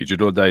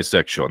Digital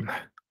Dissection,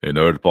 a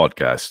nerd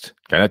podcast,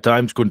 can at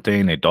times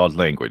contain adult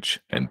language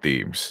and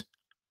themes.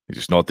 It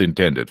is not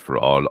intended for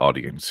all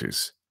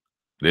audiences.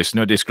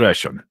 Listener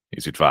discretion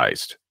is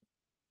advised.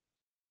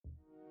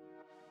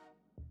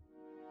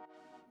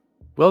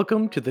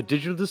 Welcome to the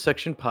Digital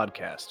Dissection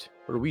podcast,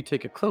 where we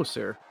take a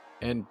closer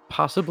and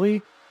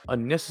possibly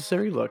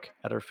unnecessary look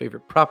at our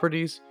favorite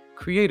properties,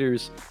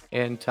 creators,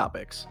 and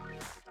topics.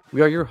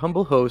 We are your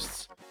humble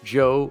hosts,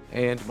 Joe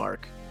and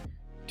Mark,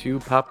 two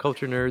pop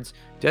culture nerds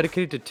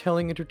dedicated to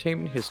telling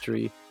entertainment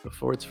history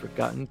before it's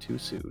forgotten too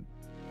soon.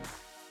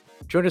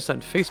 Join us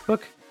on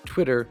Facebook,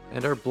 Twitter,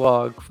 and our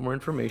blog for more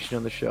information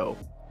on the show.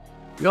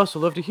 We also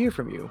love to hear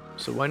from you,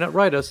 so why not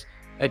write us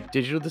at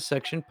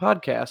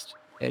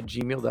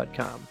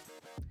digitaldissectionpodcast@gmail.com.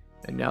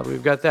 And now that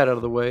we've got that out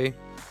of the way,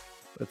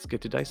 let's get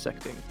to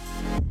dissecting.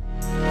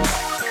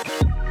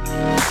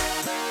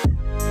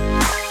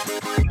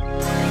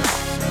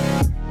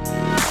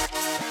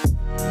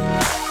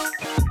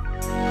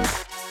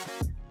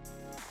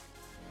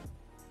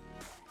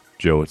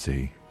 Joe, it's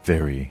a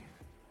very,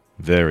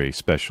 very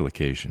special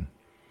occasion.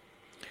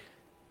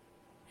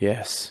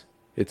 Yes,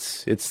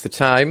 it's the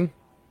time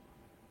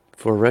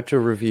for retro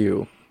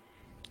review.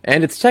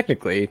 And it's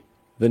technically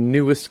the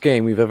newest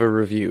game we've ever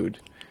reviewed.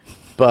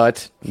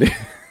 But it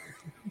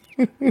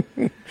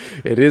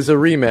is a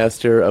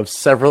remaster of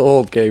several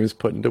old games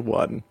put into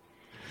one.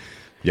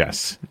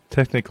 Yes,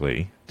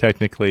 technically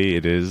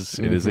it is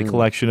a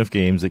collection of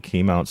games that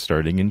came out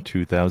starting in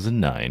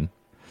 2009.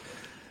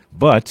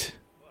 But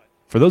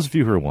for those of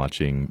you who are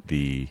watching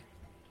the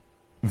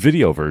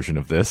video version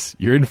of this,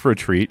 you're in for a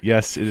treat.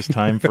 Yes, it is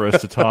time for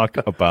us to talk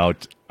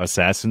about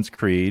Assassin's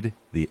Creed,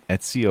 the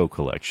Ezio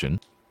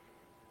Collection.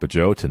 But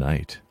Joe,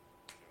 tonight,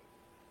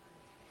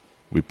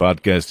 we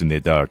podcast in the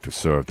dark to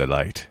serve the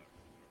light.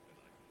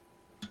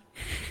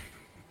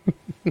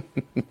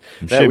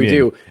 That we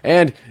do.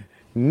 And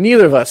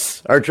neither of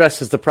us are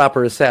dressed as the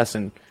proper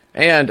assassin.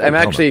 And I'm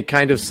actually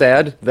kind of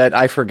sad that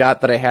I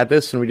forgot that I had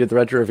this when we did the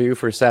retro review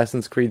for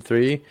Assassin's Creed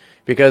 3,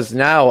 because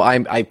now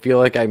I feel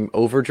like I'm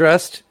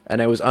overdressed,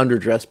 and I was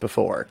underdressed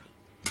before.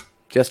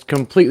 Just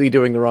completely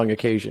doing the wrong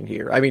occasion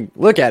here. I mean,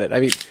 look at it. I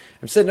mean,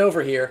 I'm sitting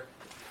over here,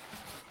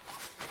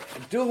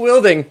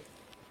 dual-wielding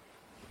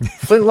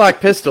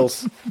flintlock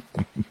pistols.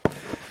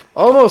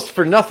 Almost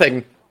for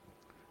nothing,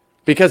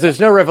 because there's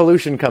no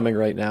revolution coming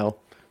right now.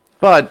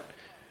 But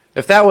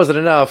if that wasn't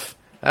enough,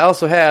 I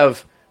also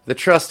have the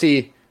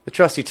trusty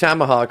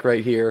tomahawk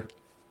right here.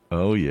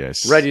 Oh,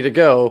 yes. Ready to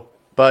go,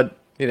 but,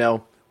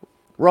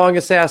 wrong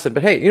assassin.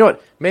 But hey, you know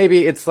what?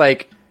 Maybe it's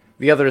like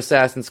the other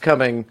assassins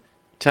coming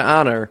to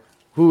honor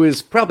who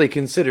is probably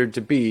considered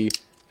to be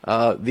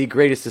the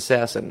greatest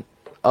assassin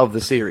of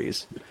the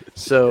series.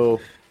 So,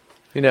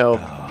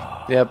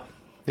 yep.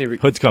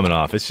 Hood's coming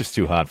off. It's just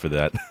too hot for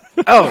that.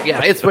 Oh,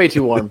 yeah, it's way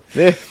too warm.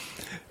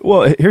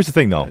 Well, here's the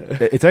thing, though.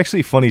 It's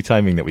actually funny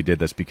timing that we did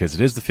this, because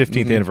it is the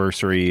 15th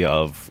anniversary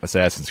of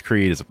Assassin's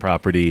Creed as a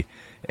property,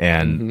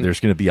 and there's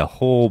going to be a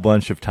whole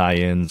bunch of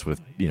tie-ins with,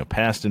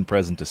 past and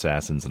present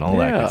assassins and all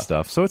that good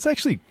stuff. So it's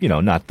actually,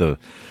 not the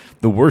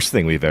worst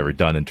thing we've ever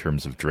done in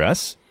terms of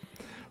dress.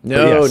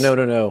 No.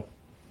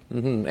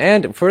 Mm-hmm.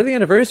 And for the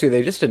anniversary,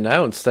 they just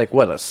announced,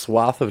 a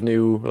swath of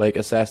new,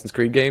 Assassin's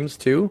Creed games,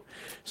 too.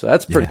 So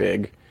that's pretty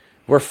big.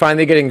 We're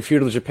finally getting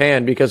Feudal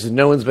Japan, because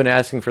no one's been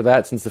asking for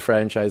that since the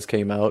franchise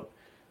came out,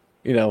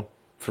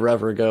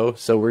 forever ago.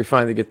 So we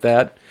finally get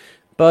that.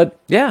 But,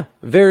 yeah,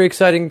 very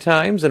exciting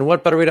times, and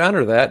what better way to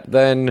honor that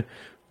than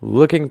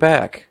looking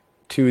back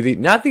to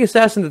not the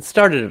assassin that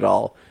started it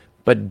all,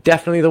 but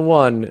definitely the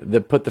one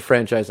that put the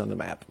franchise on the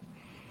map.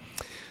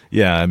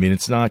 Yeah, I mean,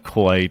 it's not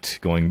quite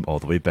going all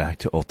the way back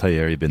to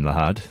Altair ibn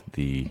Lahad,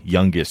 the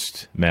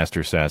youngest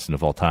master assassin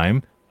of all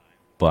time,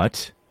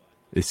 but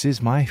this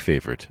is my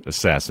favorite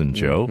assassin,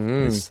 Joe.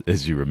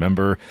 As you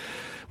remember,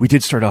 we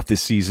did start off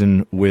this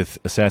season with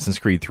Assassin's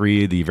Creed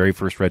 3, the very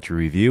first retro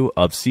review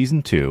of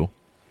Season 2,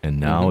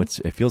 and now it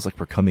feels like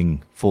we're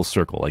coming full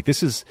circle.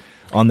 This is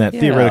on that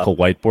theoretical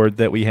whiteboard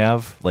that we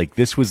have.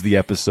 This was the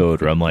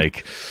episode where I'm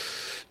like,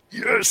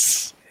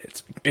 yes!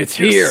 It's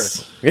here.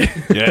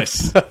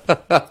 Yes.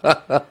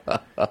 That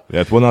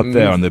one up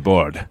there on the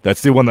board.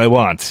 That's the one I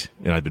want.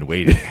 And I've been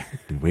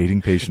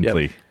waiting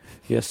patiently. Yep.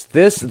 Yes,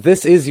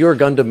 this is your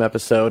Gundam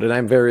episode, and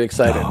I'm very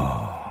excited.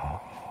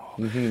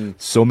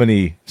 So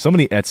many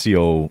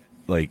Ezio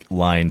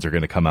lines are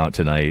going to come out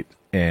tonight,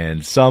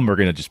 and some are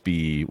going to just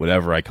be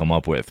whatever I come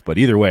up with. But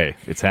either way,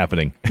 it's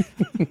happening.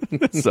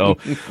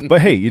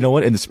 But hey, you know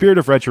what? In the spirit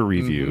of retro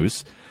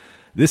reviews,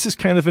 this is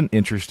kind of an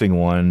interesting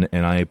one,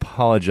 and I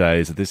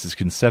apologize that this is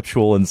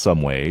conceptual in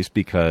some ways,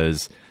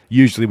 because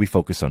usually we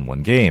focus on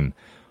one game.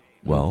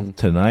 Well,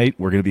 tonight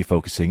we're going to be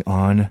focusing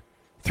on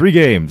 3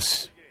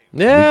 games.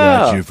 Yeah. We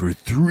got you for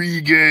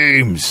 3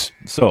 games.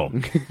 So,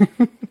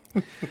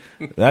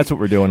 that's what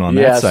we're doing on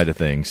that side of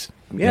things.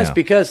 Yes,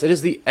 because it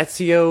is the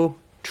Ezio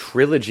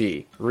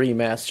Trilogy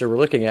remaster we're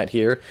looking at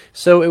here.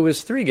 So it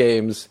was 3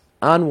 games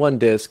on one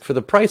disc for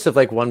the price of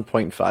like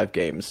 1.5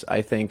 games,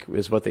 I think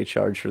is what they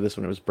charged for this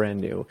when it was brand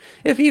new.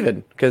 If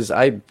even, because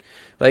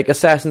like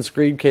Assassin's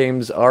Creed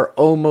games are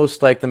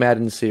almost like the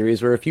Madden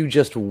series, where if you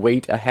just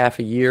wait a half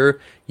a year,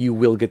 you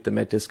will get them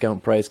at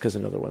discount price because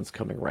another one's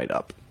coming right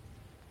up.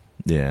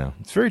 Yeah,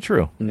 it's very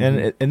true.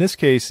 And in this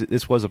case,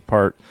 this was a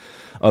part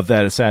of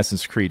that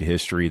Assassin's Creed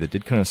history that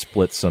did kind of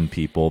split some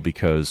people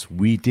because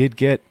we did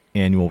get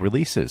annual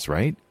releases,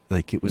 right?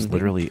 Like it was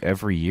literally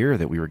every year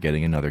that we were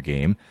getting another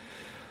game.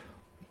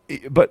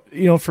 But,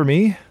 for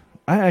me,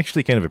 I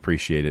actually kind of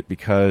appreciate it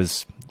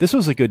because this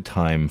was a good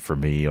time for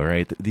me, all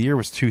right? The year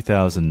was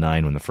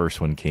 2009 when the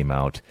first one came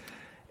out.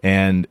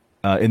 And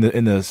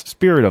in the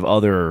spirit of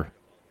other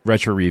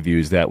retro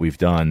reviews that we've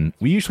done,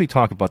 we usually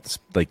talk about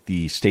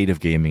the state of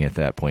gaming at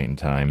that point in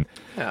time.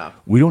 Yeah.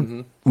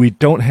 We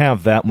don't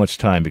have that much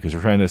time because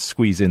we're trying to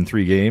squeeze in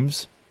 3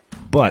 games.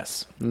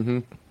 But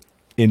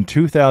in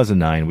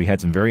 2009, we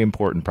had some very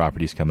important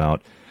properties come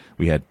out.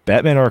 We had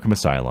Batman Arkham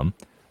Asylum.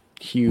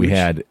 Huge. We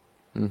had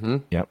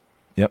Yep.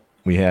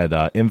 We had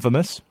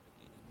Infamous.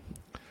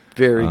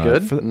 Very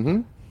good.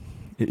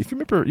 If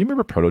you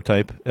remember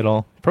Prototype at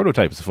all?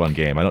 Prototype is a fun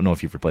game. I don't know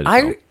if you've ever played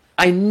it.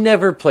 I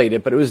never played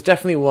it, but it was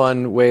definitely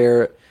one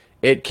where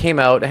it came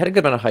out, it had a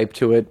good amount of hype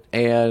to it,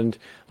 and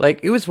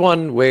like it was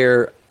one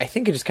where I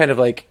think it just kind of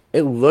like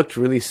it looked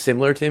really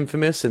similar to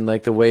Infamous in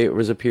like the way it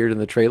was appeared in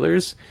the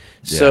trailers.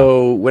 Yeah.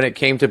 So when it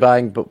came to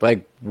buying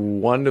like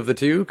one of the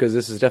two, because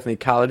this is definitely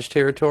college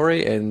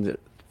territory and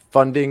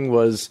funding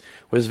was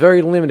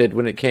very limited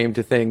when it came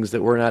to things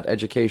that were not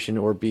education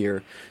or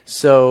beer.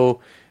 So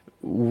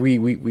we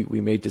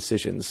made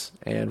decisions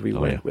and we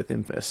went with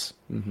Infamous.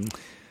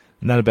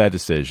 Not a bad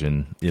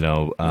decision,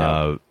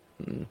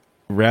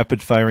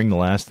 rapid firing the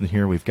last in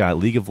here. We've got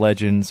League of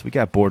Legends, we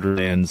got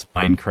Borderlands,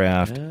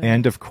 Minecraft,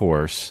 and of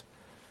course,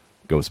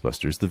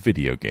 Ghostbusters, the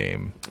video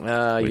game.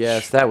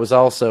 Yes, that was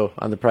also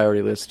on the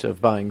priority list of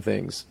buying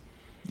things.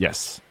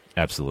 Yes,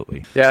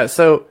 absolutely. Yeah,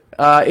 so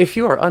if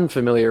you are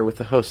unfamiliar with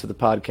the host of the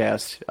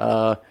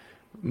podcast,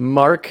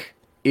 Mark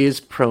is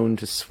prone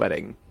to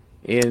sweating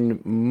in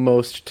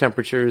most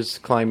temperatures,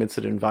 climates,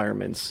 and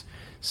environments.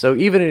 So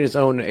even in his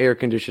own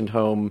air-conditioned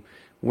home,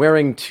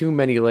 wearing too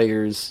many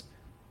layers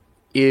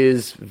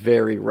is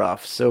very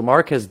rough. So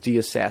Mark has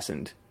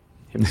de-assassined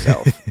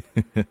himself.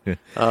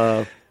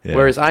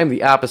 Whereas I'm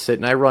the opposite,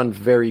 and I run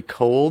very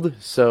cold,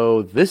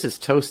 so this is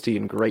toasty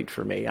and great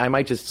for me. I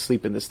might just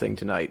sleep in this thing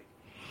tonight.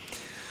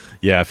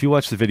 Yeah, if you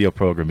watch the video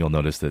program, you'll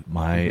notice that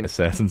my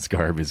Assassin's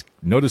garb is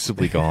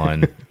noticeably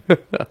gone.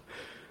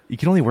 You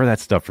can only wear that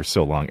stuff for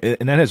so long.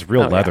 And that has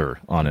real leather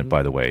on it,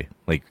 by the way.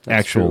 Like that's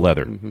actual true.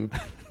 Leather.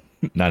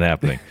 Not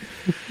happening.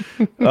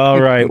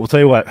 All right, we'll tell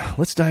you what.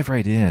 Let's dive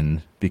right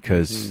in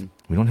because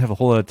we don't have a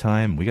whole lot of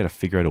time. We got to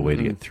figure out a way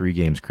to get 3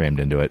 games crammed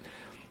into it.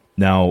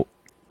 Now,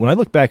 when I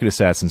look back at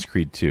Assassin's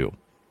Creed 2,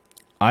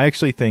 I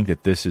actually think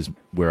that this is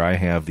where I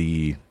have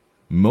the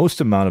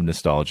most amount of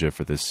nostalgia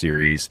for this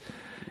series,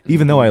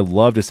 even though I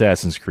loved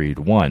Assassin's Creed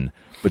 1.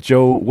 But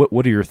Joe,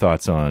 what are your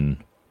thoughts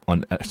on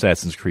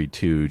Assassin's Creed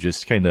 2?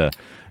 Just kind of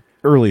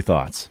early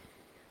thoughts.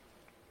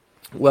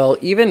 Well,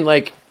 even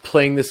like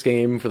playing this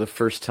game for the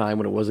first time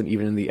when it wasn't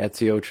even in the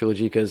Ezio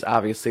trilogy, because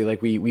obviously like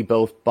we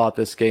both bought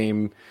this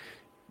game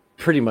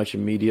pretty much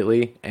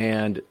immediately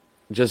and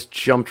just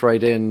jumped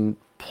right in,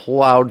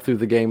 plowed through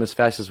the game as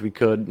fast as we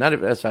could. Not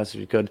as fast as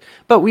we could,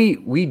 but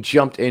we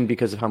jumped in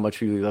because of how much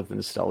we really loved the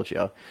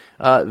nostalgia.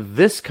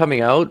 This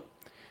coming out,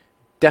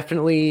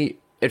 definitely,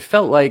 it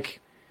felt like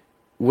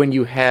when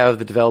you have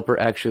the developer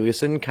actually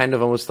listen, kind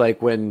of almost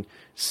like when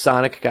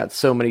Sonic got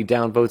so many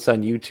downvotes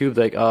on YouTube,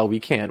 like, oh, we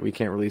can't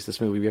release this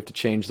movie. We have to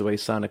change the way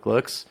Sonic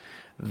looks.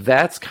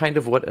 That's kind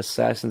of what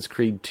Assassin's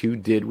Creed 2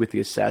 did with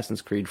the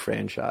Assassin's Creed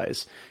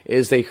franchise,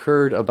 is they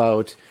heard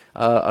about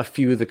a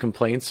few of the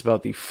complaints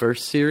about the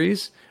first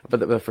series,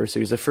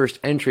 the first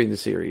entry in the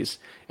series,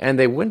 and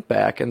they went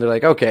back and they're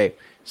like, okay,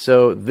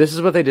 so this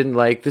is what they didn't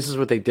like, this is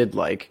what they did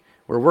like.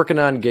 We're working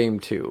on game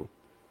 2.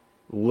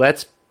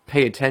 Let's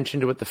pay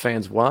attention to what the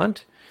fans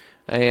want,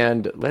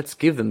 and let's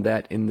give them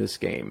that in this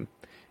game.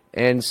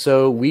 And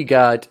so we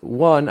got,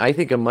 I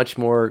think a much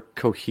more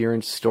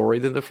coherent story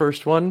than the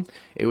first one.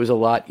 It was a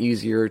lot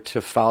easier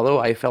to follow.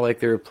 I felt like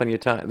there were plenty of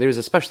time. There's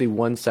especially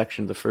one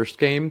section of the first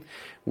game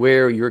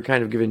where you were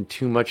kind of given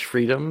too much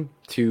freedom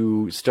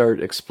to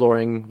start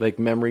exploring like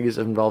memories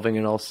involving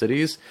in all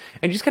cities,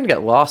 and you just kind of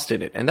got lost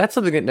in it. And that's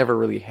something that never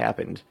really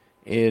happened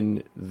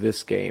in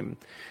this game.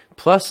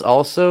 Plus,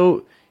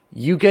 also,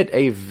 you get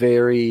a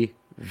very,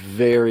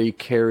 very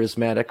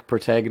charismatic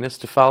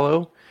protagonist to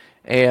follow,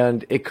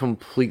 and it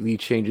completely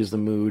changes the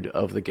mood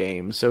of the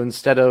game. So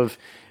instead of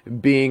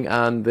being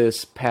on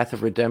this path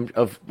of redemption,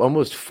 of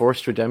almost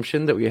forced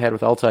redemption that we had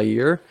with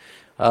Altair,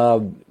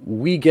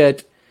 we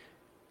get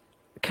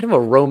kind of a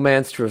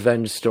romanced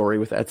revenge story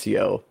with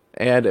Ezio.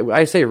 And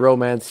I say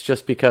romance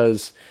just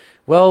because,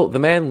 well, the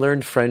man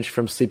learned French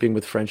from sleeping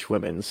with French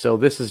women, so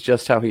this is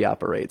just how he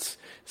operates.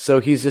 So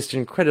he's just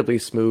incredibly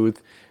smooth.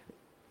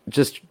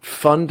 just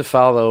fun to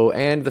follow,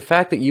 and the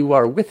fact that you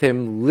are with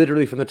him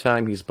literally from the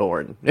time he's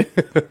born.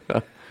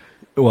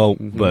 Well,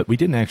 but we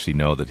didn't actually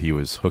know that he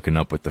was hooking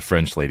up with the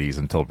French ladies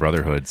until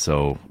Brotherhood,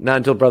 so... Not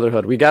until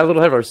Brotherhood. We got a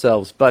little ahead of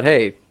ourselves, but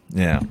hey,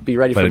 Yeah. be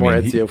ready for more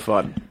Ezio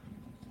fun.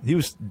 He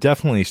was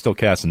definitely still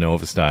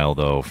Casanova style,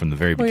 though, from the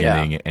very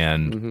beginning. Yeah.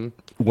 And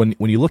when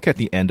you look at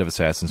the end of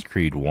Assassin's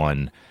Creed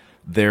 1,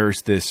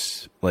 there's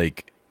this,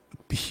 like,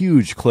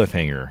 huge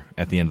cliffhanger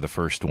at the end of the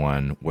first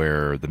one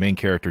where the main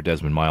character,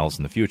 Desmond Miles,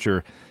 in the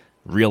future,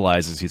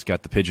 realizes he's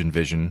got the pigeon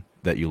vision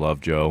that you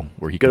love, Joe,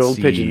 where he Good can old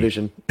see... pigeon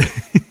vision.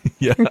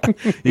 Yeah,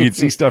 you can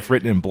see stuff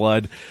written in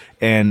blood,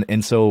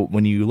 and so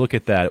when you look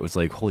at that, it was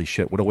like, holy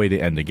shit, what a way to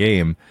end the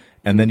game.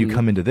 And then you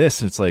come into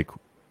this, and it's like,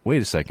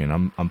 wait a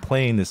second, I'm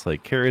playing this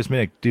like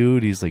charismatic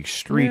dude. He's like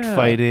street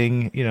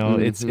fighting, you know.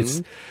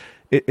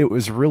 It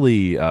was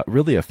really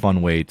really a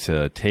fun way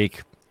to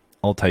take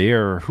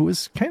Altair, who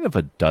is kind of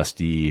a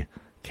dusty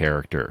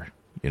character,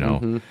 you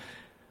know.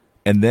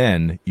 And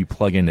then you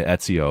plug into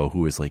Ezio,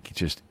 who is like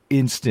just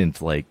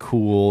instant, like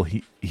cool.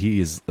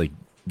 He is like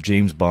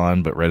James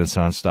Bond, but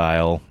Renaissance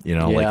style, you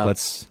know, like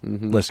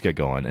let's get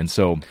going. And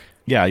so,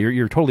 yeah,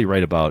 you're totally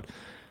right about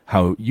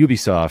how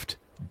Ubisoft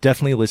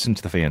definitely listened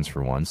to the fans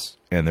for once.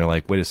 And they're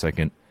like, wait a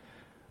second,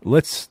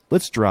 let's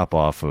drop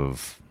off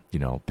of, you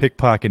know,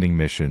 pickpocketing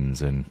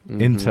missions and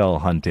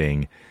intel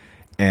hunting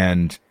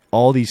and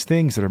all these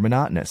things that are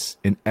monotonous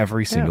in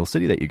every single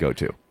city that you go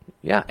to.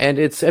 Yeah, and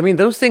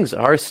those things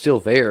are still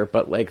there,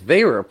 but like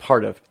they were a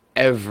part of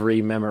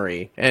every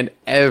memory and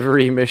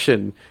every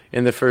mission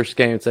in the first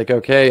game. It's like,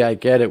 okay, I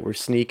get it, we're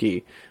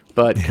sneaky,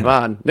 but come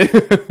on,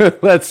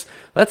 let's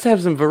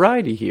have some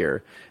variety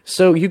here.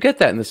 So you get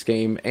that in this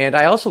game, and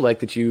I also like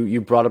that you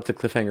brought up the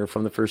cliffhanger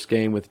from the first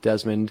game with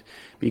Desmond,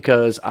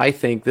 because I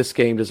think this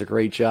game does a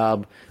great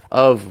job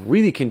of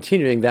really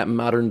continuing that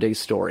modern day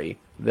story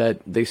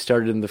that they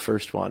started in the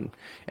first one.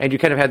 And you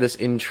kind of had this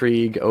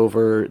intrigue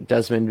over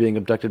Desmond being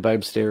abducted by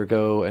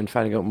Abstergo and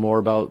finding out more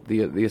about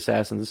the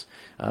assassins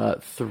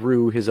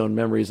through his own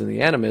memories in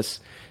the Animus.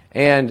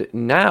 And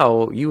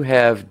now you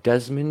have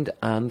Desmond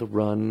on the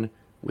run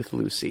with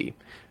Lucy,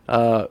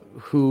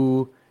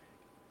 who...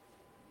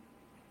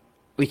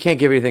 We can't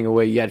give anything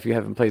away yet if you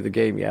haven't played the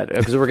game yet,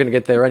 because we're going to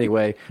get there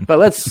anyway. But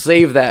let's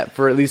save that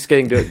for at least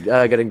getting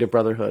to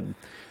Brotherhood.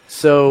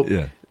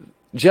 So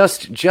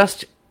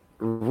just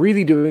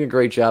really doing a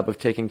great job of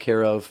taking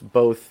care of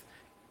both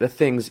the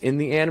things in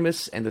the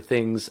Animus and the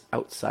things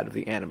outside of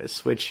the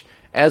Animus, which,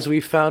 as we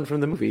found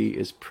from the movie,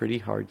 is pretty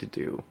hard to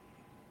do.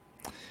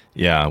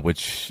 Yeah,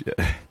 which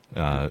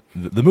the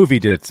movie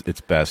did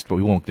its best, but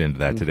we won't get into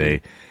that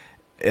today.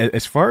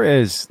 As far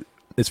as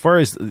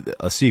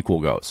a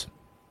sequel goes,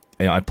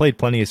 you know, I played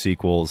plenty of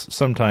sequels.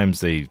 Sometimes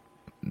they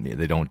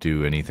don't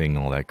do anything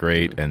all that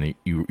great, and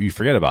you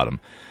forget about them.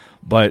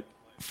 But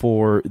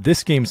for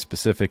this game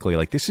specifically,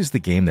 like, this is the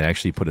game that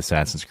actually put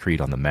Assassin's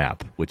Creed on the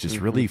map, which is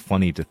really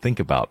funny to think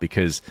about,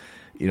 because,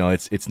 you know,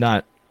 it's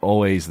not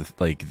always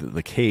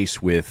the case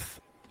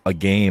with a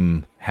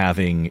game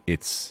having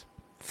its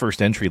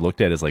first entry looked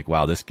at as like,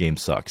 wow, this game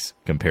sucks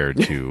compared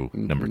to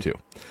number 2.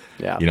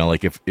 Yeah, you know,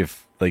 like if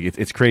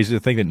it's crazy to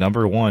think that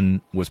number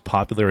 1 was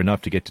popular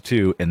enough to get to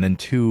 2, and then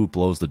 2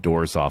 blows the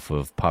doors off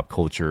of pop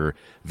culture,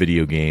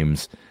 video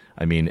games.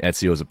 I mean,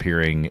 Ezio's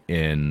appearing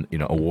in, you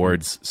know,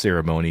 awards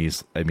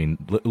ceremonies. I mean,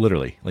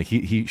 literally, like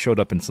he showed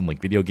up in some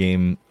like video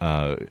game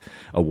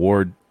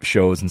award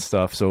shows and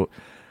stuff. So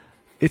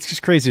it's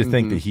just crazy to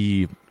think that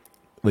he,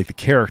 like, the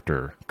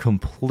character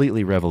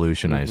completely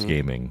revolutionized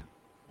gaming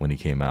when he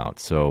came out.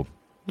 So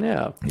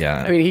yeah.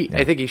 I mean,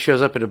 I think he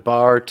shows up at a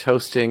bar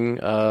toasting,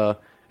 I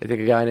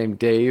think a guy named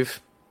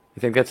Dave. I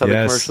think that's how the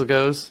commercial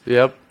goes.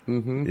 Yep.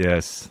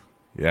 Yes.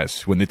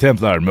 When the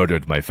Templar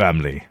murdered my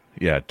family,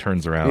 it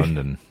turns around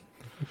and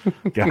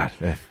God,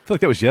 I feel like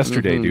that was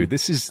yesterday, dude.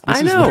 This is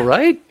I know,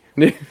 right?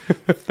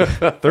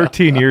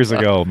 13 years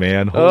ago,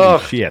 man. Holy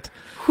shit.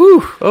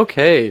 Whew.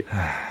 Okay.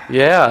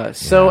 Yeah.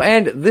 So,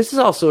 and this is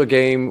also a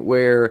game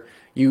where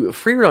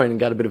free running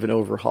got a bit of an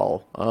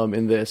overhaul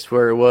in this,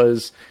 where it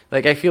was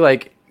like, I feel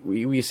like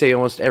we say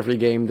almost every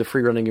game the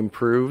free running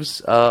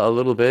improves a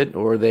little bit,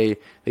 or they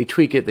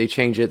tweak it, they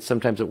change it.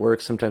 Sometimes it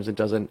works, sometimes it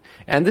doesn't.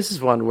 And this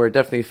is one where it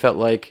definitely felt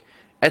like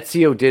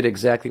Ezio did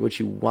exactly what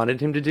you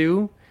wanted him to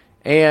do.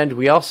 And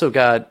we also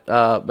got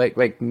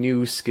like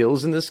new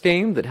skills in this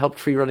game that helped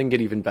free running get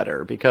even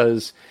better,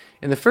 because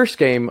in the first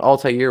game,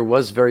 Altair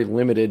was very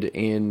limited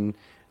in,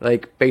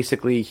 like,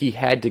 basically he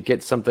had to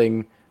get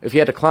something. If he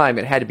had to climb,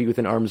 it had to be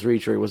within arm's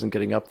reach, or he wasn't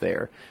getting up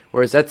there.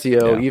 Whereas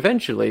Ezio,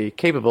 eventually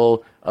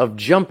capable of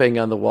jumping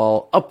on the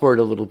wall upward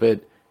a little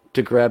bit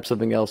to grab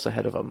something else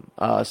ahead of him,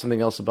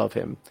 something else above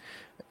him.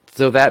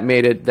 So that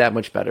made it that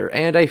much better.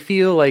 And I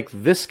feel like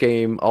this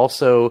game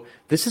also,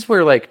 this is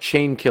where like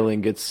chain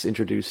killing gets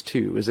introduced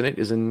too, isn't it?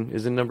 Is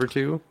in number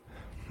 2?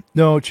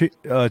 No, chain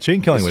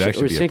killing would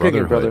actually be a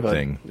Brotherhood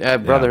thing.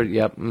 Brother,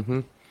 yep.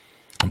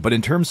 But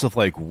in terms of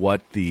like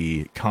what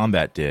the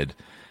combat did,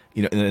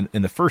 you know,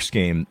 in the first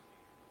game,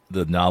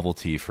 the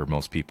novelty for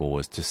most people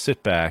was to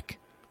sit back,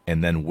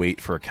 and then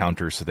wait for a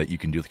counter so that you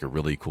can do like a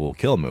really cool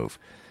kill move.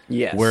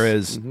 Yes.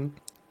 Whereas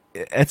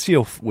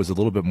Ezio was a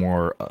little bit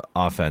more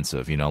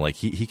offensive. You know, like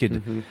he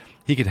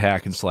could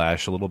hack and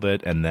slash a little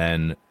bit, and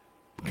then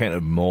kind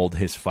of mold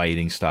his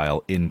fighting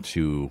style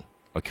into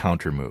a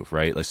counter move,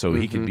 right? Like so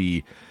he could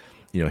be,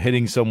 you know,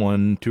 hitting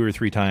someone 2 or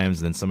 3 times,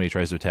 and then somebody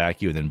tries to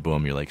attack you, and then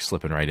boom, you're like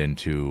slipping right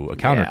into a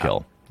counter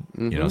kill.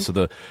 You know, so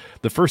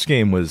the first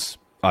game was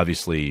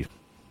obviously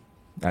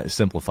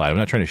simplified. I'm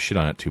not trying to shit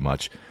on it too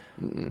much.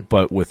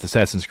 But with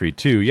Assassin's Creed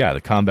 2, yeah,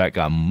 the combat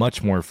got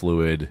much more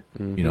fluid,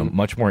 you know,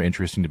 much more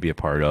interesting to be a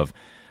part of.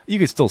 You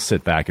could still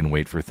sit back and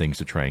wait for things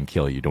to try and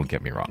kill you, don't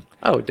get me wrong.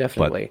 Oh,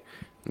 definitely.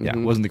 But, yeah,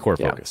 it wasn't the core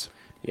focus.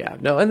 Yeah,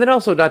 no, and then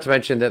also not to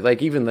mention that,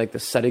 like, even like the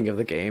setting of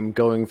the game,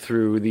 going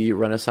through the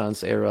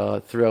Renaissance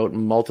era throughout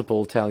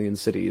multiple Italian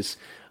cities,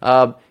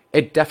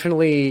 it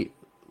definitely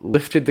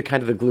lifted the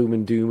kind of the gloom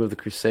and doom of the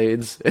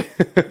Crusades.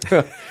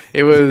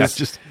 It was That's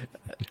just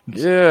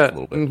yeah, a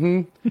little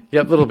bit.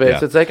 Yep, a little bit. Yeah.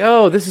 So it's like,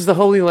 oh, this is the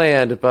Holy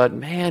Land, but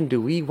man,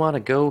 do we want to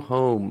go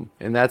home?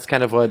 And that's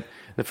kind of what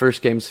the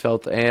first games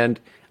felt. And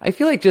I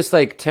feel like just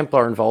like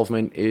Templar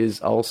involvement is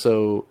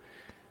also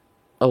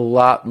a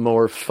lot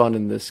more fun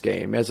in this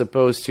game, as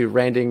opposed to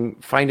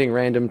finding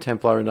random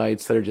Templar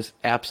knights that are just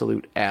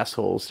absolute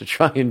assholes to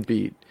try and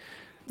beat.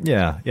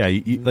 Yeah,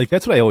 like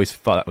that's what I always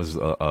thought was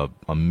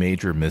a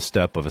major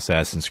misstep of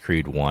Assassin's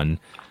Creed 1,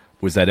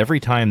 was that every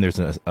time there's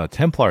a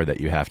Templar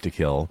that you have to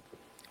kill,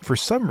 for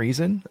some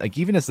reason, like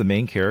even as the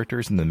main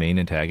characters and the main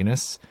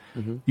antagonists,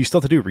 you still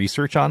have to do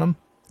research on them.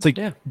 It's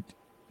like,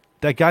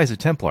 that guy's a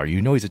Templar.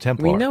 You know he's a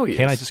Templar. We know he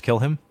Can't is. I just kill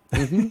him?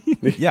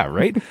 Yeah,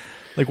 right?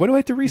 Like, why do I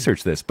have to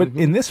research this? But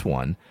in this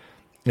one,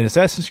 in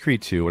Assassin's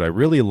Creed 2, what I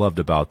really loved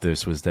about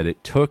this was that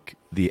it took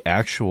the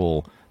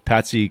actual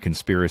Pazzi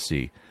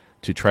conspiracy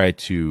to try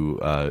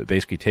to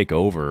basically take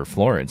over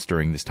Florence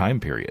during this time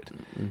period.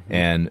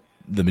 And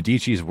the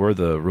Medicis were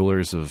the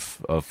rulers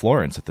of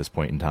Florence at this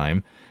point in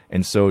time.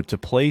 And so to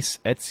place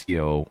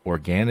Ezio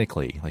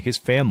organically, like his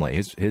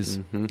family,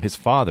 his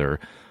father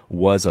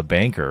was a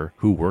banker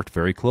who worked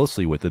very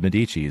closely with the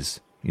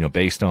Medicis, you know,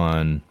 based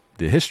on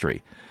the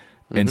history.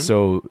 And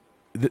so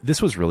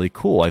this was really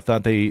cool. I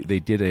thought they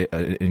did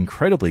an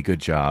incredibly good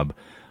job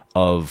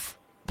of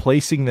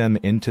placing them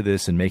into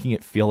this and making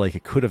it feel like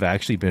it could have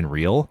actually been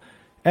real,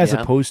 as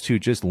opposed to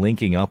just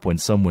linking up when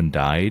someone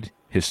died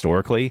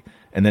historically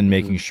and then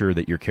making sure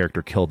that your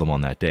character killed them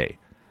on that day.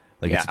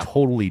 Like, it's a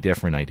totally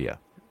different idea.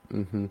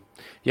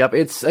 Yep,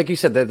 it's like you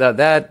said,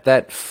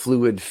 that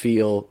fluid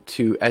feel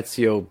to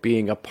Ezio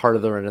being a part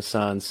of the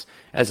Renaissance,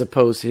 as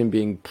opposed to him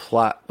being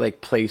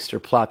placed or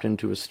plopped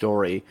into a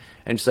story,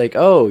 and just like,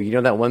 oh, you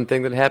know that one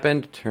thing that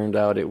happened? Turned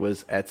out it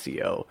was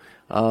Ezio.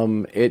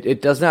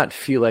 It does not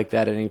feel like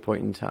that at any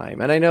point in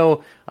time, and I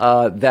know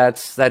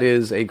that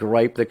is a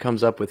gripe that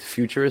comes up with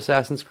future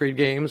Assassin's Creed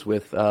games.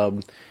 With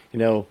you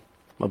know,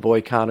 my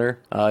boy Connor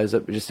is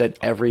just at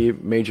every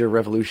major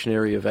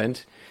revolutionary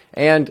event.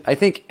 And I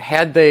think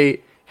had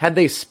they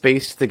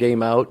spaced the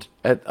game out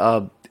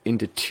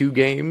into 2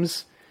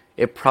 games,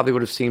 it probably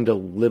would have seemed a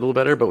little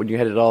better. But when you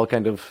had it all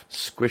kind of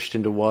squished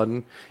into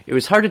one, it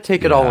was hard to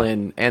take it all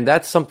in. And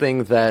that's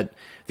something that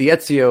the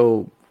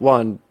Ezio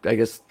 1, I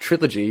guess,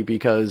 trilogy,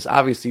 because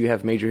obviously you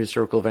have major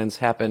historical events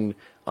happen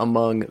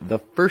among the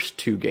first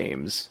 2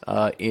 games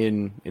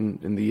in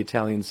the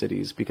Italian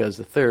cities, because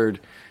the third,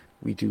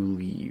 we do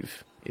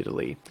leave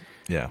Italy.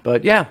 Yeah.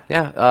 But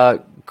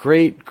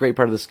great part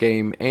of this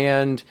game.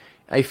 And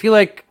I feel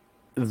like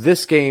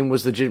this game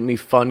was legitimately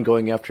fun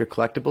going after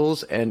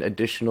collectibles and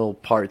additional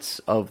parts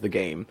of the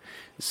game.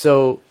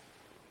 So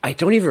I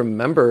don't even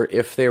remember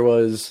if there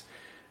was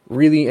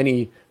really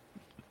any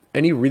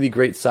really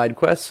great side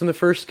quests in the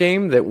first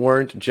game that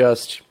weren't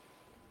just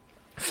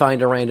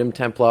find a random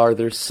Templar,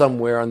 there's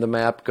somewhere on the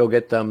map, go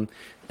get them.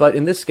 But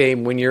in this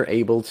game, when you're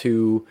able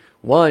to,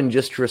 one,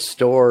 just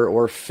restore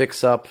or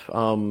fix up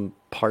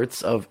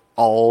parts of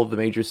all the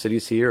major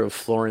cities here, of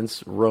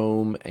Florence,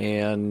 Rome,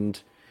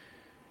 and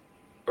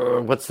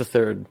what's the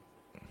third?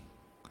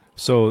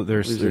 So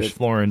there's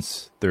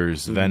Florence,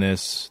 there's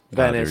Venice,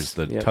 there's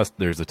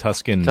the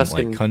Tuscan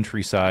like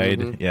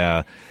countryside,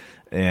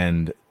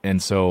 and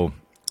so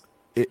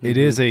it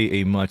is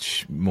a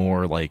much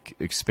more like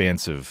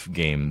expansive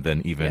game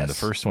than even the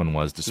first one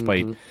was,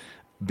 despite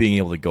being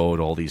able to go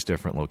to all these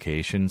different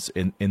locations.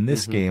 In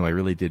this game, I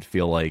really did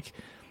feel like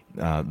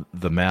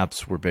the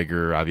maps were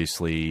bigger.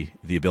 Obviously,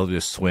 the ability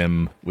to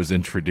swim was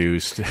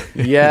introduced.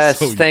 Yes,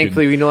 so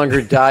thankfully we no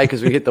longer die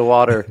because we hit the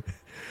water.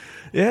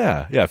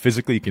 Yeah.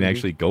 Physically, you can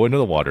actually go into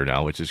the water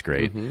now, which is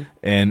great.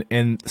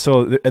 And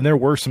so there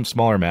were some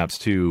smaller maps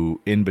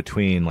too in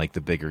between, like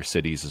the bigger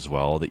cities as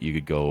well, that you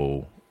could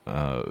go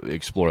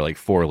explore, like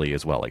Forli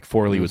as well. Like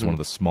Forli was one of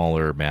the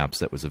smaller maps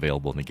that was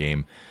available in the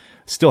game.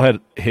 Still had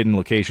hidden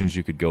locations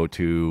you could go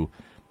to.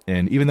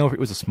 And even though it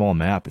was a small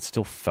map, it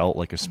still felt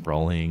like a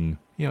sprawling,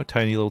 you know,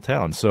 tiny little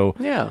town. So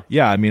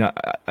yeah, I mean,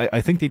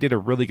 I think they did a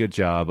really good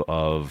job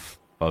of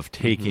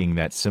taking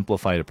that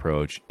simplified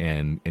approach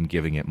and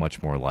giving it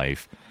much more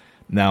life.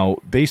 Now,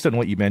 based on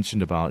what you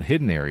mentioned about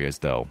hidden areas,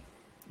 though,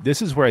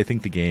 this is where I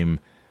think the game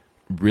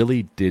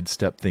really did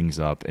step things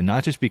up, and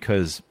not just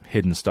because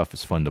hidden stuff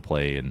is fun to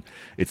play and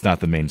it's not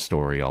the main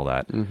story, all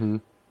that,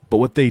 but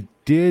what they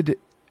did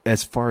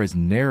as far as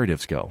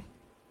narratives go,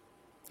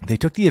 they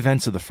took the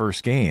events of the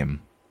first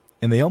game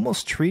and they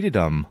almost treated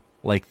them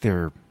like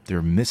they're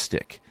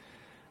mystic,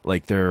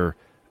 like they're.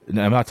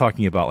 I'm not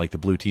talking about like the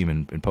blue team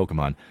in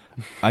Pokemon.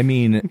 I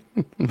mean,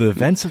 the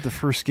events of the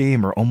first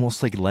game are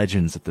almost like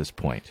legends at this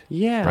point.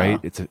 Yeah. Right?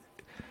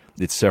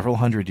 It's several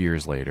hundred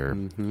years later.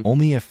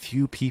 Only a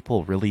few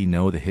people really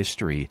know the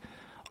history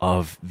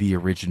of the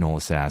original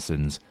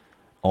Assassins,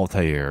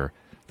 Altair,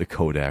 the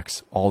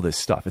Codex, all this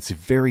stuff. It's a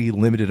very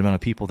limited amount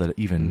of people that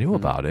even knew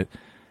about it.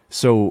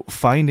 So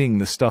finding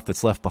the stuff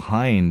that's left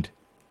behind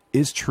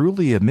is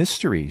truly a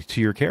mystery to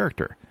your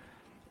character.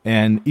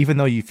 And even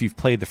though if you've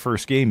played the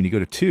first game and you go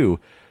to 2,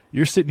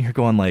 you're sitting here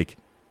going like,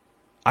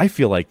 I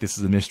feel like this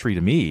is a mystery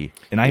to me,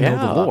 and I know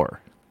the lore.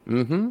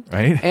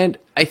 Right? And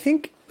I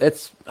think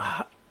that's...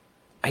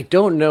 I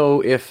don't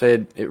know if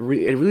it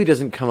really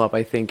doesn't come up,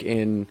 I think,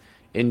 in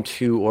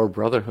 2 or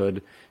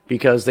Brotherhood,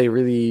 because they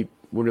really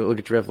would look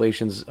at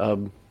Revelations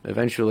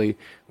eventually.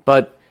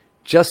 But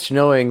just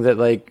knowing that,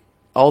 like,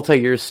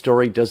 Altair's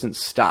story doesn't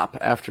stop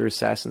after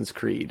Assassin's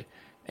Creed.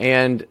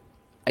 And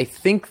I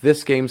think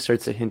this game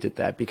starts to hint at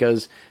that,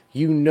 because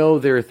you know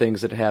there are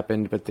things that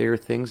happened, but there are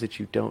things that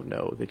you don't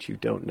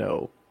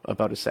know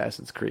about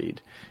Assassin's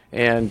Creed.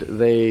 And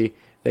they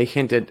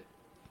hint at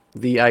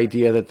the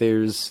idea that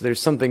there's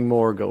something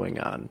more going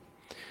on.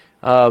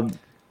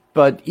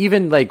 But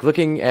even like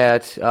looking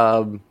at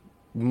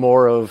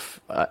more of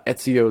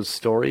Ezio's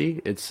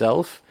story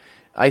itself,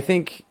 I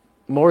think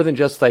more than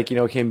just like,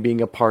 him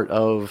being a part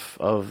of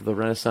the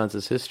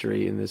Renaissance's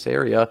history in this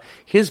area,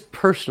 his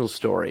personal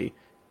story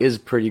is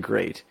pretty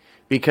great,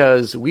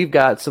 because we've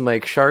got some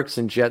like Sharks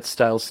and Jet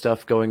style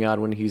stuff going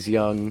on when he's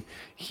young.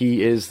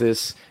 He is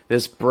this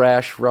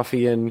brash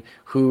ruffian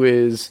who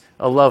is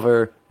a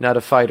lover, not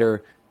a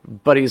fighter,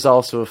 but he's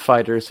also a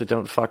fighter, so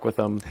don't fuck with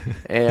him.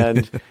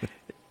 And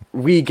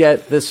we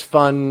get this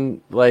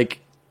fun, like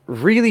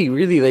really,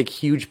 really like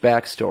huge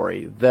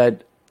backstory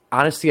that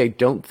honestly I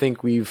don't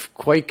think we've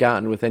quite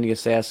gotten with any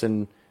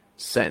assassin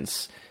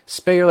since.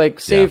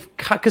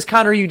 Because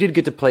Connor, you did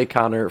get to play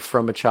Connor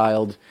from a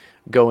child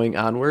going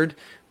onward,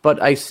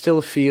 but I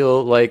still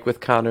feel like with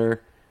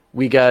Connor,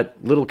 we got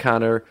little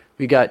Connor,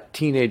 we got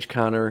teenage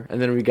Connor, and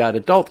then we got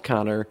adult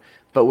Connor.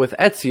 But with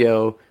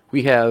Ezio,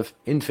 we have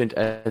infant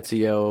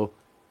Ezio,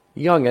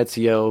 young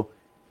Ezio,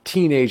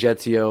 teenage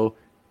Ezio,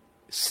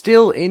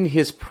 still in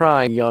his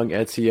prime young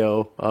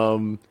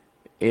Ezio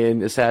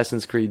in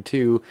Assassin's Creed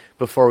 2,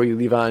 before we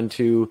leave on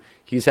to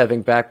he's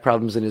having back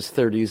problems in his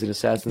 30s in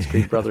Assassin's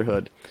Creed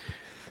Brotherhood.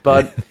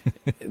 But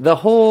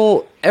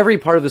every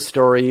part of the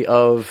story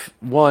of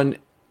one,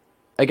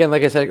 again,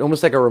 like I said,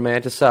 almost like a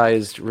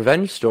romanticized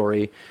revenge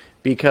story,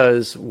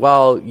 because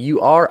while you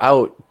are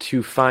out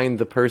to find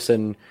the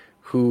person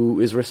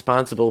who is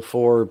responsible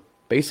for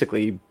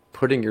basically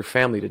putting your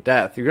family to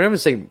death, you're going to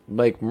say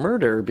like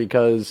murder,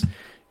 because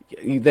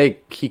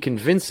he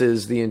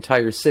convinces the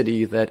entire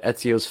city that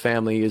Ezio's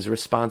family is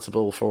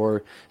responsible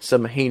for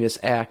some heinous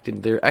act,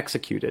 and they're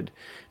executed.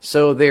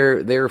 So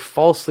they're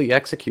falsely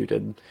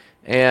executed.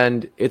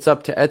 And it's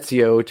up to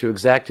Ezio to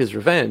exact his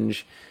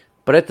revenge,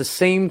 but at the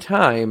same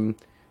time,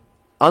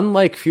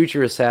 unlike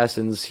future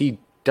assassins, he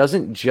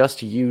doesn't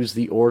just use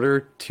the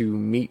Order to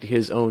meet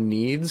his own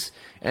needs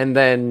and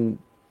then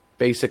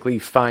basically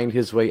find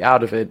his way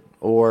out of it,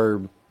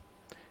 or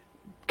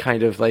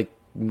kind of like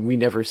we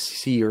never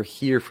see or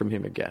hear from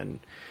him again.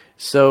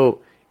 So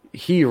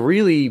he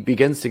really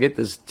begins to get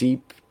this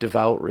deep,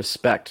 devout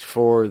respect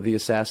for the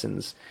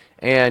assassins,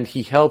 and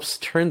he helps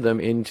turn them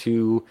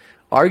into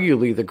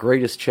arguably the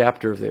greatest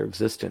chapter of their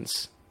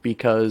existence,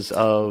 because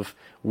of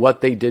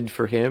what they did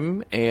for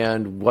him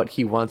and what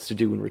he wants to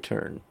do in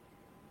return.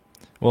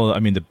 Well, I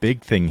mean, the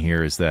big thing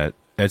here is that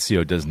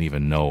Ezio doesn't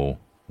even know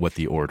what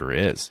the Order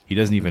is. He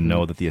doesn't even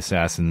know that the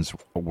assassins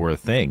were a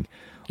thing.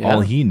 Yeah.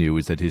 All he knew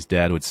is that his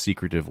dad would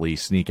secretively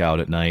sneak out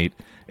at night,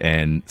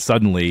 and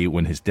suddenly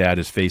when his dad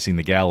is facing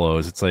the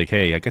gallows, it's like,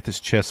 hey, I got this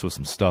chest with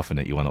some stuff in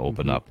it you want to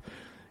open up.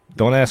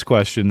 Don't ask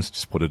questions,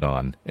 just put it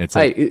on. And it's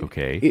like,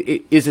 okay.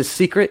 Is it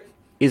secret?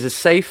 Is it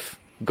safe?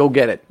 Go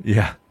get it.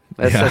 Yeah.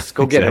 Let's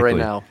go get it right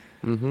now.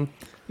 Mm-hmm.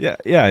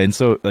 Yeah. And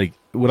so, like,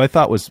 what I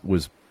thought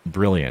was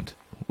brilliant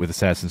with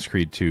Assassin's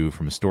Creed 2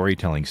 from a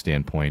storytelling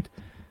standpoint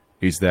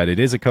is that it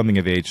is a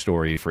coming-of-age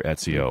story for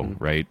Ezio,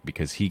 right?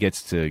 Because he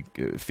gets to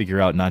figure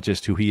out not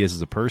just who he is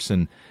as a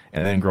person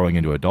and then growing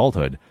into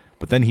adulthood,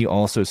 but then he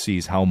also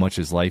sees how much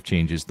his life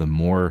changes the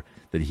more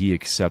that he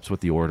accepts what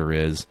the Order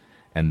is,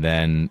 and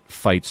then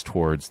fights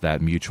towards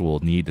that mutual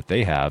need that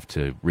they have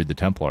to rid the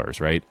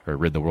Templars, right? Or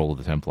rid the world of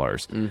the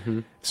Templars.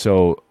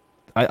 So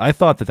I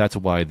thought that that's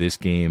why this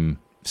game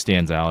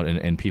stands out,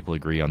 and people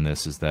agree on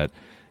this, is that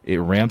it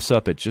ramps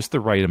up at just the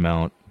right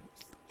amount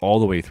all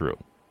the way through.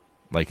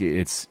 Like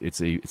it's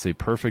a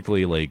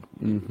perfectly like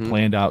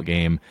planned out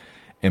game,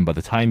 and by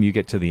the time you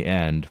get to the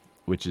end,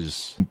 which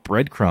is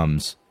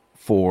breadcrumbs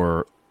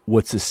for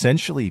what's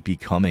essentially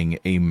becoming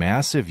a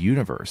massive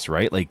universe,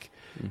 right? Like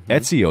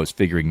Ezio is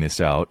figuring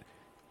this out,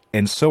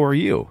 and so are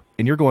you.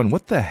 And you're going,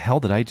 what the hell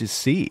did I just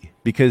see?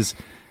 Because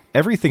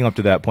everything up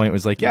to that point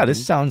was like, yeah,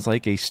 this sounds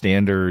like a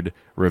standard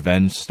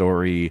revenge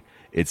story.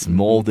 It's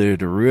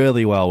molded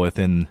really well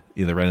within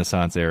the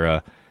Renaissance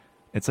era.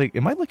 It's like,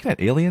 am I looking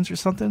at Aliens or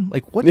something?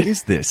 Like, what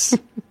is this?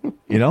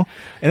 And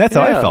that's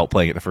how I felt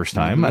playing it the first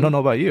time. I don't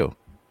know about you.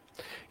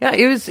 Yeah,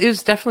 it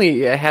was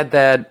definitely, it had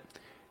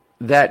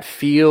that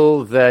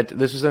feel that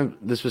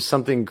this was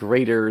something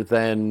greater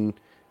than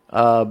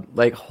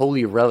like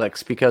holy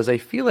relics, because I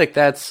feel like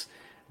that's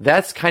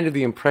kind of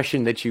the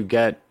impression that you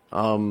get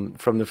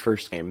from the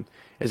first game,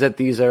 is that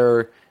these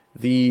are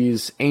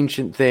these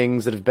ancient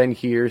things that have been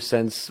here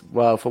since,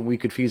 well, from what we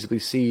could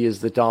feasibly see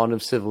is the dawn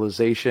of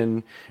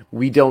civilization.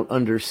 We don't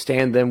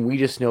understand them. We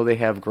just know they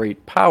have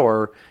great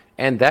power.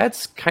 And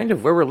that's kind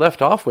of where we're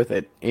left off with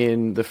it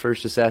in the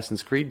first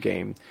Assassin's Creed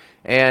game.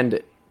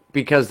 And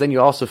because then you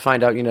also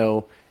find out,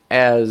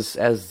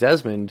 as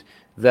Desmond,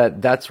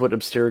 that's what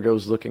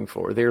Abstergo's looking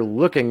for. They're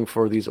looking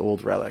for these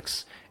old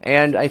relics.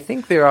 And I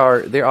think there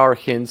are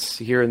hints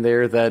here and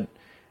there that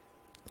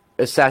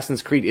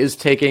Assassin's Creed is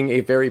taking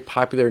a very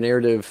popular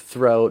narrative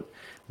throughout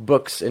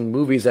books and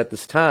movies at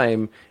this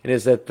time, and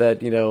is that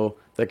the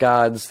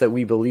gods that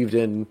we believed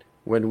in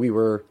when we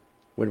were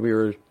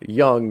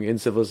young in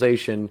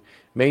civilization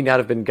may not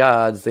have been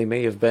gods. They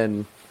may have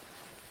been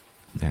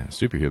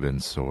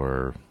superhumans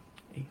or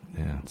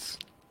aliens.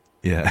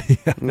 Yeah.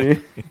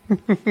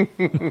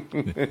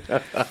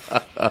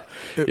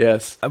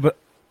 Yes.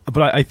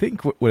 But I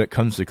think when it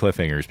comes to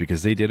cliffhangers,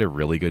 because they did a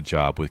really good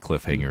job with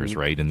cliffhangers,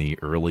 right, in the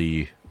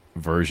early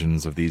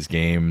versions of these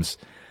games,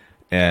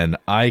 and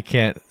I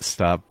can't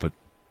stop but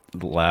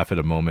laugh at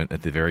a moment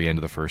at the very end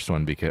of the first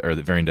one, or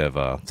the very end of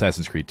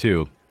Assassin's Creed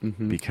 2,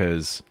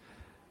 because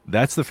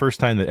that's the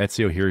first time that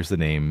Ezio hears the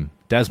name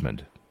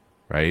Desmond,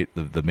 right,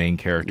 the main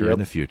character in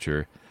the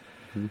future.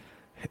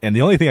 And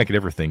the only thing I could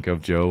ever think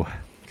of, Joe,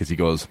 because he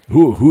goes,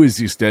 who is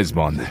this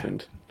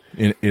Desmond?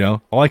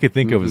 All I could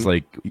think of is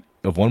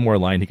of one more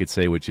line he could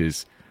say, which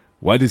is,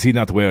 why does he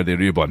not wear the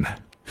ribbon?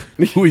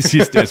 Who is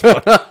this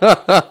Desmond?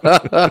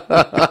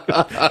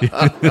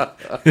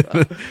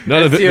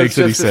 None of it makes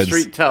any sense.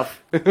 Street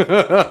tough.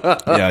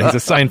 Yeah, he's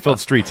a Seinfeld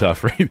street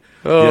tough, right?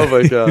 Oh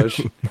my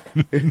gosh.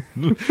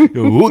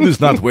 Who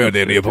does not wear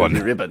the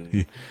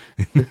ribbon?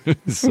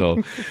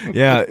 So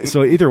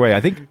either way,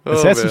 I think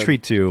Assassin's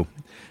Creed 2,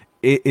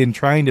 in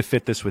trying to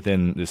fit this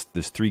within this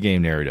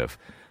 3-game narrative,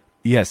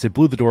 yes, it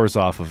blew the doors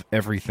off of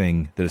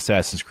everything that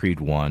Assassin's Creed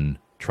 1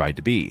 tried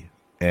to be.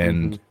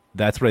 And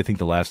that's what I think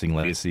the lasting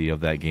legacy of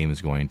that game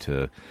is going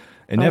to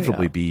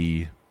inevitably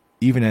be,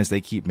 even as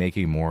they keep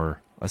making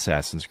more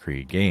Assassin's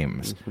Creed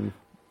games.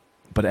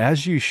 But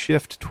as you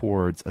shift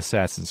towards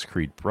Assassin's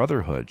Creed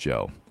Brotherhood,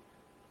 Joe,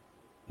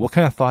 what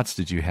kind of thoughts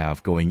did you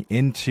have going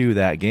into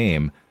that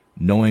game,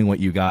 knowing what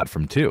you got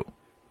from 2?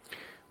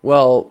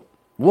 Well,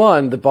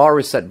 one, the bar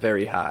was set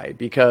very high,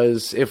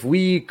 because if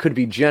we could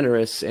be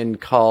generous and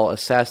call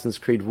Assassin's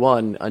Creed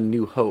 1 A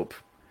New Hope,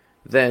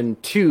 then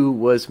 2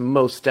 was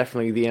most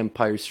definitely the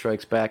Empire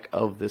Strikes Back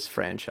of this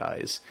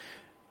franchise.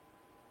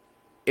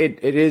 It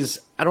is,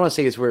 I don't want to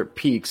say it's where it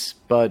peaks,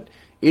 but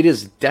it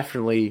is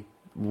definitely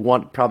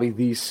probably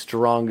the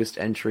strongest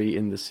entry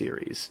in the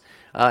series.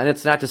 And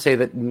it's not to say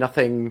that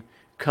nothing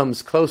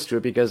comes close to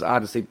it, because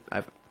honestly,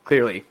 I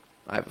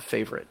have a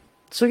favorite.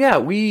 So yeah,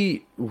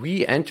 we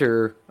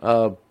enter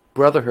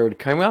Brotherhood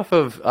coming off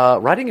of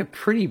riding a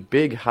pretty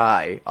big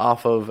high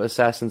off of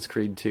Assassin's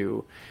Creed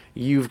 2.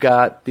 You've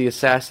got the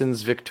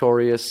assassins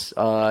victorious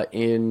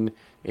in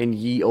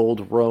ye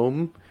old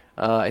Rome.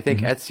 I think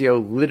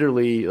Ezio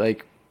literally, I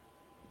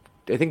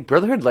think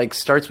Brotherhood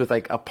starts with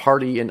a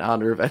party in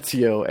honor of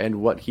Ezio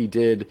and what he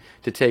did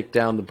to take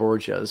down the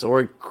Borgias,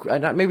 or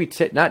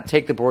not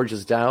take the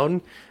Borgias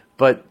down,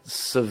 but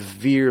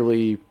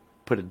severely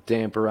put a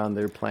damper on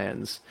their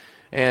plans.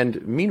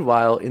 And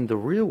meanwhile, in the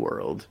real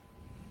world,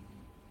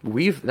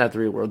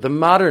 the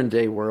modern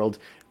day world,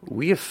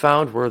 we have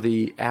found where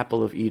the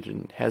Apple of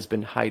Eden has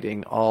been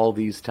hiding all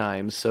these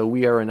times. So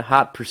we are in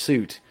hot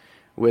pursuit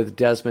with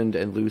Desmond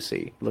and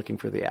Lucy looking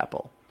for the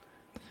apple.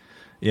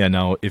 Yeah,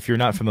 now, if you're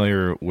not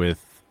familiar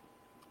with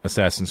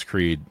Assassin's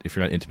Creed, if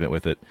you're not intimate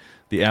with it,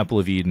 the Apple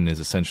of Eden is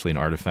essentially an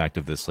artifact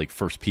of this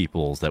First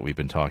Peoples that we've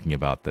been talking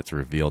about that's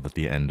revealed at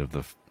the end of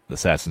the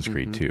Assassin's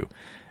Creed 2.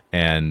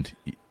 And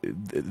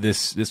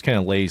this kind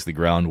of lays the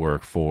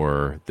groundwork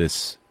for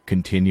this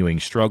continuing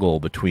struggle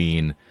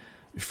between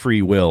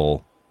free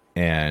will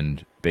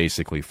and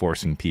basically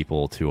forcing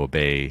people to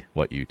obey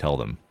what you tell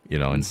them,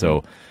 And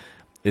so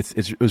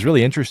it was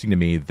really interesting to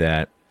me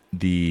that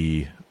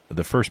the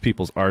First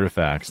People's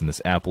artifacts and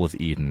this Apple of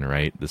Eden,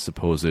 right, the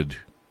supposed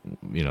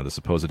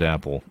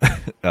apple,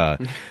 I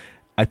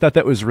thought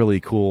that was really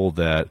cool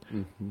that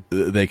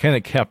they kind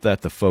of kept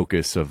that the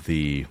focus of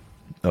the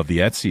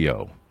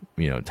Ezio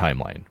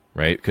timeline,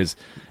 right? Because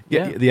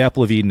the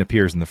Apple of Eden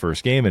appears in the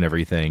first game and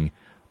everything,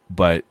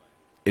 but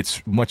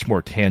it's much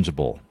more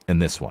tangible in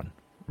this one,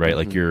 right?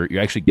 Like you're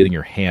actually getting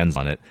your hands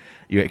on it.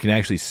 You can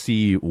actually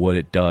see what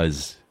it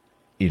does,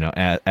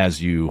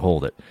 as you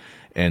hold it.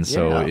 And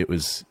so it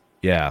was,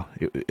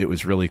 it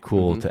was really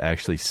cool to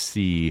actually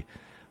see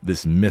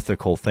this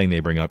mythical thing they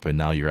bring up, and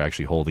now you're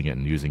actually holding it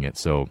and using it.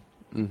 So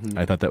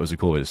I thought that was a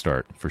cool way to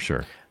start, for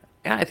sure.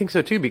 Yeah, I think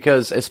so too,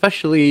 because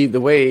especially the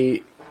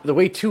way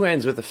 2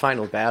 ends with the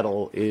final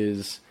battle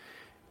is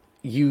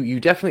you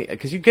definitely,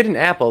 because you get an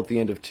apple at the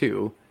end of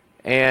 2,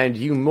 and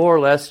you more or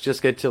less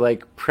just get to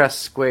like press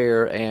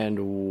square and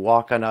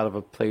walk on out of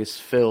a place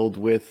filled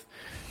with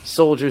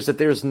soldiers that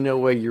there's no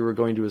way you were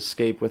going to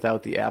escape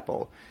without the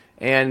apple.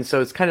 And so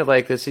it's kind of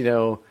like this,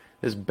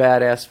 this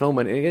badass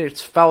moment, and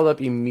it's followed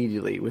up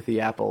immediately with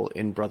the apple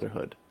in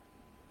Brotherhood.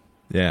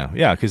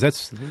 Yeah, because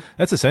that's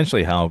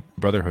essentially how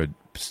Brotherhood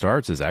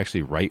starts, is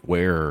actually right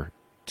where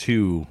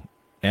 2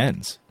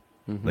 ends.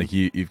 Like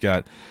you've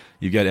got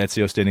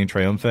Ezio standing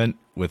triumphant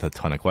with a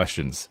ton of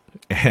questions,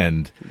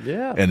 and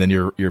then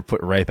you're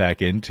put right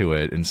back into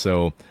it. And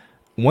so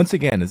once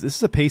again, this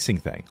is a pacing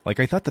thing. Like,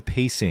 I thought the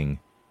pacing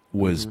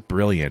was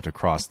brilliant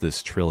across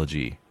this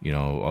trilogy,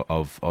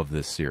 of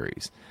this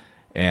series.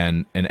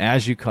 And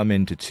as you come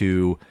into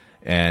 2,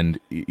 and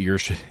you're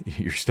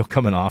still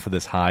coming off of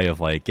this high of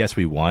like, yes,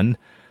 we won,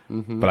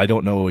 but I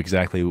don't know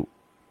exactly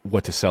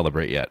what to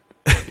celebrate yet.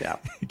 Yeah,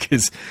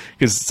 because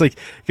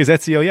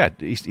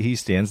Ezio, he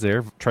stands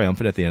there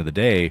triumphant at the end of the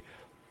day,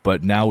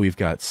 but now we've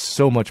got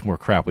so much more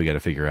crap we got to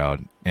figure out.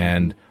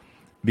 And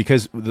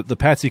because the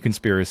Patsy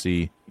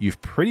conspiracy,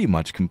 you've pretty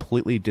much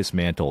completely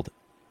dismantled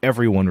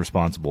everyone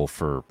responsible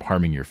for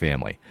harming your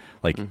family.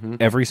 Like,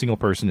 every single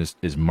person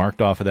is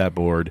marked off of that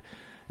board,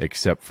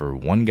 except for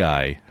one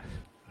guy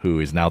who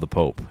is now the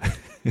Pope.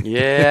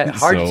 Yeah,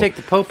 hard to take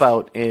the Pope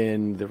out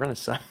in the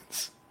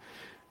Renaissance.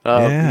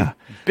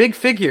 Big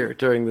figure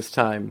during this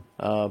time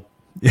of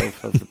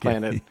the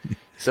planet.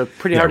 So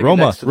pretty hard to get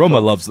next to the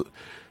Pope.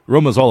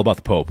 Roma's all about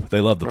the Pope. They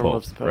love the Rome Pope,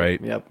 loves the Pope,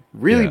 right? Yep.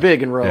 Really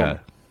big in Rome,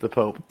 the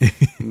Pope.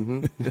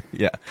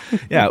 Yeah.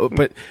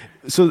 But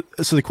so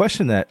the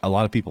question that a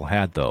lot of people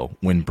had, though,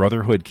 when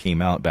Brotherhood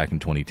came out back in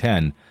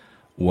 2010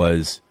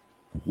 was,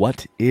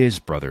 what is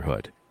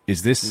Brotherhood?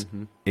 Is this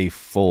a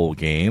full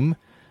game?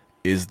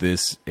 Is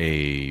this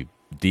a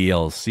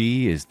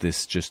DLC? Is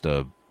this just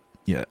a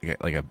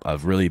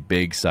really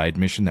big side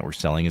mission that we're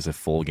selling as a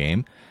full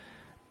game?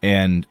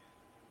 And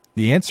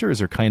the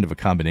answers are kind of a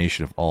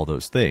combination of all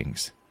those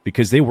things,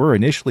 because they were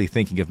initially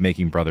thinking of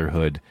making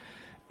Brotherhood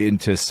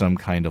into some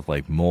kind of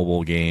like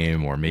mobile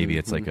game, or maybe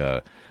it's like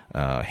a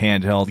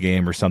handheld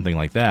game or something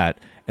like that.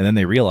 And then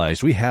they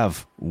realized, we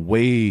have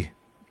way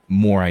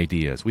more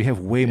ideas. We have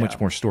way much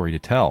more story to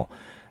tell.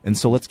 And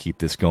so let's keep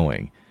this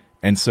going.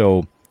 And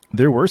so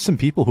there were some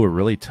people who were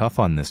really tough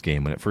on this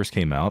game when it first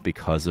came out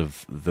because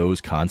of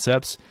those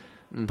concepts.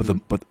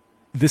 But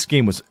this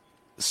game was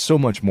so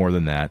much more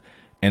than that.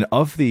 And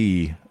of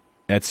the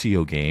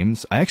Ezio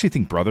games, I actually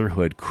think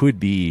Brotherhood could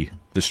be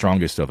the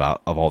strongest of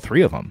all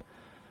 3 of them,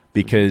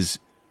 because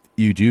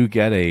you do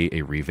get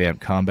a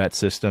revamped combat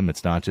system.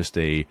 It's not just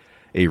a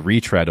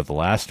retread of the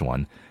last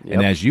one. Yep.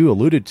 And as you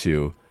alluded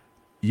to,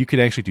 you can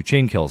actually do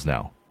chain kills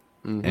now.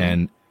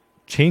 And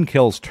chain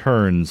kills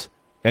turns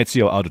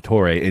Ezio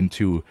Auditore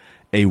into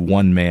a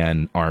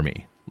one-man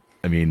army.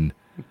 I mean,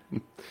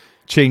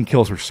 chain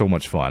kills were so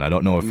much fun. I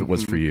don't know if it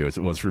was for you as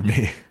it was for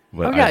me,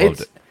 but I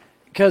loved it.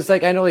 Because,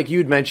 like, I know, like,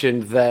 you'd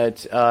mentioned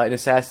that in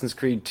Assassin's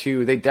Creed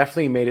 2, they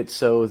definitely made it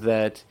so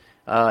that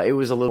it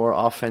was a little more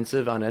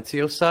offensive on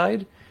Ezio's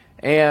side.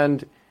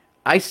 And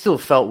I still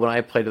felt when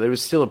I played it, it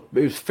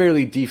was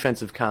fairly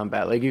defensive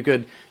combat. Like, you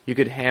could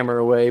hammer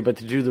away, but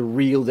to do the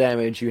real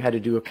damage, you had to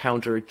do a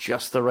counter at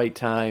just the right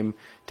time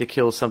to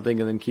kill something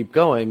and then keep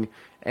going.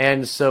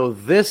 And so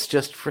this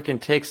just freaking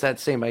takes that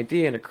same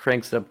idea and it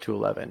cranks it up to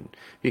 11.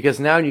 Because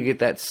now you get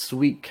that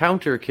sweet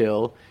counter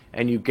kill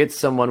and you get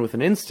someone with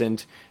an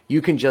instant,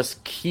 you can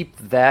just keep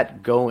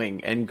that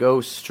going and go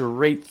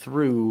straight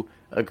through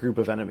a group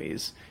of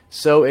enemies.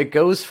 So it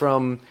goes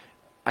from,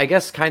 I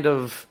guess, kind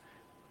of,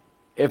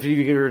 if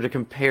you were to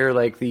compare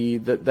like the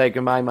like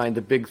in my mind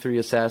the big 3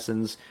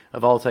 assassins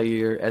of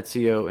Altair,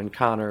 Ezio, and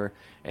Connor,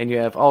 and you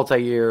have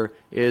Altair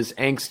is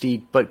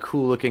angsty but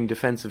cool looking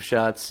defensive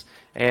shots,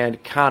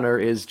 and Connor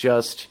is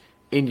just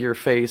in your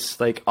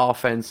face like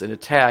offense and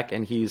attack,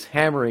 and he's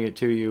hammering it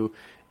to you.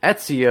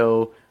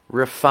 Ezio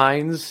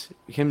refines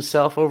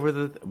himself over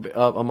the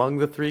among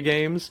the 3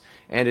 games,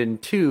 and in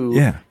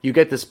 2 you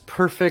get this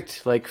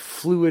perfect like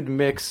fluid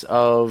mix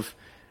of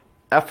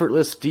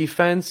effortless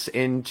defense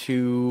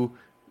into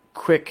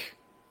quick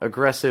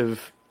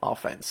aggressive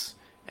offense,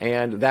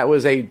 and that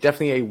was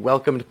definitely a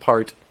welcomed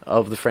part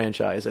of the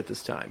franchise at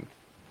this time.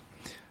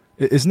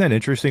 Isn't that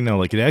interesting though?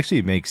 Like, it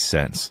actually makes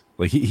sense.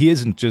 Like, he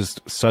isn't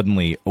just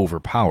suddenly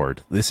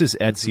overpowered. This is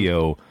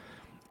Ezio,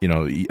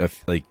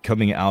 like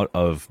coming out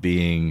of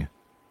being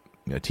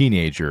a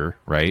teenager,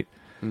 right?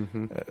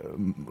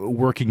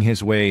 Working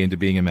his way into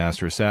being a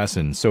master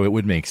assassin. So it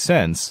would make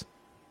sense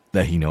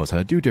that he knows how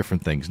to do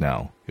different things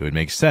now. It would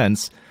make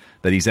sense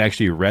that he's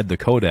actually read the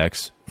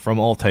codex from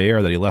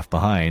Altair that he left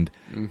behind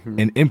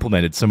and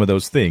implemented some of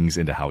those things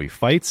into how he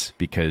fights,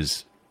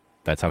 because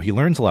that's how he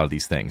learns a lot of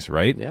these things,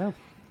 right? Yeah.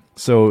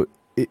 So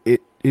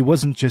it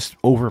wasn't just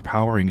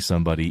overpowering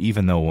somebody,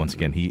 even though, once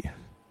again, he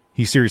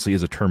seriously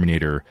is a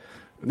Terminator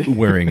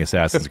wearing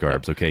assassin's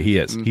garbs. Okay, he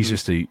is. He's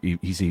just I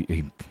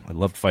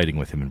loved fighting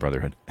with him in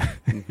Brotherhood.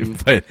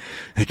 But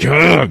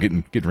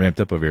getting ramped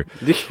up over here.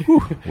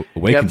 Whew,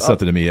 awakened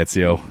something to me,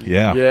 Ezio.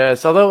 Yeah.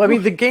 Yes, although I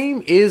mean the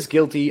game is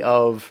guilty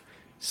of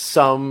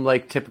some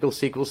like typical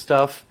sequel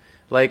stuff.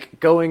 Like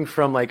going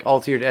from like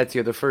Altair to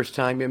Ezio the first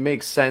time, it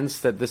makes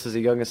sense that this is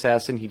a young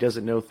assassin, he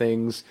doesn't know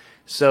things.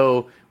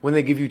 So when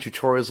they give you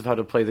tutorials of how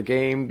to play the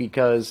game,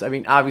 because I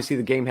mean obviously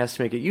the game has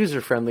to make it user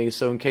friendly,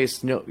 so in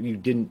case you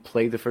didn't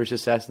play the first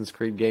Assassin's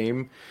Creed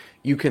game,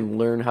 you can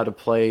learn how to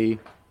play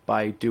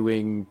by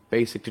doing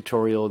basic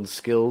tutorial and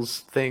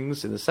skills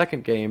things in the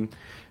second game.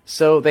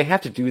 So they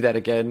have to do that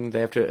again. They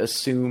have to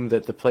assume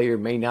that the player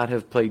may not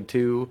have played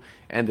 2,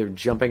 and they're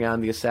jumping on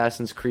the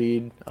Assassin's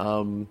Creed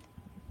wagon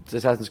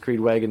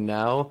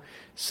now.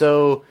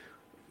 So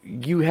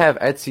you have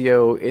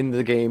Ezio in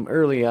the game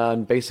early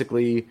on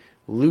basically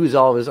lose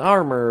all of his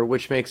armor,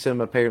 which makes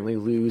him apparently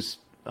lose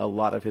a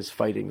lot of his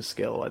fighting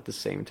skill at the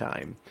same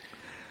time.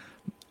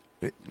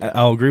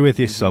 I'll agree with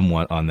you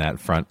somewhat on that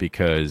front,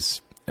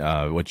 because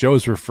what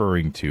Joe's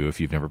referring to,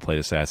 if you've never played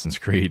Assassin's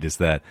Creed, is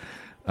that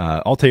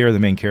Altair, the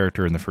main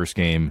character in the first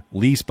game,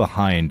 leaves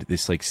behind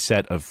this like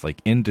set of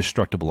like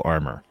indestructible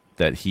armor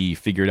that he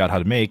figured out how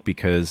to make,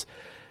 because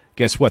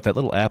guess what? That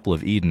little apple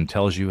of Eden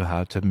tells you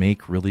how to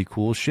make really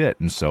cool shit.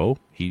 And so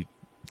he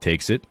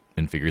takes it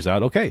and figures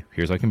out, okay,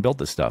 here's how I can build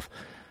this stuff.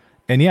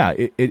 And yeah,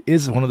 it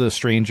is one of the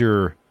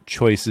stranger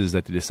choices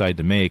that they decide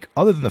to make,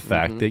 other than the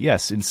fact that,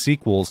 yes, in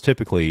sequels,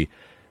 typically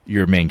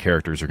your main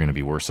characters are going to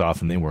be worse off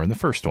than they were in the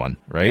first one,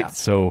 right? Yeah.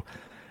 So,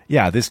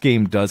 yeah, this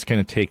game does kind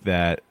of take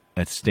that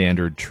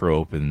standard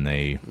trope, and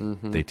they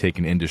take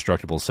an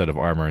indestructible set of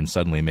armor and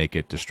suddenly make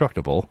it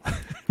destructible.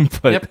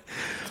 But yep.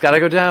 It's got to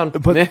go down.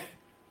 But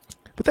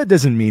that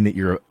doesn't mean that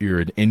you're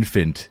an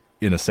infant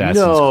in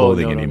Assassin's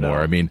clothing anymore.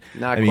 No. I mean,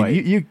 Not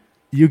quite.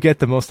 You get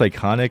the most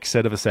iconic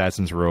set of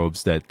Assassin's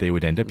robes that they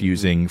would end up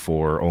using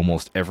for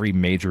almost every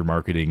major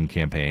marketing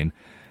campaign.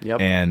 Yep.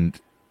 And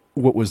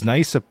what was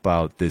nice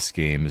about this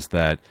game is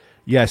that,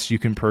 yes, you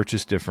can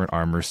purchase different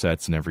armor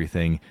sets and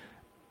everything,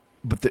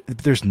 but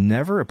there's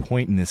never a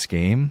point in this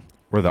game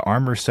where the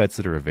armor sets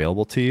that are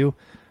available to you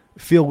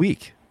feel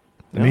weak.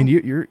 No. I mean,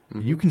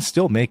 you can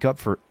still make up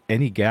for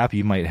any gap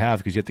you might have,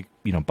 because you have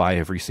to buy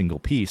every single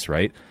piece,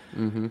 right?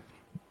 Mm-hmm.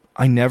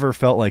 I never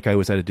felt like I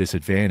was at a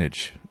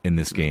disadvantage in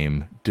this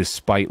game,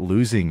 despite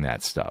losing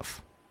that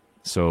stuff.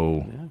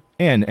 So,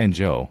 and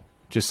Joe,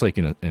 just like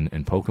in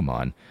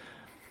Pokemon,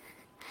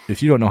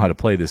 if you don't know how to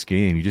play this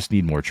game, you just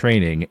need more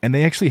training. And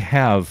they actually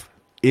have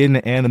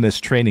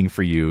in-animus training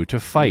for you to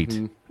fight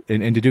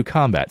and to do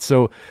combat.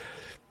 So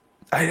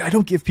I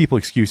don't give people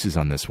excuses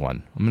on this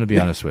one. I'm going to be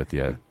honest with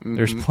you.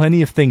 There's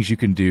plenty of things you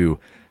can do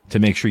to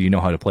make sure you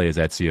know how to play as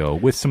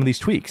Ezio with some of these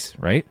tweaks,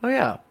 right? Oh,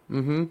 yeah.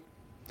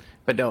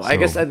 But no, I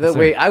guess the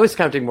way I was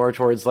counting more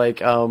towards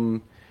like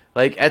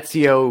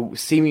Ezio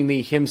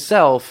seemingly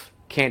himself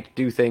can't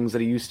do things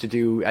that he used to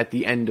do at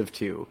the end of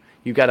 2.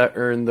 You got to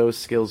earn those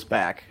skills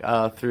back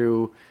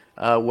through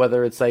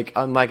whether it's like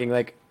unlocking,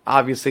 like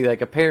obviously,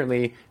 like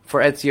apparently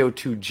for Ezio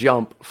to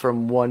jump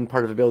from one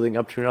part of a building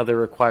up to another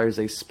requires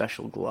a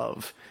special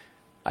glove.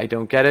 I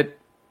don't get it.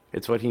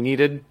 It's what he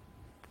needed.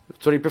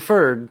 It's what he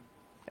preferred,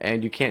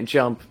 and you can't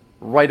jump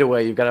right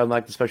away. You've got to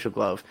unlock the special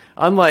glove.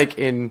 Unlike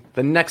in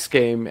the next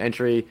game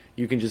entry,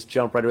 you can just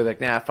jump right away.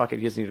 Like, nah, fuck it.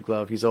 He doesn't need a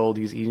glove. He's old.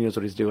 He knows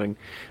what he's doing.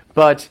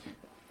 But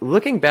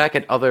looking back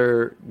at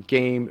other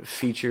game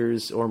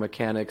features or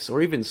mechanics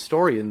or even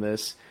story in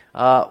this,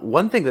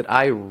 one thing that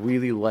I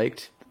really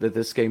liked that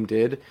this game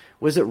did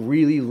was it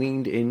really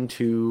leaned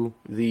into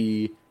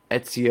the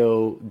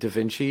Ezio Da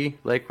Vinci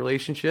like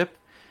relationship.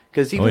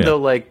 Because even though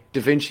like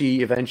Da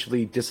Vinci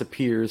eventually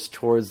disappears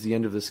towards the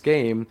end of this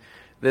game,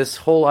 this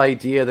whole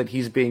idea that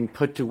he's being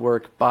put to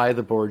work by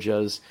the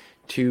Borgias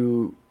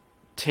to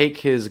take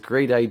his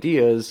great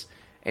ideas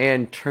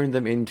and turn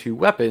them into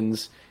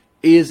weapons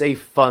is a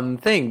fun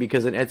thing,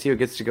 because then Ezio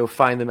gets to go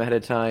find them ahead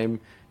of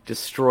time,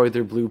 destroy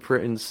their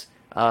blueprints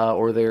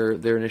or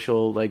their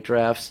initial like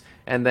drafts,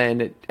 and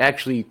then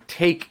actually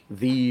take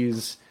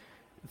these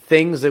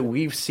things that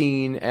we've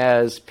seen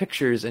as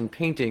pictures and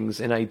paintings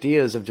and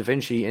ideas of Da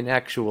Vinci in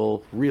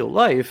actual real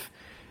life,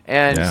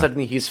 and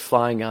suddenly he's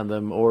flying on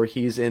them, or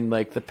he's in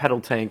like the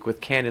pedal tank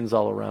with cannons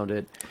all around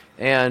it.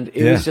 And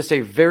it was just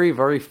a very,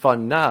 very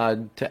fun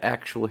nod to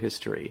actual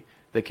history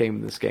that came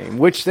in this game,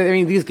 which, I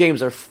mean, these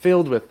games are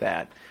filled with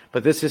that.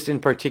 But this just in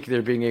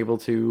particular being able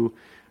to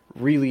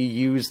really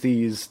use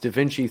these Da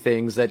Vinci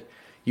things that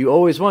you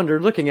always wonder,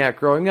 looking at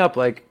growing up,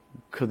 like,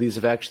 could these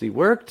have actually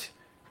worked?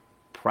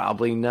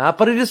 Probably not,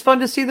 but it is fun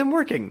to see them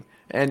working.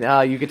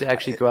 And you get to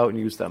actually go out and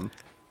use them.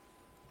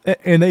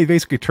 And they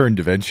basically turned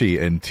Da Vinci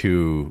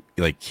into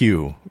like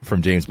Q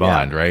from James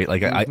Bond, right?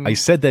 Like I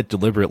said that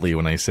deliberately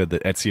when I said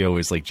that Ezio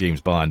is like James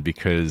Bond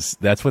because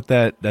that's what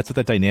that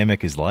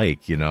dynamic is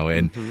like, you know.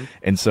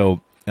 And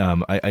so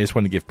I just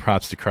want to give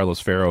props to Carlos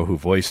Ferro who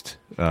voiced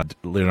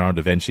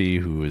Leonardo da Vinci,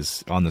 who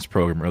was on this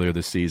program earlier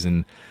this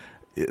season.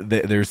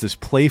 There's this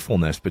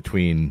playfulness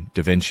between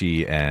Da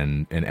Vinci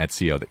and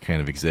Ezio that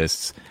kind of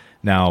exists.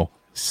 Now,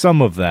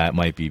 some of that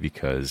might be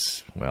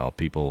because, well,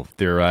 people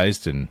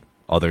theorized and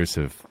others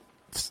have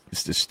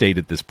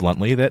stated this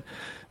bluntly that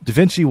Da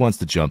Vinci wants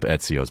to jump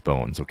Ezio's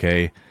bones,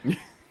 okay?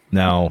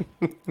 Now,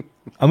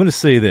 I'm going to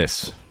say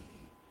this,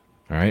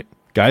 all right?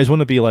 Guys want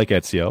to be like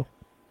Ezio.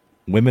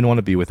 Women want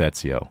to be with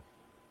Ezio.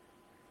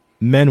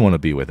 Men want to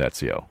be with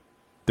Ezio.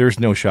 There's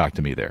no shock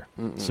to me there.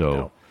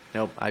 So,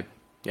 nope.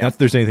 Not that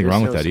there's anything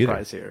wrong with that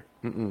either. Here.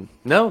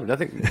 No,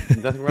 nothing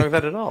wrong with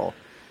that at all.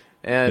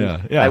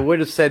 And yeah. I would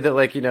have said that,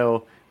 like, you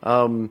know,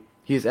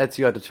 he's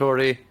Ezio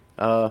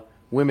Auditore.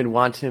 Women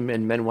want him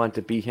and men want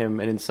to be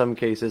him, and in some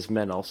cases,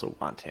 men also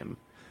want him.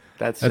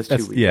 That's just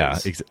who he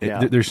is.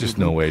 There's just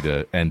no way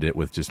to end it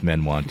with just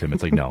men want him.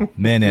 It's like, no,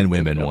 men and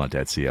women want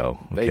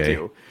Ezio. Okay? They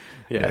do.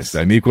 Yes.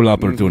 I'm equal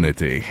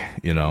opportunity,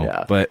 you know.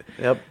 Yeah. But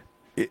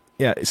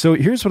so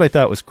here's what I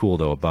thought was cool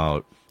though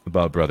about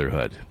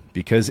Brotherhood,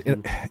 because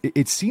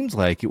it seems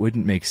like it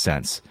wouldn't make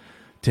sense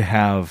to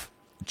have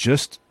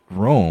just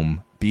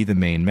Rome be the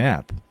main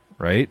map,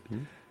 right?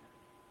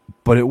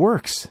 But it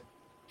works.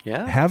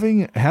 Yeah.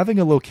 Having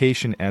a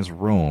location as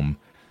Rome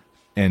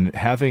and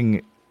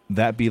having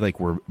that be like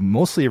where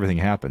mostly everything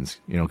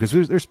happens, you know,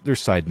 because there's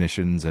side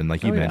missions and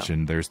like you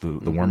mentioned, there's the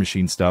War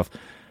Machine stuff,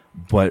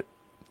 but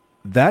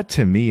that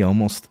to me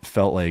almost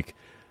felt like,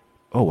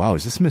 oh wow,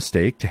 is this a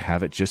mistake to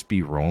have it just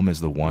be Rome as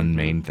the one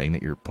main thing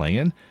that you're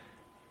playing?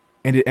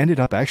 And it ended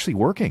up actually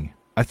working.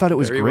 I thought it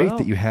was great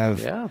that you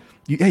have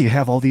you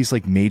have all these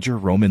like major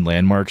Roman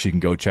landmarks you can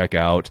go check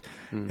out,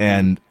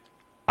 and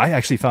I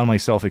actually found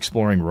myself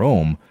exploring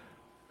Rome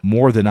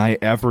more than I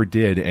ever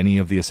did any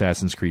of the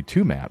Assassin's Creed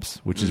 2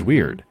 maps, which is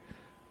weird.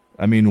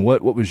 I mean,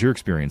 what was your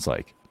experience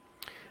like?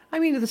 I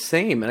mean, the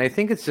same, and I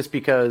think it's just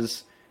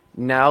because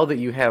now that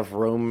you have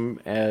Rome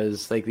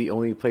as like the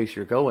only place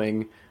you're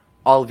going,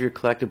 all of your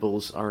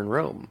collectibles are in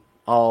Rome.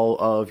 All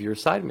of your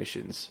side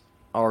missions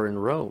are in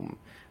Rome.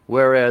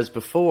 Whereas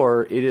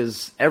before,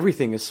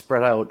 everything is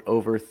spread out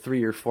over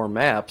 3 or 4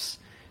 maps.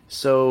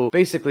 So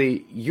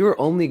basically, you're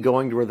only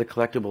going to where the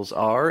collectibles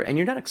are, and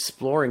you're not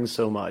exploring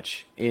so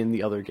much in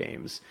the other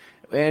games.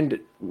 And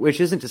which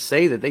isn't to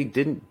say that they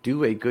didn't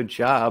do a good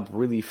job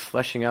really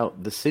fleshing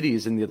out the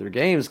cities in the other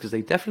games, because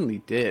they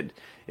definitely did.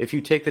 If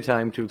you take the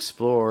time to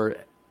explore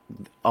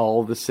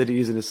all the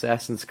cities in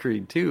Assassin's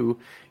Creed 2,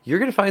 you're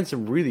going to find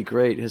some really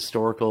great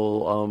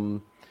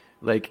historical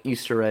like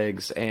Easter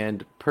eggs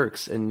and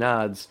perks and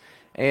nods.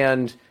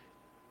 And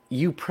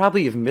you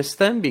probably have missed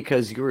them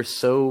because you were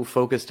so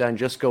focused on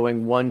just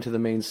going one to the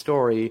main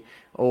story,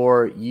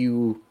 or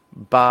you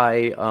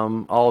buy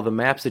all the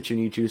maps that you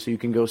need to so you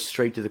can go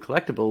straight to the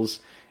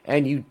collectibles,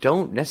 and you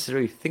don't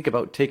necessarily think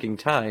about taking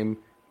time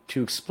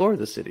to explore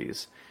the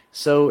cities.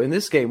 So in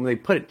this game, when they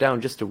put it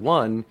down just to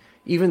one,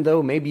 even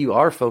though maybe you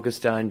are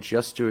focused on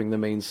just doing the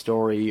main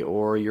story,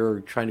 or you're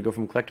trying to go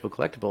from collectible to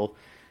collectible,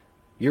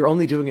 you're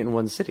only doing it in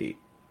one city.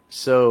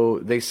 So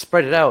they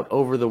spread it out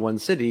over the one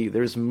city.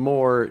 There's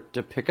more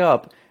to pick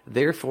up.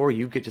 Therefore,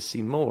 you get to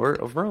see more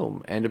of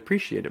Rome and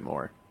appreciate it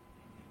more.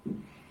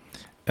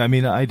 I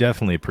mean, I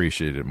definitely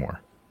appreciated it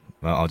more.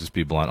 I'll just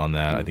be blunt on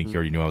that. I think you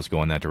already knew I was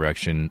going that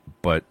direction.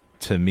 But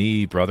to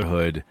me,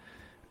 Brotherhood,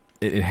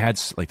 it had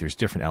like there's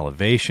different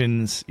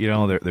elevations. You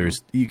know,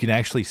 there's you can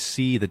actually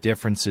see the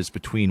differences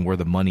between where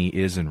the money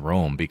is in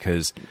Rome,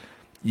 because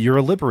you're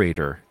a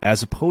liberator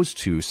as opposed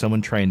to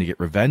someone trying to get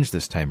revenge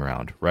this time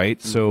around,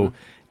 right? So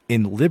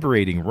in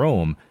liberating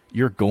Rome,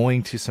 you're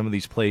going to some of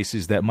these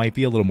places that might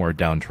be a little more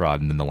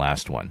downtrodden than the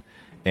last one.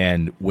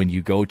 And when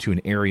you go to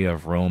an area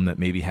of Rome that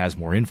maybe has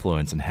more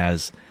influence and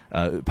has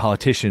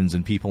politicians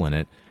and people in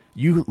it,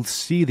 you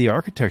see the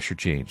architecture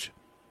change.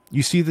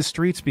 You see the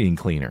streets being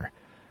cleaner.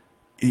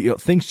 You know,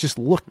 things just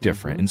look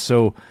different. And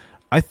so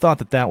I thought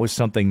that was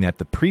something that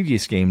the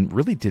previous game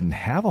really didn't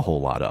have a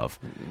whole lot of.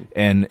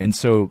 And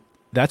so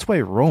that's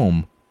why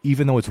Rome,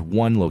 even though it's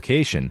one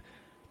location,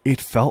 it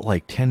felt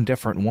like 10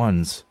 different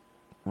ones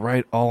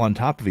right all on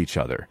top of each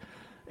other.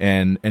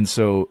 And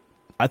so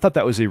I thought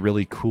that was a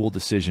really cool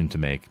decision to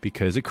make,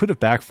 because it could have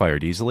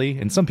backfired easily,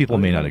 and some people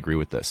may not agree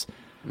with this.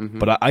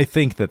 But I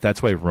think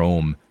that's why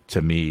Rome,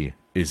 to me,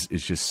 is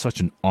just such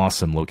an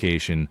awesome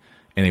location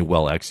and a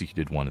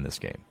well-executed one in this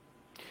game.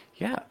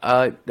 Yeah,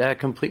 I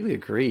completely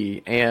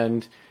agree.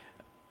 And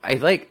I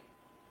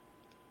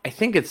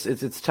think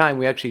it's time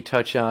we actually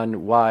touch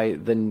on why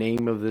the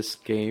name of this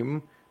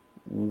game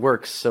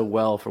works so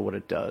well for what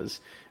it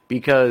does.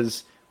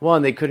 Because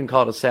one, they couldn't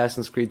call it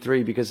Assassin's Creed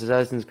 3 because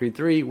Assassin's Creed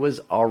 3 was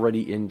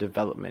already in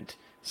development.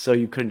 So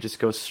you couldn't just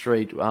go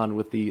straight on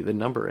with the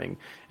numbering.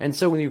 And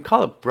so when you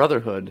call it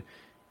Brotherhood,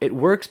 it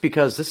works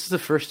because this is the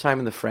first time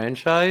in the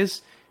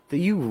franchise that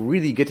you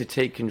really get to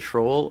take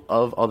control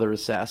of other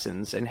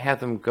assassins and have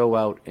them go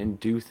out and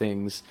do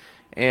things.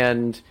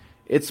 And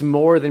it's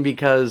more than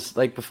because,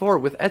 like before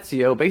with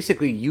Ezio,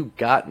 basically you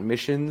got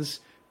missions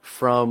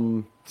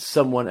from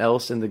someone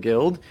else in the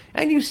guild,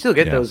 and you still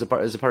get those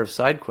as a part of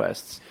side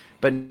quests.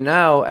 But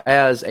now,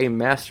 as a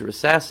master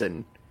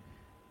assassin,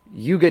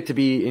 you get to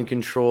be in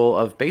control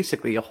of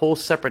basically a whole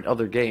separate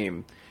other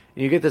game.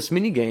 And you get this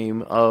mini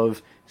game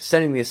of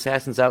sending the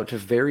assassins out to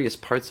various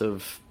parts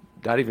of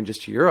not even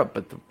just Europe,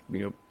 but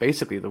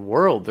basically the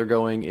world. They're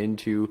going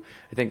into,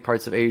 I think,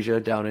 parts of Asia,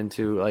 down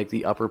into like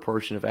the upper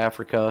portion of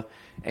Africa,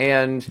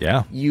 and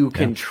you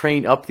can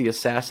train up the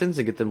assassins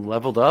and get them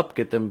leveled up,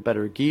 get them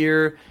better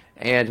gear,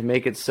 and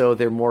make it so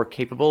they're more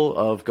capable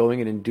of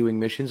going in and doing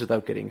missions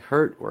without getting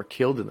hurt or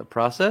killed in the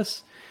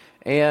process.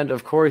 And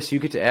of course, you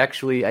get to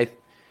actually,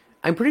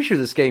 I'm pretty sure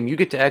this game, you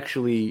get to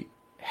actually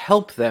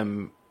help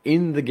them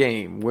in the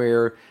game,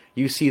 where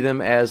you see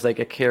them as like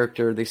a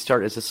character. They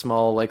start as a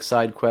small like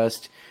side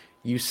quest,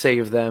 you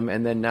save them,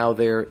 and then now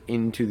they're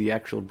into the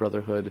actual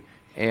Brotherhood,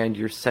 and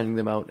you're sending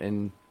them out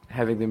and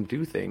having them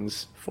do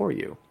things for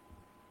you.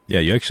 Yeah,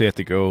 you actually have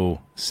to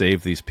go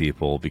save these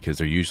people because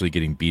they're usually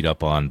getting beat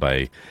up on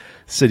by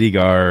city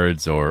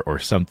guards or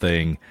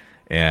something.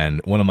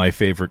 And one of my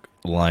favorite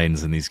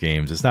lines in these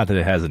games, it's not that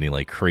it has any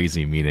like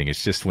crazy meaning,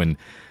 it's just when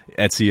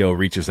Ezio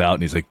reaches out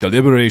and he's like, "The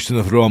liberation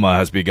of Roma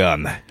has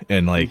begun."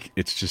 And like,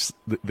 it's just,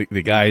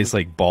 the guy's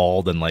like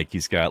bald and like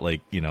he's got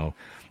like,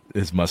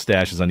 his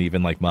mustache is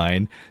uneven like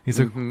mine. He's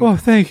like, "Oh,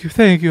 thank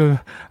you.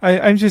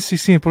 I'm just a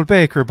simple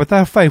baker, but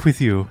I'll fight with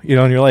you."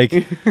 And you're like,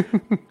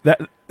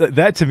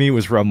 that to me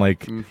was where I'm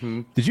like,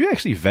 did you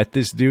actually vet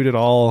this dude at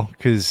all?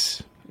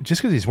 Because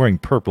just because he's wearing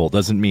purple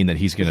doesn't mean that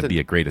he's going to be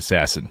a great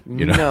assassin.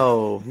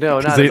 No,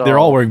 not at all. They're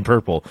all wearing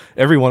purple.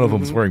 Every one of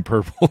them is wearing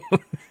purple.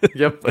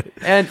 Yep.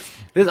 And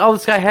all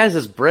this guy has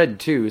is bread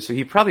too, so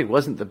he probably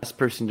wasn't the best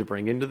person to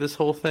bring into this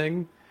whole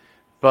thing.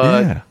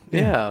 But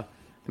yeah.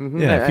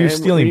 If you're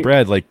stealing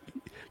bread, like,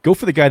 go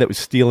for the guy that was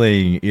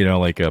stealing,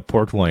 like a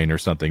pork loin or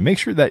something. Make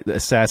sure that the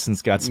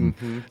assassin's got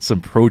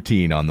some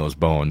protein on those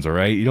bones, all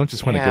right? You don't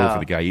just want to go for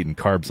the guy eating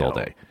carbs all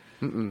day.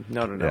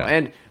 No. Yeah.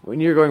 And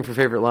when you're going for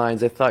favorite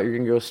lines, I thought you were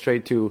going to go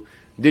straight to,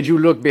 "Did you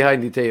look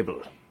behind the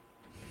table?"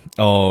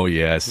 Oh,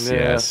 yes.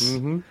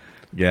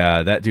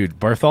 Yeah, that dude,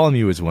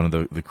 Bartholomew is one of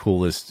the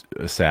coolest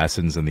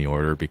assassins in the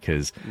Order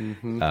because,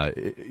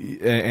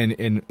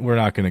 and we're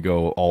not going to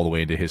go all the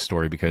way into his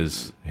story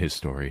because,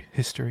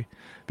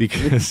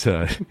 because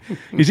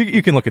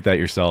you can look at that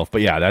yourself.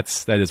 But yeah,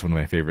 that is one of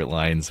my favorite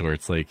lines where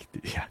it's like,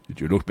 "Did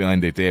you look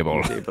behind the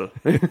table?"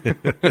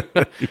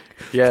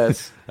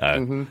 Yes. I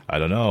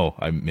don't know.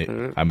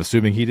 I'm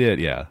assuming he did.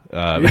 Yeah.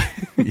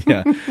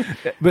 Yeah.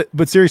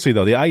 But seriously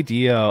though, the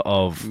idea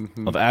of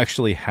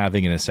actually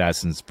having an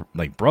Assassin's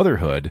like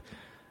Brotherhood,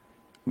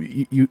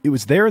 it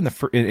was there in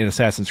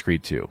Assassin's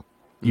Creed 2.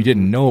 You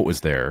didn't know it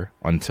was there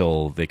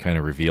until they kind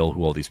of reveal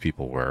who all these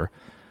people were.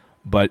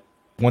 But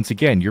once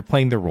again, you're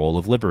playing the role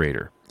of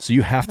Liberator. So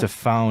you have to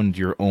found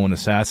your own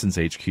Assassin's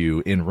HQ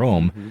in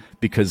Rome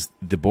because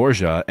the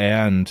Borgia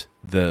and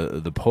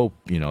the Pope,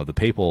 the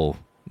papal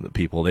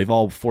people, they've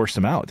all forced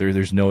them out.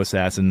 There's no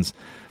assassins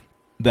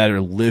that are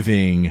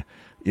living,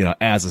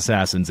 as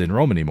assassins in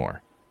Rome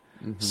anymore.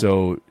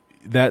 So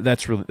that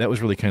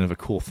was really kind of a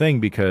cool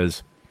thing,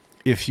 because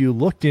if you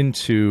looked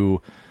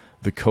into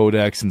the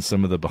codex and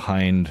some of the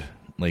behind,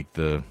 like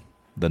the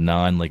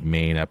non like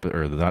main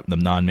or the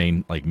non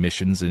main like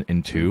missions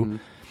in 2,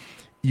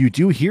 you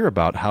do hear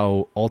about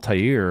how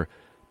Altair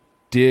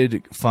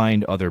did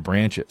find other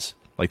branches.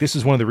 Like, this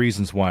is one of the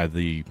reasons why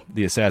the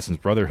Assassin's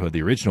Brotherhood,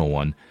 the original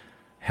one,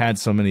 had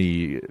so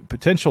many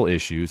potential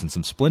issues and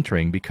some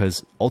splintering,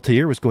 because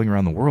Altair was going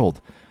around the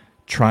world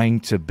trying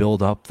to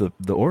build up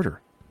the Order.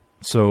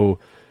 So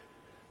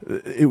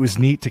it was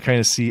neat to kind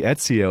of see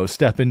Ezio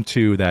step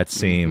into that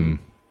same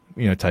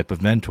type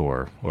of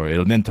mentor, or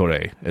il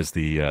mentore, as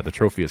the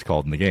trophy is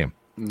called in the game.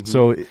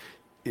 So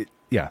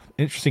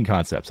interesting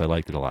concepts. I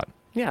liked it a lot.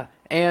 Yeah,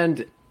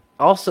 and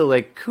also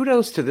like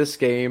kudos to this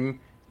game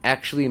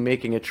actually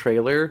making a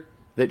trailer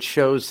that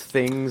shows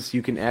things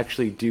you can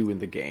actually do in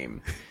the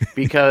game,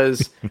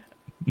 because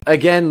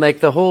again, like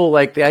the whole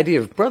like the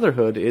idea of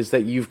Brotherhood is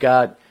that you've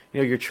got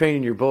you're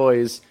training your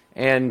boys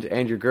and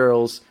your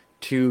girls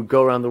to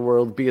go around the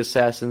world, be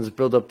assassins,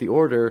 build up the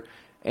Order.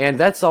 And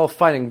that's all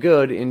fine and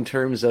good in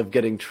terms of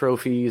getting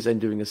trophies and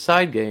doing a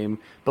side game,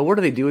 but what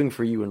are they doing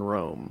for you in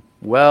Rome?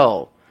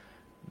 Well,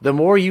 the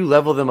more you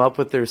level them up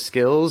with their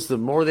skills, the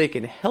more they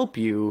can help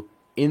you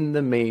in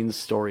the main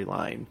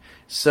storyline.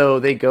 So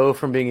they go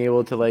from being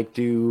able to like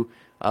do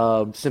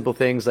simple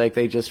things like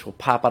they just will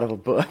pop out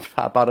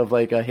of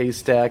like a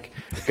haystack,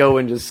 go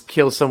and just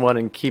kill someone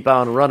and keep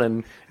on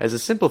running as a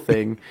simple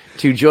thing,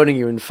 to joining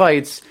you in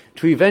fights,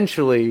 to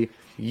eventually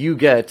you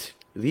get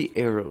the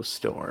Arrow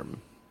Storm.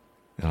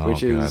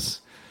 Which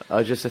is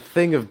just a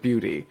thing of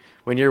beauty.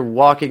 When you're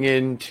walking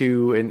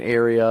into an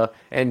area,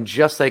 and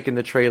just like in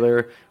the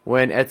trailer,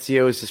 when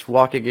Ezio is just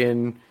walking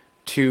in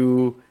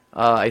to,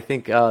 I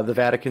think, the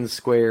Vatican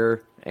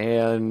Square,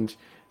 and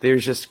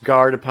there's just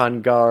guard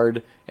upon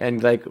guard,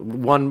 and like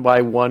one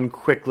by one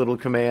quick little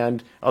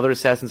command, other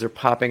assassins are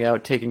popping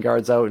out, taking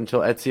guards out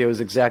until Ezio is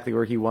exactly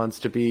where he wants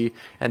to be.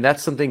 And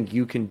that's something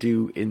you can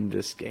do in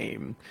this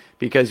game,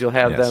 because you'll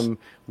have them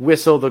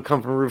whistle, they'll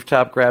come from a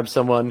rooftop, grab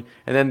someone,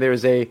 and then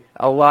there's a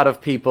lot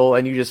of people,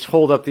 and you just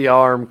hold up the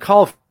arm,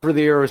 call for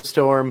the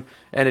Aerostorm,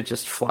 and it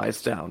just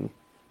flies down.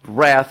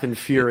 Wrath and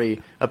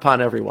fury upon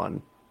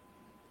everyone.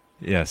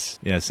 Yes,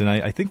 and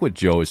I think what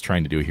Joe is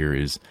trying to do here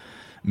is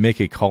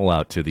make a call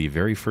out to the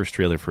very first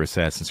trailer for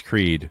Assassin's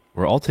Creed,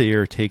 where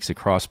Altair takes a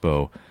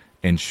crossbow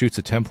and shoots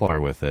a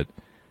Templar with it,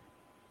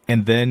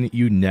 and then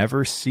you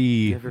never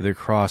see the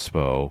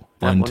crossbow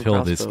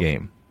until this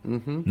game.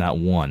 Mm-hmm.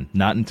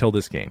 Not until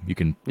this game. You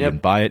can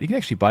buy it. You can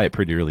actually buy it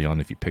pretty early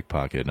on if you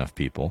pickpocket enough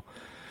people.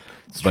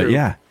 But true.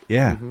 Yeah,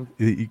 mm-hmm.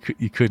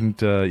 you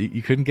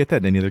couldn't get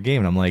that in any other game.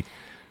 And I'm like,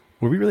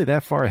 were we really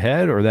that far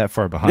ahead or that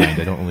far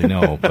behind? I don't really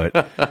know,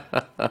 but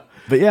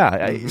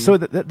yeah. So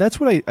that's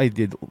what I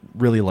did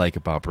really like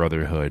about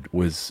Brotherhood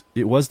was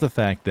the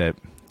fact that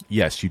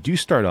yes, you do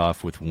start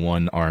off with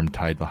one arm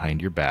tied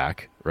behind your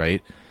back,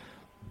 right?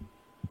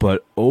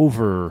 But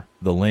over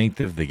the length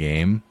of the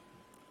game,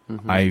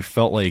 I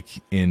felt like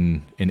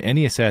in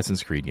any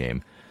Assassin's Creed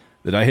game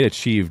that I had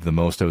achieved the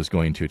most I was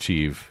going to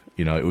achieve.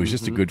 You know, it was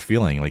just a good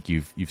feeling. Like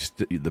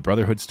the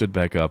Brotherhood stood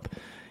back up.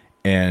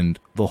 And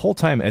the whole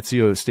time,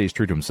 Ezio stays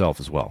true to himself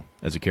as well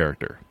as a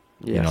character.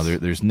 Yes. You know,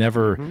 there's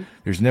never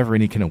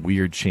any kind of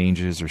weird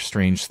changes or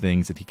strange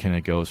things that he kind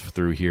of goes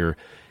through here,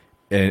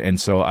 and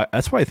so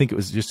that's why I think it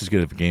was just as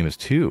good of a game as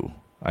 2.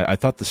 I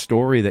thought the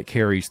story that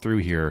carries through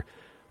here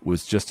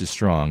was just as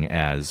strong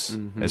as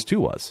 2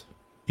 was,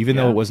 even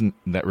though it wasn't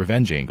that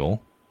revenge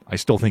angle. I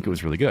still think it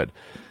was really good,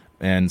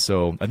 and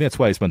so I think that's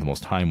why I spent the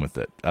most time with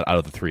it out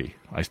of the 3.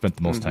 I spent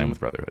the most time with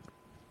Brotherhood.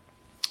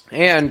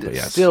 And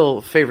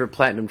still, favorite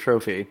platinum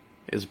trophy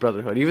is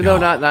Brotherhood, even though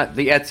not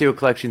the Ezio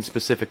collection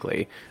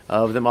specifically,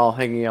 of them all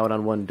hanging out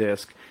on one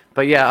disc.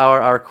 But yeah,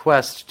 our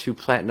quest to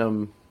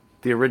platinum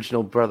the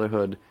original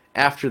Brotherhood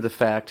after the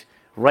fact,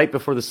 right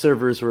before the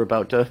servers were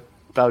about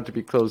to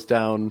be closed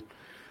down.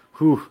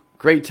 Whew,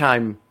 great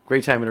time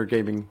in our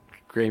gaming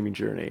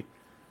journey.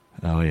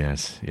 Oh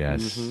yes.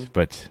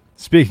 But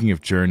speaking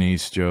of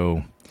journeys,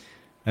 Joe,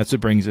 that's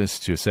what brings us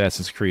to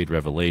Assassin's Creed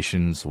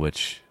Revelations,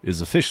 which is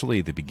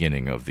officially the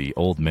beginning of the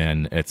Old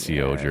Man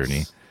Ezio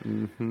journey.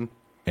 Mm-hmm.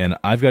 And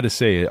I've got to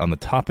say, on the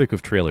topic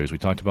of trailers, we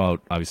talked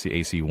about, obviously,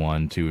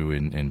 AC1, 2,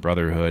 and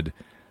Brotherhood.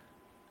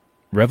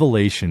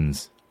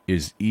 Revelations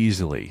is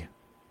easily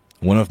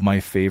one of my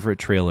favorite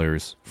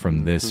trailers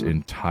from this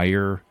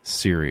entire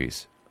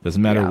series.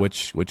 Doesn't matter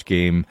which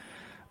game.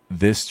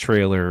 This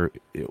trailer,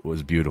 it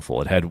was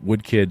beautiful. It had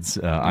Woodkid's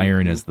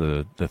Iron as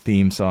the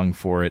theme song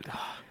for it.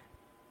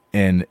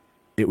 And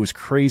it was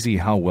crazy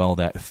how well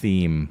that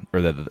theme,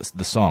 or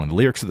the song, the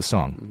lyrics of the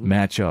song,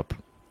 match up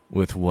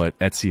with what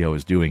Ezio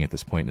is doing at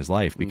this point in his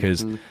life.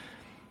 Because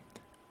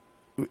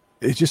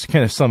it just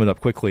kind of sum it up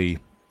quickly,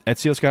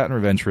 Ezio's gotten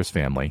revenge for his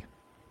family.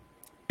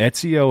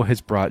 Ezio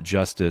has brought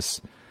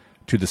justice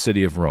to the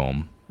city of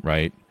Rome,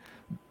 right?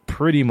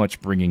 Pretty much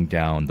bringing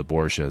down the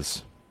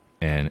Borgias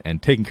and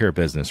taking care of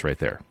business right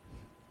there.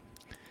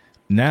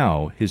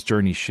 Now his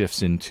journey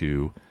shifts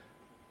into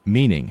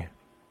meaning.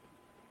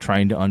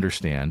 Trying to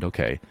understand,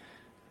 okay,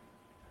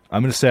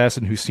 I'm an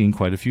assassin who's seen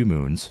quite a few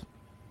moons.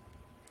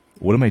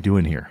 What am I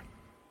doing here?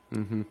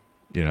 You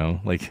know,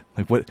 like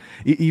what?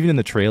 Even in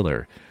the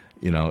trailer,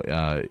 you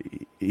know,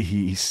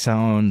 he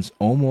sounds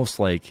almost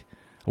like,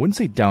 I wouldn't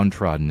say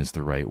downtrodden is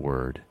the right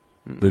word,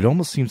 but it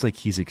almost seems like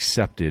he's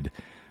accepted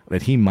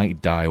that he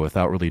might die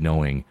without really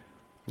knowing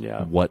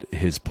what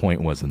his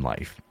point was in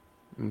life.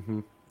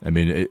 I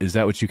mean, is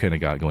that what you kind of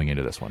got going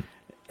into this one?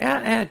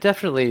 Yeah,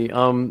 definitely.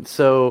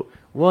 So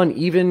one,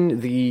 even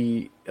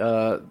the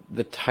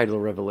title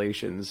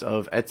Revelations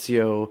of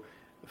Ezio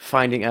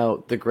finding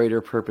out the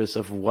greater purpose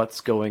of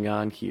what's going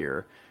on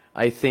here,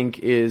 I think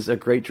is a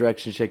great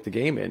direction to take the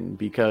game in,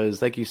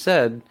 because, like you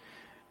said,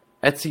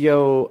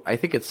 Ezio, I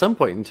think at some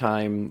point in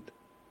time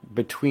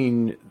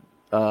between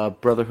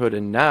Brotherhood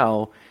and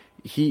now,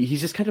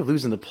 he's just kind of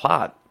losing the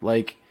plot.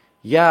 Like,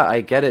 yeah,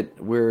 I get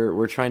it.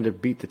 We're trying to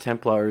beat the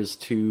Templars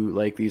to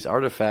like these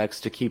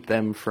artifacts to keep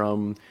them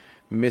from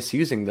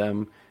misusing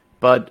them.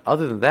 But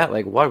other than that,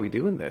 like, why are we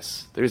doing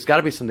this? There's got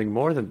to be something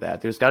more than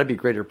that. There's got to be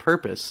greater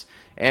purpose.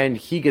 And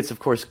he gets, of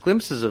course,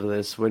 glimpses of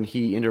this when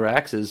he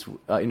interacts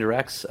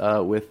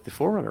with the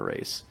Forerunner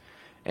race.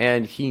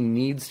 And he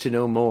needs to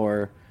know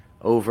more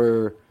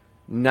over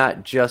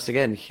not just,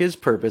 again, his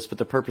purpose, but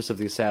the purpose of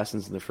the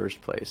assassins in the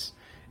first place.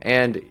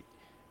 And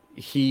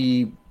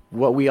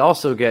what we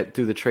also get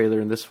through the trailer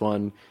in this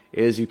one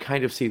is you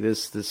kind of see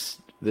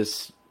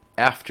this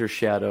after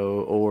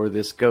shadow, or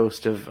this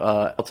ghost of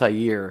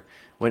Altair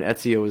when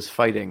Ezio is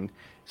fighting.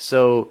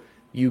 So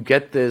you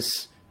get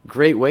this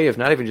great way of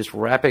not even just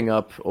wrapping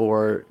up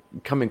or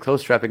coming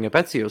close to wrapping up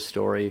Ezio's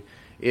story,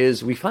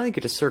 is we finally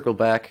get to circle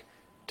back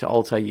to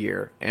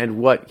Altair and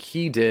what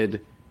he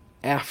did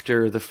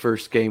after the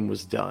first game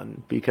was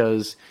done.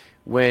 Because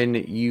when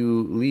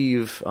you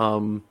leave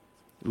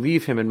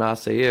leave him in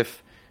Masaif,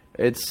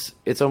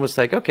 it's almost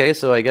like, okay,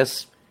 so I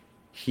guess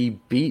he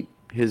beat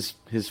his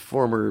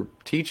former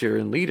teacher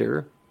and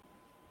leader.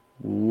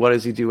 What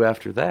does he do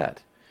after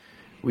that?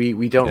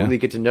 We don't really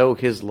get to know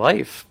his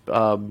life.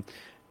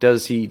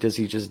 Does he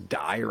just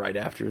die right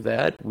after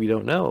that? We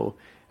don't know.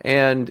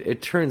 And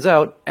it turns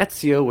out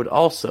Ezio would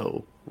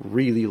also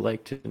really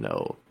like to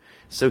know.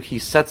 So he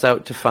sets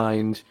out to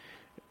find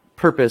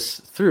purpose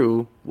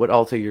through what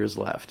Altair's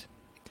left.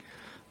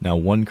 Now,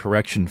 one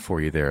correction for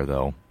you there,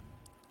 though,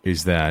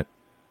 is that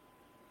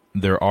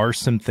there are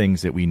some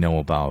things that we know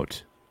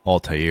about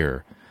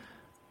Altair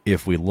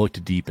if we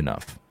looked deep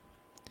enough.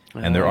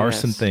 And there are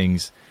some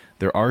things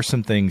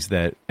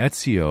that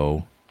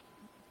Ezio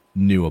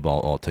knew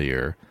about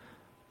Altair,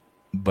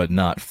 but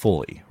not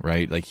fully,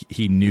 right? Like,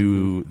 he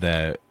knew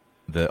that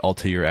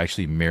Altair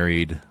actually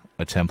married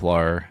a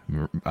Templar,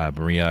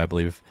 Maria, I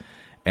believe,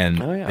 and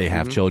they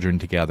have children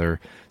together.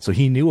 So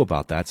he knew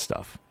about that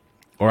stuff.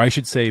 Or I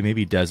should say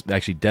maybe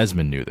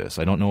Desmond knew this.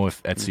 I don't know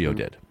if Ezio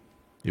did.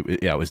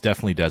 It was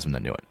definitely Desmond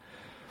that knew it.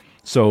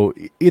 So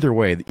either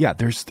way,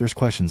 there's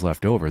questions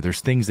left over. There's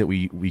things that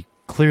we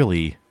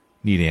clearly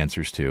need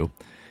answers to.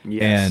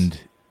 Yes. And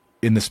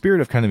in the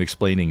spirit of kind of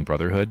explaining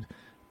Brotherhood,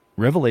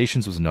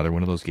 Revelations was another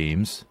one of those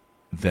games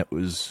that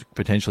was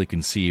potentially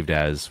conceived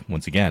as,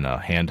 once again, a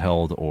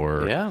handheld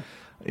or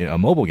a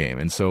mobile game.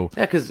 And so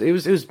because it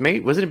was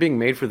made. Wasn't it being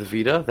made for the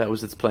Vita? That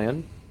was its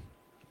plan.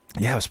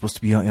 Yeah, it was supposed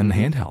to be on the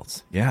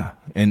handhelds. Yeah,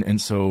 and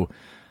so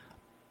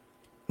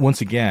once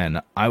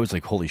again, I was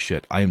like, holy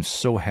shit! I am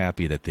so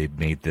happy that they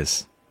made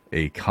this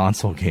a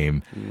console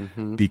game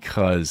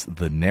because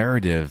the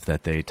narrative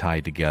that they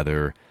tied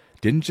together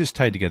didn't just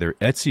tie together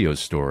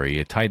Ezio's story;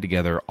 it tied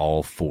together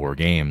all 4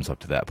 games up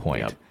to that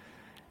point.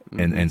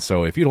 Yep. And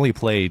so if you'd only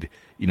played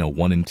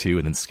 1 and 2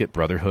 and then skipped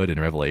Brotherhood and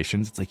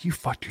Revelations, it's like you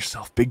fucked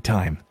yourself big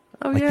time.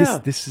 Oh, like yeah.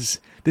 This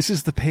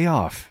is the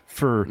payoff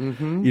for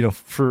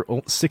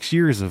for 6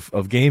 years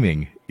of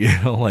gaming.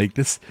 Like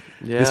this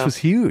was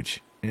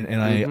huge,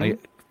 and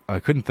I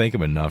couldn't thank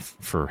him enough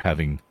for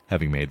having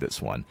made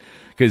this one.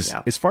 Because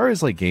as far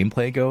as like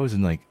gameplay goes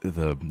and like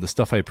the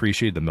stuff I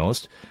appreciated the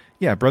most,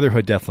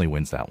 Brotherhood definitely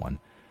wins that one.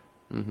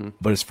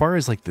 But as far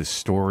as like the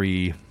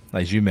story,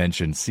 as you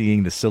mentioned,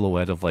 seeing the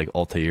silhouette of like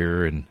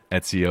Altair and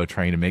Ezio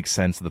trying to make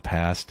sense of the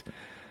past,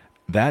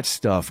 that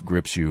stuff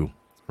grips you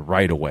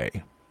right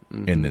away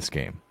in this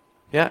game.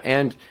 Yeah,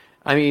 and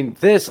I mean,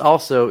 this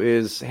also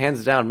is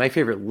hands down my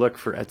favorite look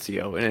for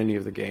Ezio in any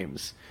of the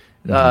games.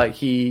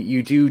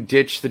 You do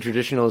ditch the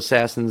traditional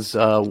assassin's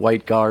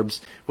white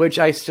garbs, which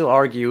I still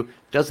argue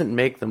doesn't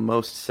make the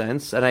most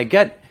sense. And I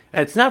get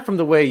it's not from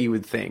the way you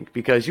would think,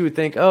 because you would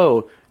think,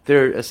 oh,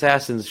 they're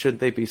assassins, shouldn't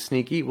they be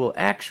sneaky? Well,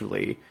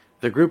 actually,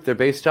 the group they're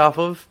based off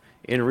of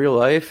in real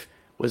life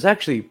was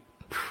actually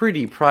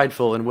pretty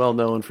prideful and well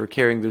known for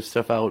carrying their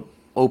stuff out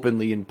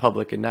openly in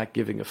public and not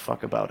giving a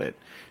fuck about it.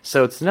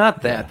 So it's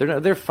not that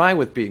they're fine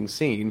with being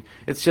seen.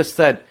 It's just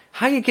that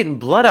how are you getting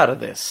blood out of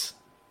this?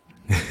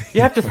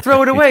 You have to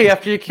throw it away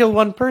after you kill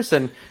one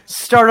person.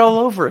 Start all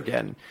over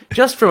again.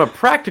 Just from a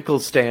practical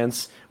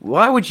stance,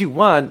 why would you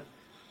want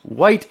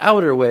white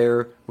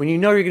outerwear when you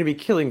know you're going to be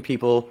killing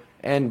people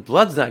and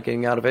blood's not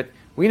getting out of it?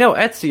 We know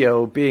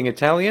Ezio, being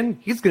Italian,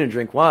 he's going to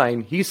drink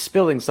wine. He's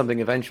spilling something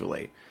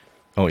eventually.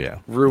 Oh, yeah.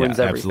 Ruins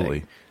everything.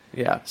 Absolutely.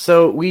 Yeah.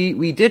 So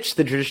we ditched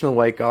the traditional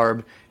white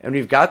garb, and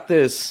we've got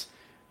this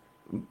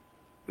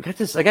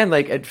again,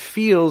 like, it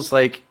feels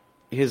like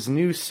his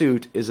new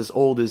suit is as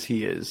old as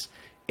he is.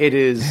 It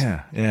is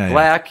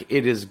black.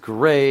 It is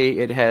gray.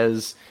 It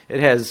has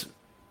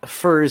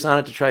furs on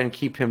it to try and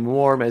keep him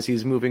warm as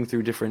he's moving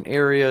through different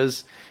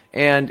areas,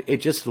 and it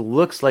just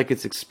looks like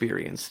it's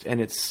experienced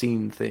and it's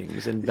seen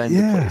things and been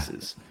to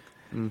places.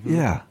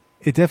 Yeah,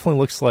 it definitely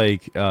looks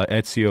like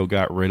Ezio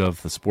got rid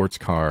of the sports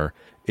car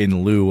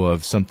in lieu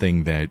of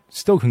something that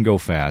still can go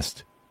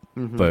fast,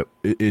 but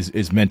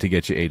is meant to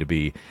get you A to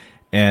B.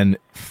 And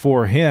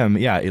for him,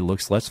 it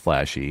looks less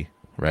flashy,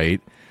 right?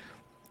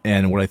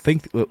 And what I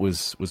think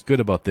was good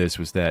about this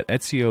was that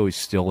Ezio is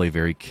still a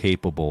very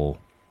capable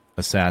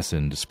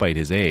assassin despite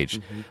his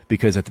age,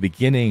 because at the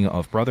beginning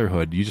of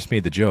Brotherhood, you just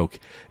made the joke,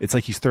 it's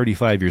like he's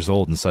 35 years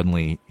old and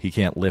suddenly he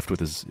can't lift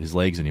with his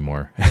legs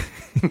anymore.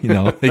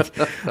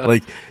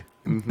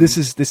 This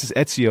is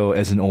Ezio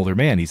as an older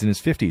man. He's in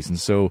his 50s, and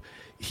so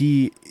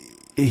he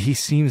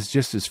seems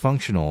just as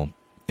functional.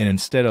 And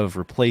instead of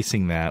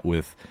replacing that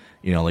with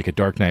like a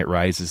Dark Knight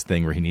Rises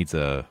thing where he needs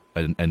a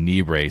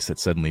knee brace that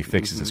suddenly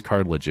fixes his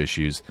cartilage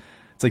issues,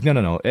 it's like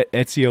no.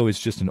 Ezio is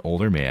just an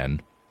older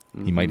man.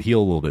 He might heal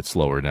a little bit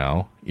slower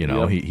now.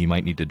 He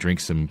might need to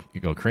drink some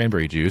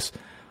cranberry juice,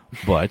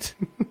 but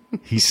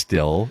he's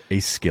still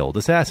a skilled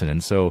assassin.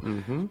 And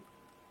so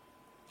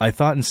I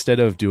thought instead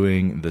of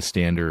doing the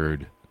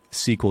standard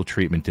sequel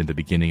treatment in the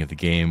beginning of the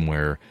game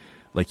where,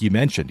 like you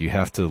mentioned, you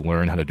have to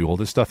learn how to do all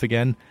this stuff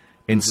again,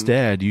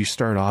 instead you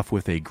start off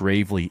with a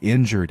gravely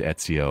injured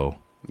Ezio,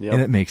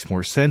 and it makes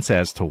more sense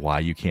as to why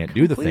you can't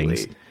do the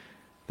things.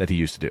 that he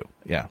used to do.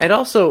 Yeah. And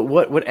also,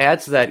 what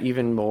adds to that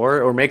even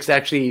more, or makes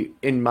actually,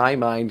 in my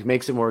mind,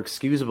 makes it more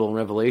excusable in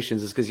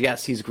Revelations, is because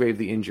yes, he's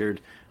gravely injured.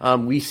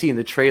 We see in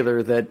the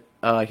trailer that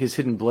his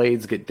hidden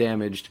blades get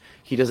damaged.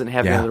 He doesn't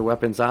have any other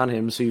weapons on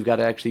him, so you've got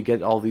to actually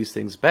get all these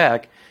things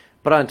back.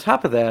 But on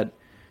top of that,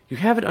 you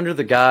have it under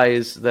the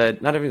guise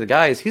that not even the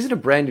guise. He's in a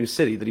brand new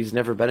city that he's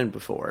never been in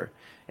before,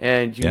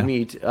 and you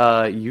meet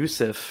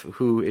Yusuf,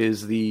 who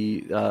is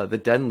the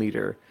den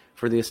leader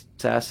for the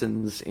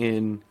assassins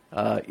in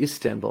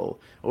Istanbul,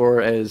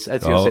 or as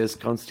Ezio says,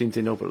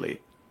 Constantinople.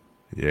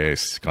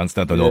 Yes,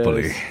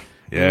 Constantinople.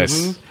 Yes.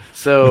 Mm-hmm.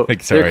 So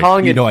they're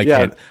calling it. I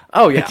can't.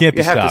 Oh yeah, I can't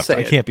be stopped.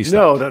 I can't be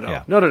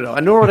stopped. No.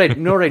 Nor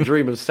would I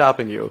dream of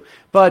stopping you.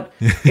 But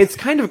it's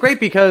kind of great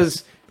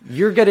because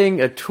you're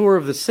getting a tour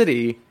of the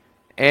city,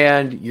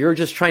 and you're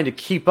just trying to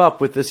keep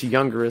up with this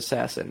younger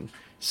assassin.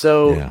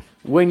 So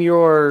when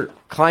you're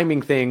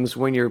climbing things,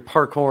 when you're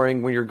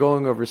parkouring, when you're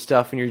going over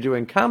stuff, and you're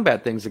doing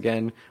combat things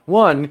again,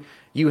 one,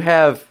 you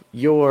have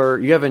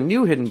a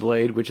new hidden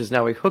blade, which is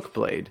now a hook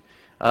blade.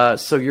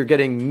 So you're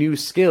getting new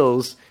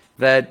skills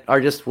that are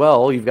just,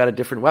 you've got a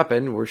different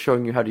weapon. We're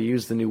showing you how to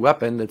use the new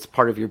weapon that's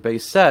part of your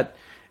base set.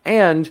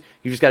 And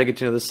you just got to get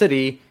to know the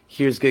city.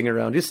 Here's getting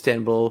around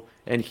Istanbul,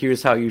 and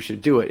here's how you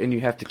should do it. And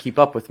you have to keep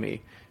up with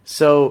me.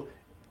 So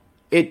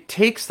it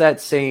takes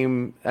that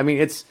same,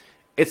 it's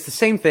the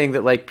same thing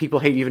that like people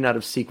hate even out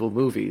of sequel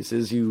movies,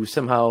 is you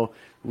somehow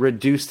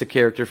reduce the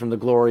character from the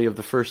glory of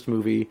the first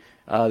movie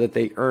that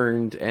they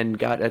earned and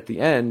got at the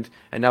end,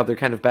 and now they're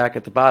kind of back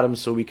at the bottom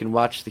so we can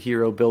watch the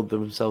hero build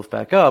themselves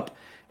back up.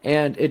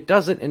 And it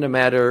does it in a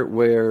matter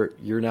where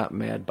you're not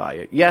mad by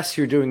it. Yes,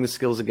 you're doing the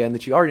skills again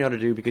that you already know how to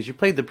do because you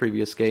played the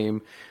previous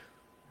game,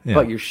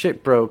 but your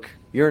shit broke,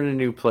 you're in a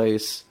new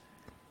place,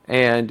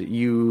 and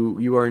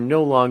you are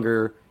no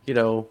longer,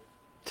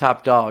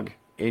 top dog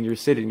in your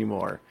city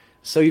anymore.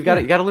 So you got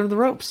to learn the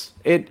ropes.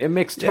 It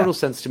makes total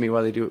sense to me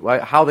why they do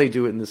it, how they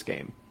do it in this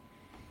game.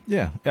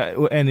 Yeah,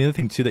 and the other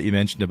thing too that you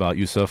mentioned about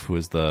Yusuf, who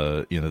is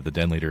the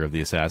den leader of the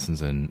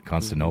assassins in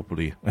Constantinople.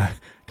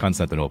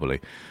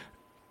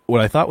 What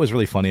I thought was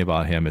really funny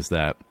about him is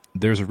that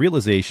there's a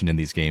realization in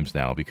these games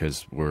now,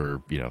 because we're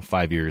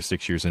 5 years,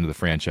 6 years into the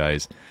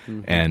franchise,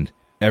 and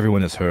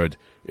everyone has heard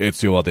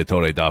Ezio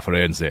Auditore da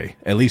Firenze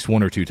at least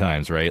one or two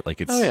times, right? Like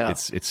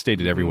it's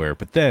stated everywhere.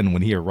 But then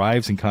when he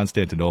arrives in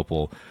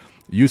Constantinople,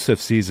 Yusuf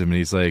sees him and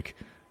he's like,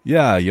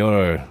 "Yeah,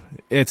 you're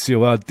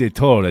Ezio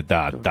Auditore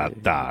da."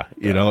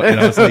 And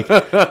I was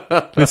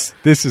like,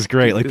 "This is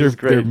great." Like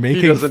they're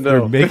making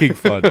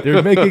fun.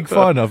 They're making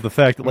fun of the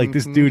fact that like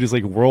this dude is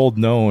like world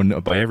known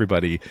by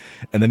everybody,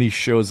 and then he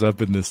shows up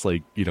in this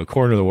like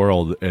corner of the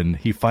world, and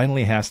he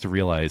finally has to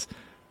realize,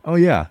 oh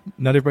yeah,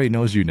 not everybody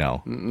knows you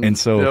now, and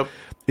so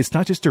it's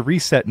not just a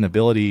reset in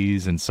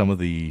abilities and some of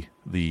the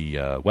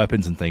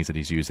weapons and things that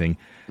he's using.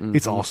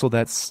 It's also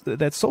that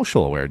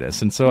social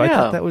awareness, and so I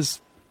thought that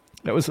was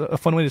a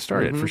fun way to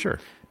start it, for sure.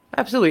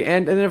 Absolutely.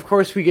 And then, of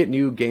course, we get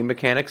new game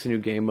mechanics and new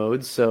game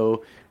modes.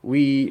 So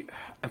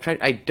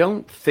I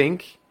don't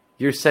think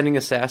you're sending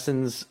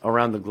assassins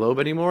around the globe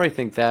anymore. I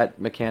think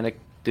that mechanic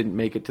didn't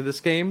make it to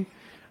this game.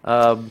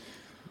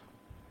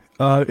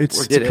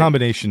 It's a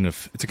combination of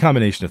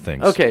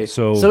things. Okay,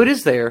 so it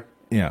is there.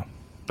 Yeah.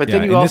 But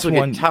then you also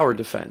get tower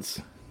defense.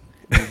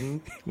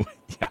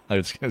 Yeah, I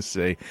was going to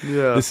say,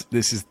 this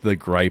is the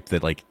gripe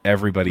that like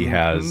everybody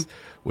has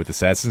with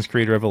Assassin's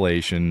Creed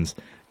Revelations.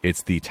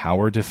 It's the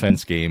tower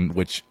defense game,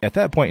 which at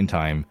that point in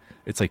time,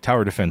 it's like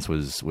tower defense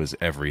was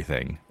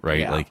everything, right?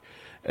 Yeah. Like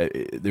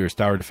there was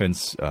tower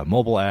defense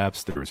mobile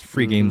apps, there was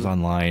free games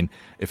online.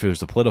 If it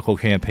was a political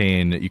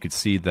campaign, you could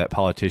see that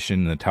politician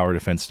in the tower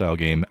defense style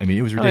game. I mean,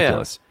 it was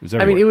ridiculous. It was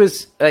everywhere. it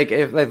was like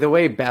the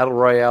way Battle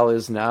Royale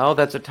is now,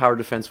 that's what tower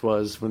defense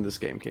was when this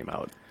game came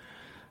out.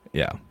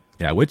 Yeah.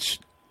 Yeah, which,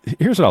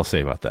 here's what I'll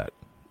say about that.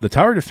 The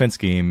tower defense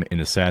game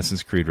in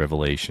Assassin's Creed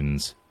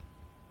Revelations,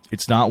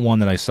 it's not one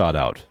that I sought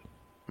out.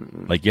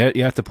 Like,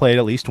 you have to play it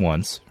at least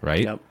once,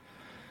 right? Yep.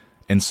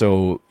 And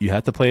so you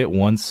have to play it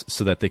once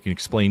so that they can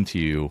explain to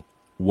you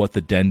what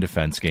the den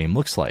defense game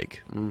looks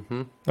like.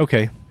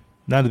 Okay,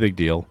 not a big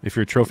deal. If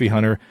you're a trophy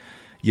hunter,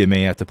 you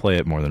may have to play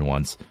it more than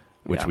once,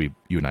 which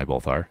you and I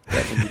both are.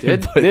 You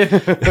did.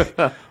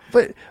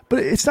 but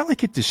it's not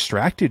like it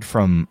distracted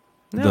from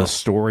the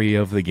story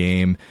of the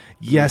game.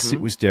 Yes,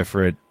 it was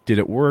different. Did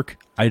it work?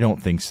 I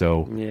don't think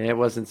so. Yeah, it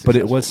wasn't. But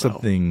it was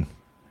something.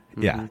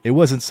 Yeah, it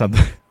wasn't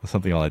something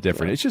all that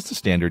different. Yeah. It's just a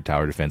standard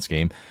tower defense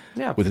game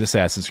with an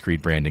Assassin's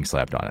Creed branding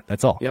slapped on it.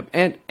 That's all. Yep.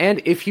 And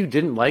if you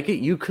didn't like it,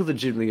 you could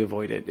legitimately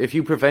avoid it. If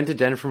you prevented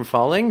Den from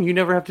falling, you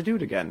never have to do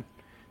it again.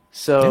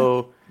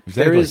 So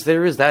exactly.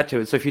 there is that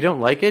to it. So if you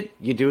don't like it,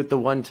 you do it the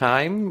one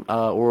time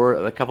or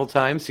a couple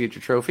times to get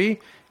your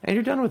trophy, and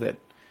you're done with it.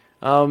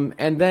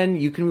 And then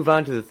you can move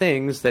on to the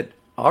things that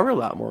are a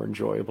lot more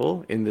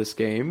enjoyable in this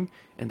game,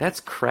 and that's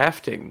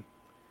crafting.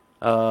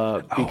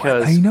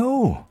 Because I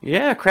know.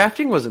 Yeah,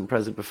 crafting wasn't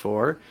present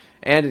before.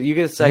 And you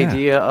get this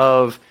idea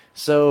of,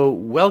 so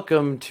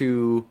welcome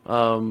to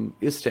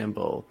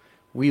Istanbul.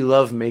 We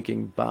love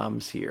making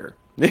bombs here.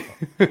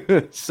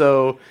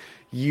 So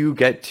you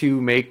get to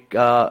make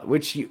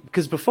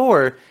because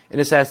before in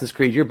Assassin's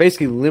Creed you're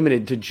basically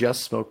limited to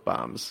just smoke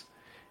bombs,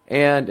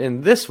 and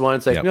in this one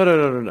it's like Yep.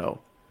 no.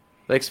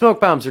 Like smoke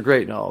bombs are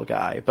great and all,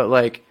 guy, but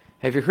like,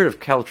 have you heard of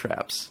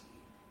caltraps?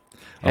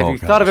 Have Oh, you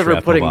God, thought of ever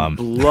shrapnel putting bomb.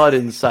 blood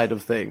inside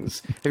of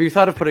things? Have you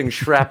thought of putting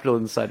shrapnel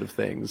inside of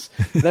things?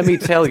 Let me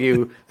tell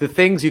you, the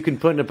things you can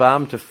put in a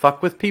bomb to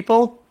fuck with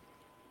people,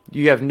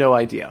 you have no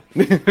idea.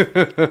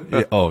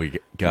 Yeah, oh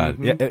God!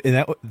 Mm-hmm. Yeah,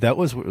 and that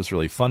was what was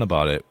really fun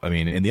about it. I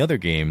mean, in the other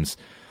games,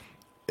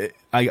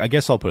 I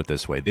guess I'll put it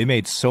this way: they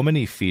made so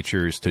many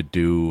features to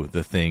do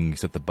the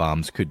things that the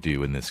bombs could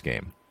do in this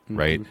game,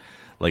 right?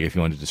 Like if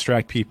you wanted to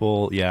distract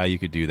people, yeah, you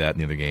could do that in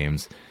the other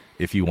games.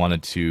 If you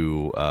wanted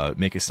to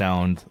make a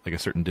sound like a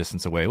certain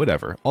distance away,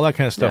 whatever, all that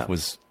kind of stuff Yeah.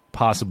 was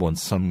possible in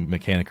some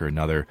mechanic or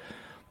another.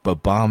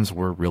 But bombs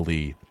were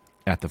really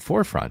at the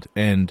forefront,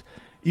 and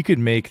you could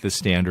make the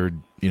standard,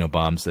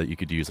 bombs that you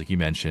could use, like you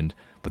mentioned.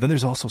 But then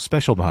there's also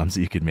special bombs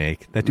that you could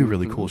make that do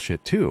really cool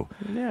shit too.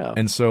 Yeah.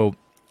 And so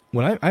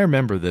when I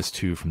remember this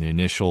too from the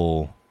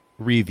initial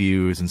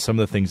reviews and some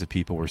of the things that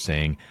people were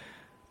saying,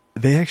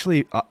 they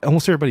actually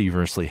almost everybody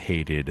universally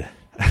hated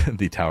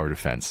the tower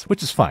defense,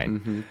 which is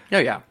fine.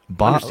 Yeah.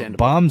 Understandable.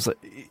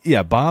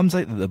 Bombs,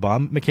 the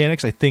bomb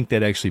mechanics, I think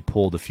that actually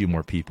pulled a few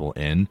more people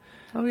in.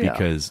 Oh, yeah.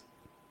 Because,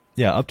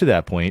 up to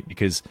that point,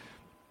 because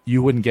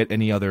you wouldn't get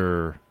any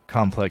other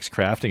complex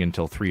crafting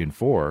until 3 and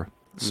 4.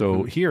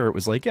 So here it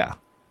was like,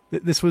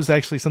 this was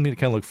actually something to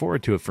kind of look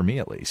forward to, it for me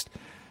at least.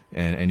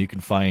 And you can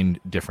find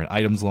different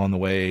items along the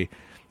way,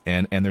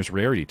 and there's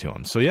rarity to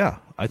them. So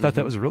I thought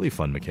that was a really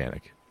fun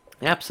mechanic.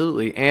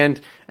 Absolutely. And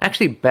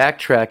actually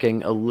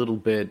backtracking a little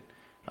bit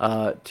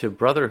to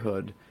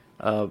Brotherhood,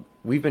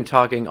 we've been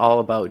talking all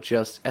about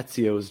just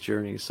Ezio's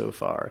journey so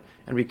far,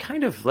 and we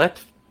kind of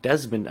left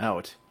Desmond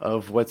out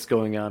of what's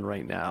going on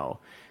right now,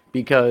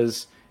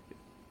 because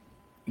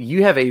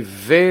you have a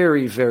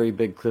very, very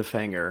big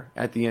cliffhanger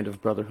at the end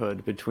of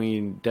Brotherhood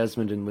between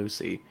Desmond and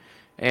Lucy,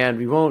 and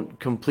we won't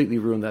completely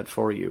ruin that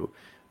for you.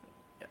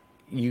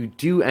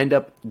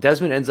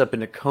 Desmond ends up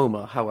in a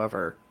coma,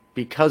 however,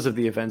 because of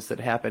the events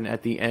that happen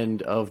at the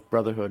end of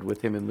Brotherhood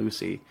with him and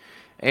Lucy.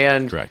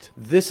 And Correct.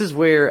 This is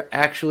where,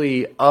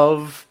 actually,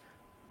 of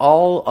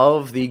all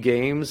of the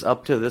games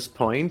up to this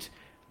point,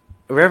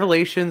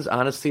 Revelations,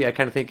 honestly, I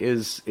kind of think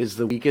is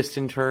the weakest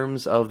in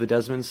terms of the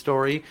Desmond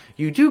story.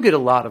 You do get a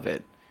lot of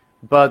it,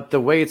 but the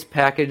way it's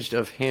packaged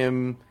of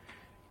him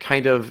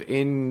kind of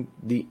in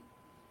the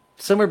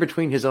somewhere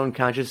between his own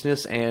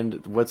consciousness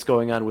and what's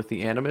going on with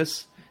the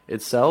Animus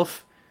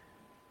itself,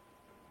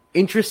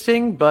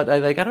 interesting, but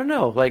I don't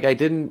know. Like, I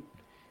didn't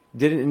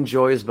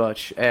enjoy as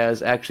much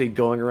as actually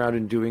going around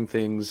and doing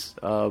things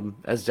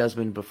as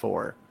Desmond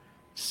before.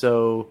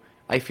 So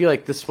I feel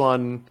like this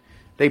one,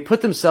 they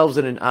put themselves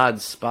in an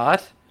odd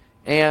spot,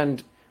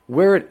 and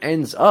where it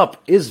ends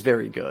up is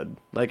very good.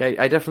 Like,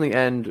 I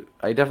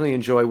definitely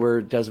enjoy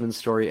where Desmond's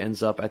story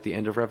ends up at the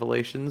end of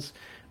Revelations,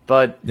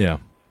 but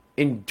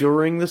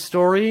enduring the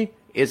story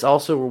is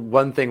also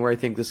one thing where I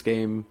think this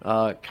game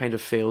kind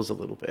of fails a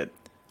little bit.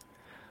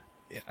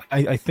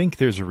 I think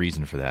there's a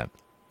reason for that,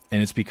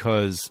 and it's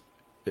because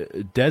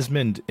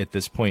Desmond at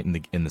this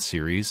point in the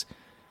series,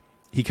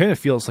 he kind of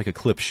feels like a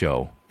clip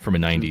show from a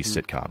 '90s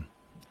sitcom,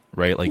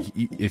 right? Like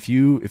if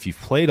you've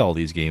played all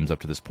these games up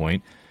to this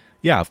point,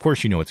 of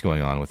course you know what's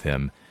going on with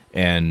him,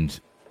 and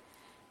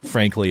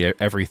frankly,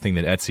 everything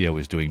that Ezio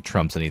is doing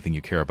trumps anything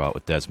you care about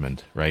with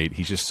Desmond, right?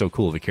 He's just so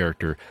cool of a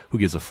character. Who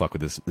gives a fuck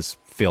what this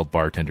failed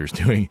bartender's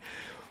doing?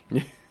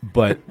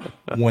 But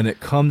when it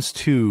comes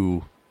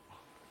to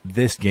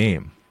this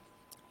game,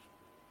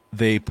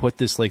 they put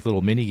this like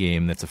little mini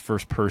game that's a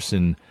first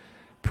person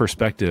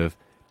perspective,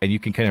 and you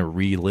can kind of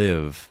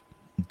relive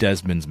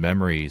Desmond's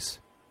memories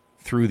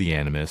through the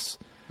Animus,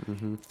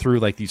 through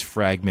like these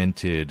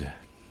fragmented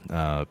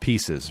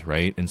pieces,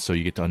 right? And so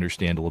you get to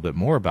understand a little bit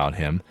more about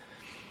him.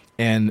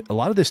 And a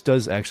lot of this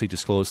does actually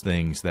disclose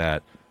things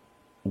that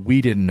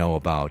we didn't know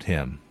about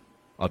him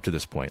up to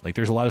this point. Like,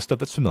 there's a lot of stuff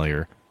that's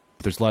familiar,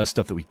 but there's a lot of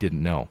stuff that we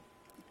didn't know.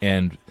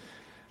 And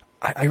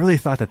I really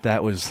thought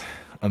that was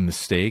a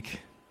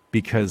mistake,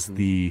 because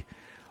the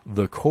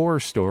core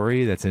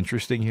story that's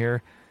interesting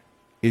here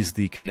is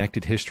the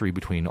connected history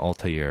between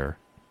Altair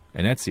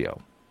and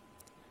Ezio.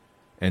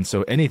 And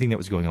so anything that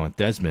was going on with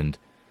Desmond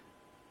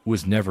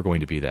was never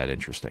going to be that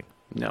interesting.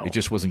 No. It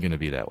just wasn't going to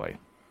be that way.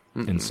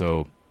 And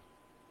so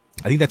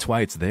I think that's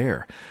why it's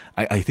there.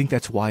 I think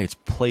that's why it's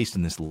placed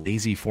in this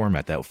lazy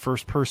format, that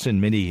first-person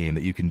mini-game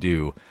that you can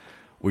do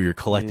where you're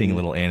collecting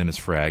little Animus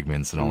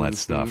fragments and all that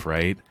stuff,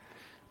 right?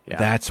 Yeah.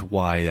 That's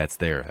why that's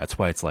there. That's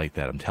why it's like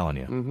that, I'm telling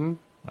you.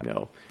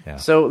 No. Yeah.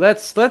 So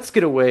let's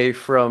get away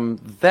from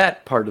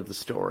that part of the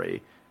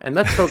story, and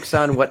let's focus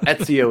on what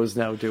Ezio is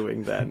now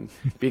doing then,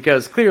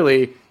 because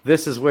clearly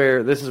this is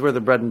where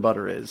the bread and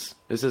butter is.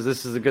 This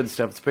is the good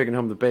stuff. It's bringing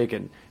home the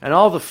bacon and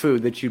all the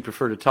food that you'd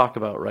prefer to talk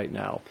about right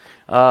now.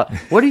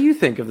 What do you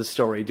think of the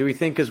story? Do we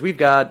think, because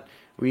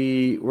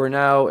we're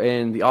now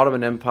in the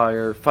Ottoman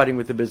Empire fighting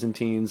with the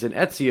Byzantines, and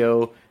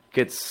Ezio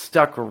gets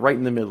stuck right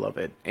in the middle of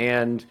it,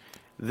 and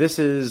this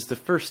is the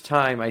first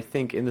time, I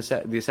think, in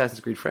the Assassin's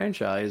Creed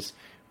franchise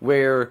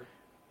where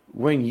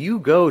when you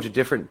go to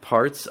different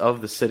parts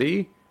of the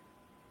city,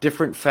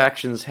 different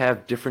factions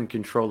have different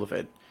control of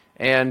it.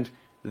 And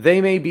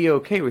they may be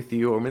okay with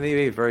you, or they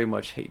may very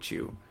much hate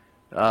you.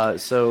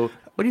 So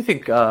what do you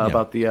think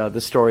about the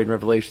story and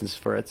revelations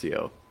for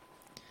Ezio?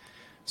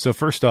 So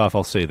first off,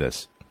 I'll say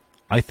this.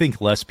 I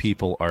think less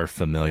people are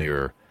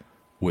familiar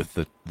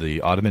with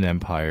the Ottoman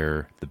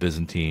Empire, the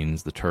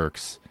Byzantines, the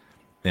Turks,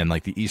 and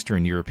like the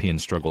Eastern European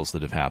struggles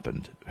that have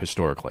happened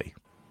historically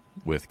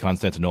with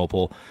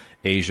Constantinople,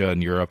 Asia,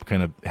 and Europe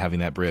kind of having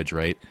that bridge,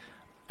 right?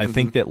 I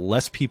think that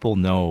less people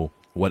know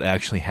what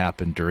actually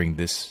happened during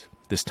this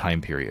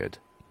time period.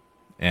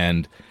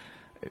 And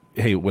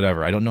hey,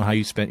 whatever. I don't know how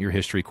you spent your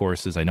history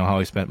courses. I know how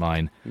I spent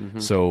mine.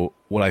 So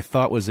what I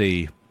thought was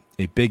a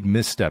big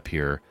misstep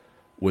here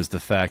was the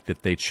fact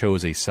that they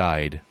chose a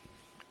side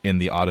in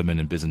the Ottoman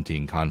and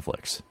Byzantine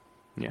conflicts.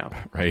 Yeah.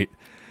 Right?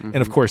 And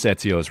of course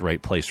Ezio is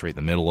placed right in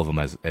the middle of them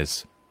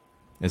as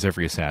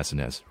every assassin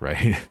is,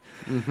 right?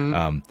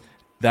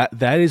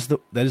 That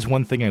is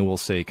one thing I will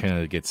say kind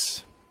of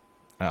gets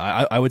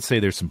I would say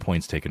there's some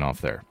points taken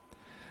off there.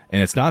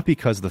 And it's not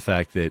because of the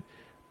fact that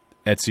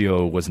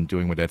Ezio wasn't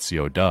doing what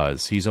Ezio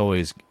does. He's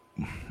always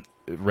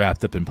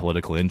wrapped up in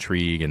political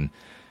intrigue and,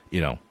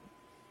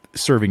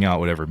 serving out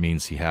whatever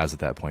means he has at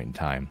that point in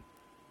time.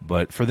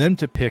 But for them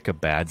to pick a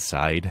bad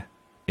side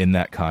in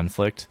that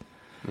conflict,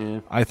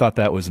 I thought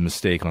that was a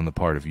mistake on the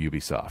part of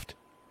Ubisoft.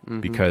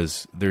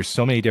 Because there's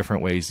so many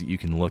different ways that you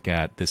can look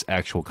at this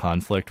actual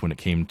conflict when it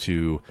came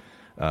to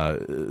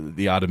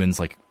the Ottomans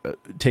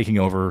taking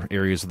over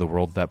areas of the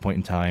world at that point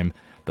in time,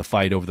 the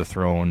fight over the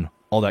throne,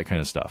 all that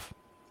kind of stuff.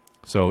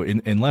 So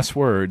in less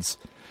words,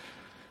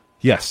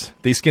 yes,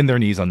 they skinned their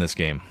knees on this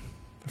game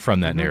from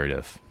that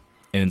narrative.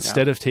 And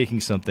instead of taking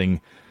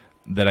something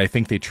that I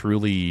think they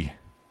truly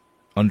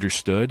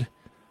understood,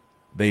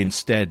 they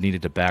instead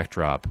needed a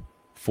backdrop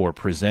for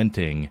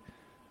presenting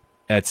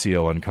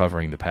Ezio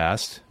uncovering the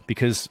past.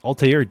 Because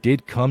Altair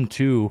did come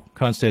to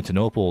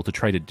Constantinople to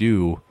try to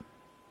do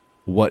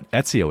what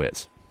Ezio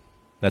is.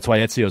 That's why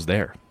Ezio's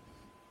there.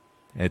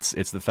 It's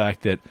the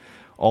fact that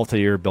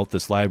Altair built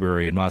this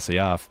library in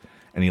Masyaf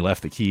and he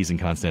left the keys in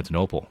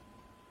Constantinople.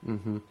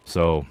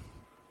 So,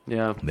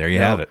 there you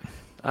have it.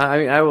 I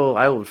mean, I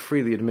will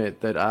freely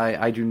admit that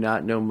I do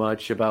not know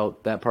much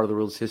about that part of the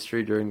world's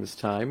history during this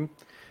time.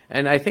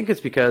 And I think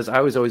it's because I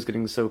was always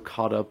getting so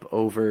caught up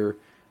over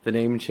the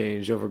name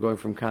change, over going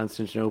from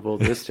Constantinople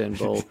to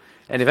Istanbul.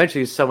 And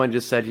eventually someone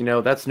just said,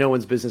 that's no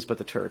one's business but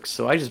the Turks.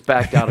 So I just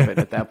backed out of it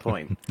at that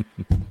point.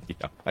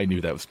 Yeah, I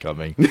knew that was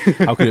coming.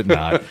 How could it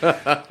not?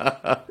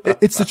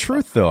 It's the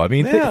truth, though. I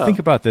mean, think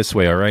about it this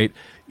way, all right?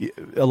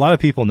 A lot of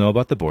people know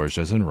about the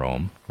Borgias in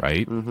Rome,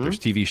 right? There's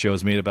TV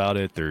shows made about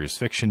it. There's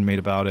fiction made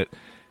about it.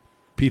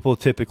 People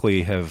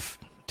typically have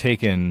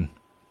taken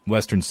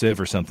Western Civ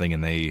or something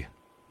and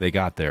they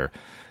got there.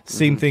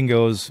 Same thing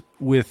goes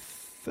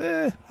with,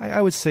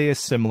 I would say, a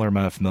similar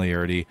amount of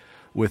familiarity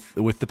with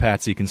the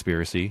Pazzi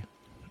conspiracy.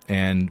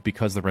 And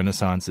because the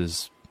Renaissance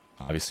is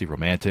obviously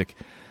romantic,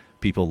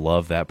 people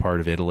love that part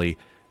of Italy.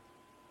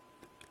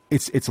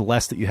 It's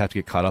less that you have to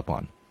get caught up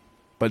on.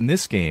 But in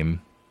this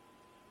game,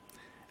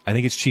 I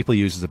think it's cheaply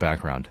used as a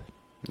background.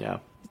 Yeah.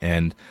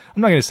 And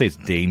I'm not going to say it's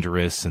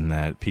dangerous and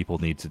that people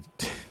need to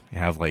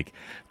have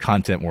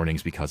content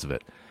warnings because of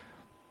it.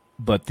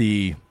 But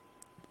the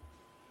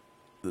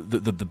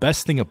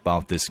best thing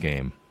about this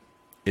game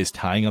is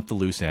tying up the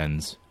loose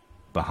ends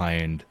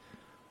behind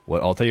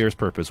what Altair's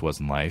purpose was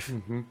in life.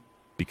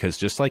 Because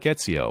just like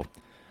Ezio,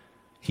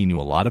 he knew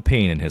a lot of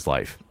pain in his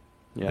life.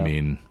 Yeah. I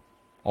mean,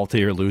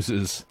 Altair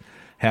loses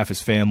half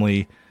his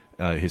family.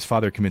 His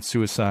father commits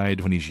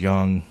suicide when he's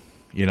young.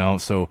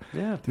 So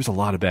there's a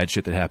lot of bad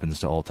shit that happens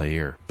to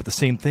Altair. But the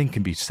same thing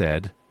can be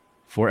said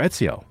for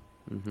Ezio.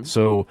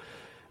 So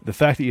the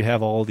fact that you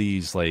have all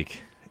these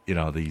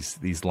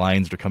these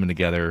lines that are coming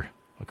together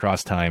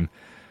across time,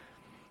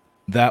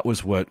 that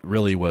was what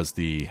really was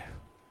the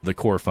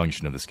core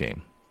function of this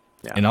game.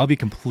 Yeah. And I'll be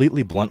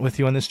completely blunt with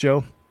you on this,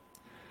 Joe.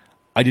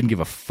 I didn't give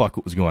a fuck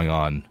what was going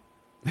on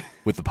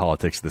with the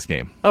politics of this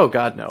game. Oh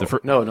God, no.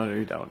 No,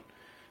 you don't.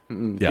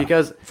 Yeah.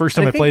 Because first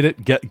time I played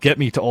it, get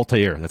me to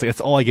Altair.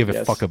 That's all I gave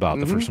a fuck about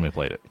the first time I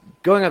played it.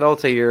 Going on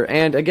Altair,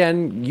 and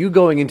again, you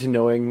going into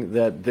knowing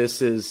that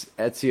this is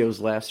Ezio's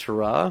last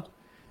hurrah,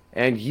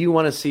 and you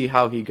want to see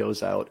how he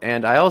goes out.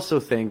 And I also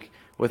think,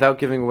 without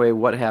giving away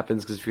what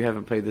happens, because if you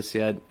haven't played this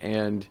yet,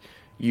 and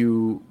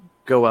you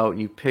go out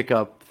and you pick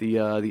up the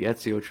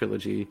Ezio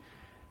trilogy,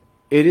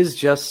 it is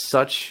just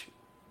such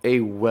a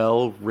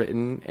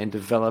well-written and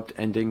developed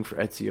ending for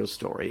Ezio's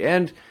story.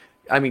 And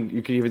I mean,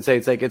 you could even say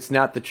it's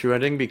not the true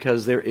ending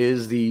because there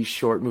is the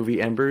short movie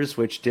Embers,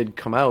 which did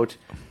come out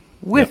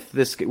with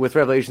with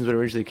Revelations when it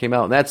originally came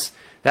out, and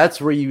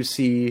that's where you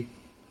see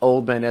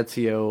old man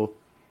Ezio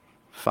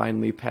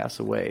finally pass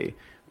away.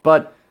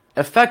 But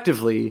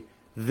effectively,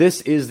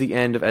 this is the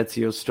end of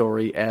Ezio's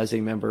story as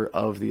a member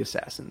of the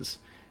Assassins,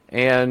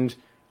 and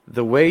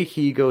the way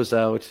he goes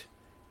out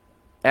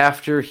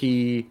after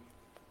he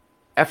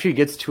after he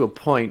gets to a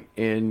point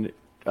in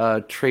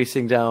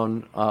tracing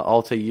down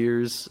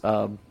Altair's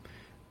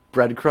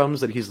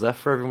breadcrumbs that he's left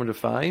for everyone to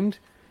find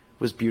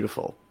was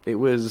beautiful. It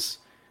was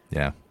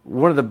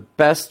one of the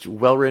best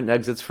well-written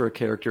exits for a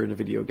character in a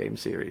video game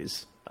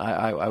series.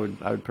 I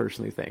would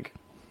personally think.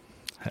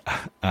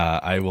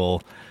 I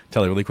will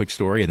tell a really quick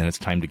story, and then it's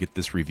time to get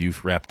this review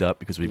wrapped up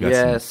because we've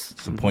got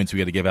some points we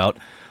got to give out.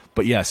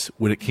 But yes,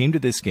 when it came to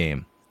this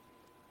game,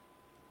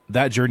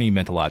 that journey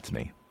meant a lot to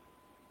me.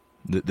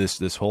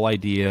 This whole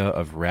idea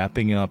of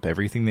wrapping up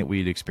everything that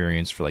we'd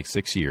experienced for like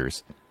 6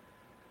 years,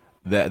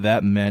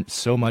 that meant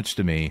so much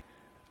to me.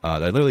 I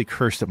literally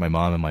cursed at my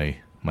mom and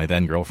my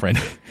then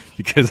girlfriend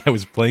because I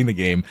was playing the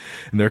game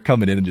and they're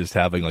coming in and just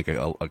having like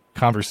a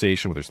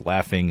conversation where there's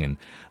laughing and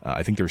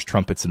I think there's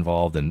trumpets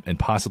involved and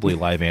possibly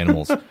live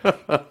animals.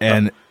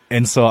 and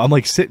so I'm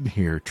like sitting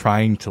here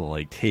trying to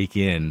like take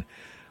in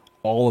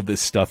all of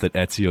this stuff that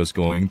Ezio's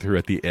going through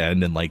at the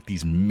end and like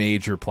these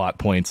major plot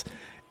points.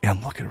 And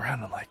I'm looking around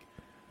and I'm like,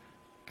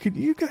 could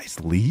you guys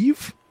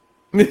leave?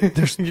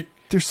 There's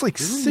like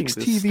 6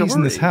 TVs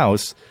in this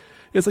house.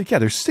 It's like, yeah,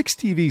 there's 6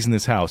 TVs in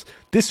this house.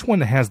 This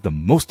one has the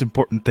most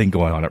important thing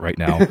going on it right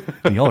now.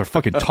 And y'all are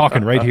fucking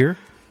talking right here.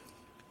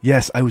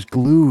 Yes, I was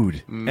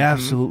glued,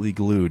 absolutely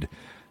glued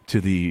to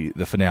the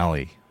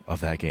finale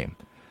of that game.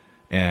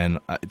 And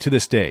to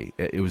this day,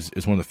 it was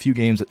one of the few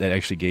games that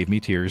actually gave me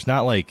tears.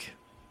 Not like,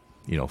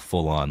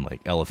 full on like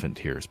elephant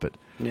tears, but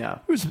yeah,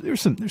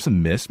 there's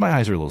some mist. My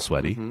eyes are a little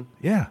sweaty.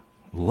 Yeah,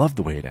 loved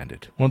the way it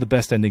ended. One of the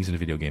best endings in a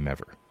video game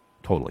ever.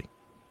 Totally.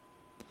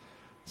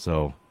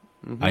 So.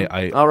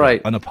 I all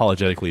right.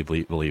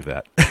 Unapologetically believe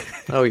that.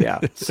 Oh, yeah.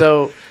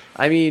 So,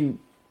 I mean,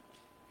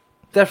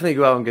 definitely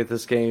go out and get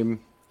this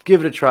game.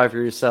 Give it a try for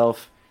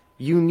yourself.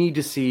 You need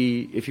to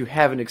see, if you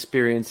haven't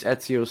experienced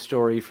Ezio's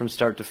story from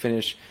start to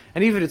finish,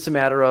 and even if it's a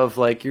matter of,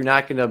 like, you're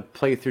not going to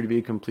play through to be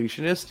a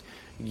completionist,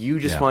 you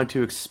just want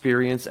to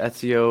experience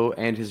Ezio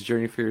and his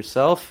journey for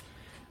yourself,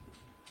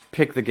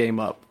 pick the game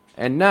up.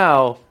 And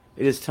now,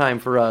 it is time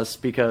for us,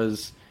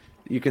 because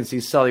you can see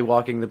Sully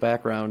walking in the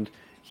background.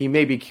 He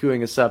may be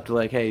queuing us up to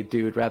like, hey,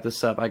 dude, wrap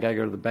this up. I got to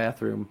go to the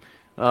bathroom.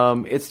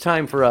 It's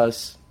time for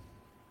us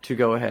to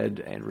go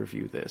ahead and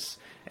review this.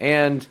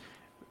 And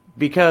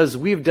because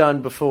we've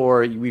done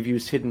before, we've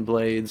used Hidden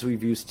Blades,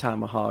 we've used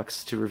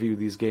Tomahawks to review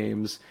these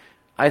games,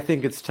 I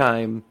think it's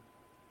time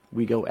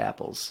we go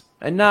apples.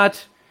 And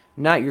not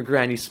your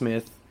Granny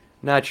Smith,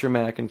 not your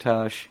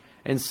Macintosh,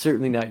 and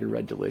certainly not your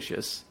Red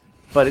Delicious.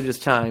 But it is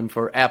time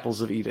for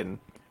Apples of Eden.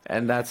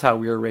 And that's how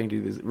we are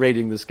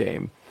rating this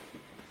game.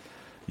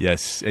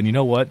 Yes, and you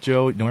know what,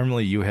 Joe?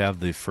 Normally you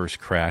have the first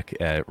crack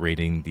at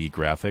rating the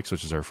graphics,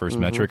 which is our first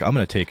metric. I'm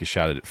going to take a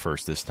shot at it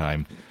first this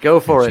time. Go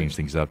for it. Change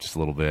things up just a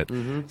little bit.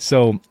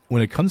 So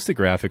when it comes to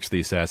graphics, the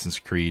Assassin's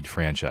Creed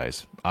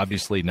franchise,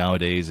 obviously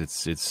nowadays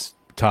it's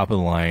top of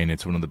the line.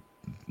 It's one of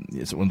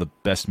the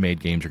best made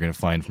games you're going to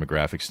find from a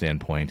graphics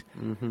standpoint.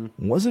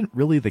 Wasn't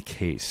really the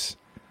case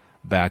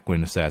back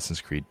when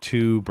Assassin's Creed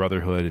 2,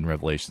 Brotherhood, and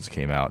Revelations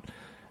came out.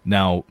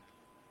 Now,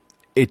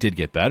 it did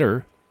get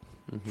better.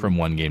 From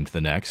one game to the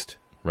next,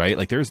 right?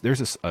 Like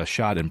there's a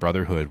shot in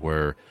Brotherhood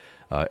where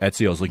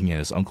Ezio's looking at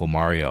his Uncle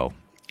Mario,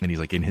 and he's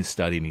like in his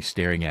study, and he's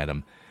staring at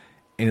him,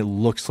 and it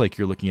looks like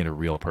you're looking at a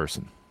real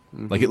person.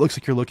 Like it looks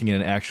like you're looking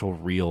at an actual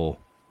real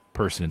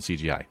person in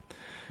CGI.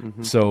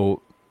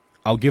 So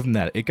I'll give him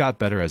that. It got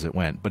better as it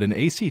went. But in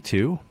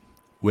AC2,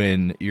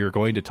 when you're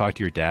going to talk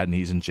to your dad and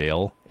he's in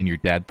jail, and your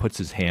dad puts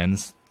his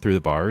hands through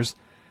the bars,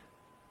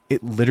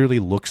 it literally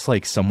looks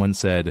like someone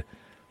said,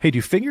 "Hey,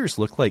 do fingers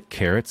look like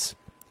carrots?"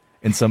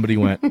 And somebody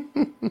went,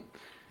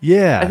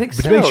 yeah. I think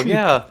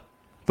so,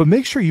 But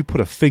make sure you put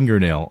a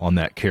fingernail on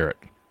that carrot,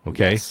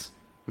 okay? Yes.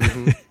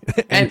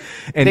 and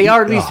they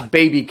are at least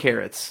baby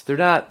carrots. They're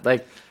not,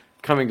 like,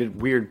 coming to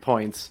weird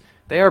points.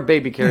 They are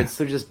baby carrots.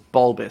 They're just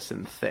bulbous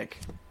and thick.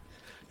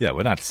 Yeah,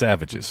 we're not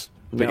savages.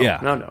 But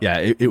no. Yeah,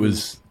 it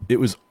was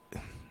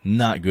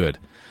not good.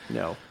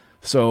 No.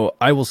 So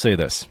I will say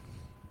this.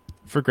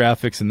 For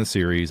graphics in the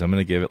series, I'm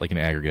going to give it like an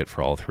aggregate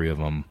for all 3 of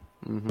them.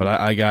 But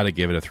I got to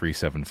give it a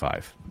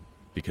 3.75.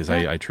 Because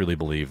I truly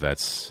believe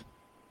that's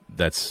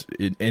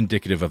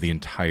indicative of the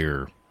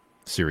entire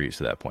series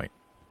to that point.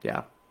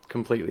 Yeah,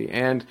 completely.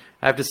 And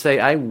I have to say,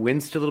 I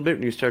winced a little bit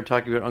when you started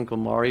talking about Uncle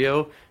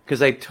Mario,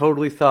 because I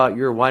totally thought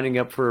you were winding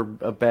up for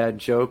a bad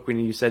joke when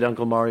you said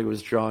Uncle Mario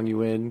was drawing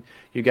you in.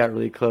 You got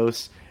really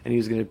close, and he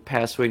was going to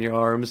pass away in your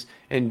arms.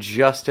 And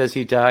just as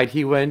he died,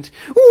 he went,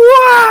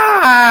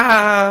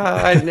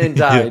 "Wah!" and then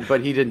died,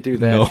 but he didn't do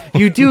that. No.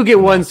 You do get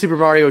one Super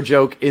Mario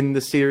joke in the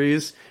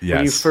series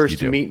when you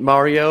first you meet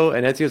Mario,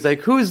 and Ezio's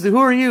like, "Who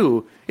are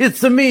you?"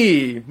 "It's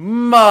me,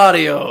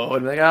 Mario."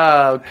 And I'm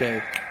like,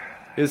 okay.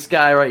 This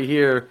guy right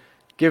here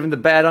giving the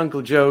bad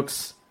uncle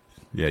jokes.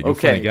 Yeah, you're a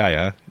funny guy,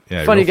 huh?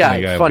 Yeah, funny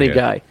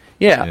guy.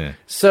 Yeah.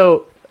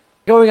 So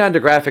going on to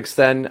graphics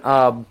then,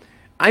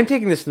 I'm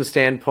taking this from the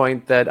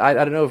standpoint that I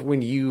don't know if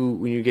when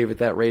you gave it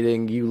that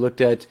rating, you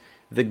looked at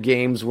the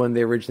games when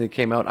they originally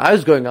came out. I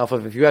was going off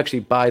of if you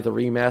actually buy the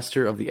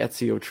remaster of the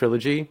Ezio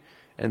trilogy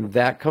and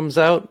that comes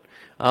out.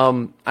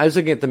 I was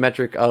looking at the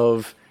metric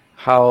of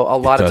how a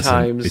lot of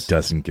times it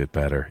doesn't get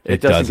better.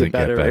 It doesn't get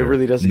better. It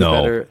really doesn't no.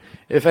 get better.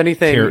 If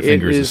anything, Carrot it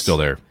Fingers is still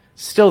there.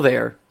 Still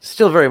there.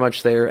 Still very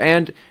much there.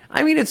 And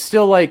I mean, it's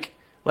still like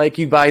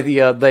you buy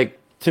the like,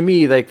 to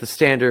me, like the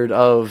standard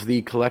of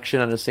the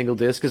collection on a single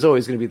disc is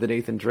always going to be the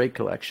Nathan Drake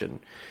collection.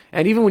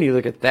 And even when you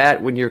look at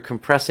that, when you're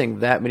compressing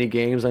that many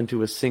games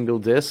onto a single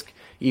disc,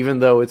 even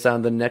though it's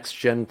on the next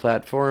gen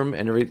platform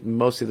and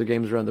most of the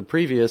games are on the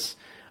previous,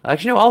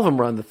 actually no, all of them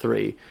are on the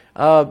 3.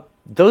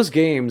 Those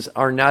games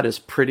are not as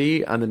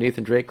pretty on the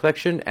Nathan Drake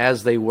collection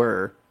as they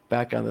were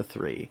back on the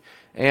 3.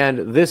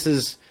 And this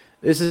is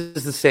the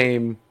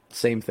same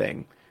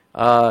thing.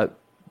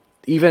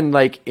 Even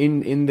like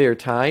in their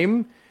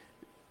time,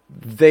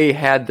 they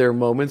had their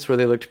moments where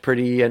they looked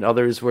pretty and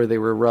others where they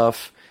were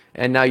rough,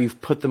 and now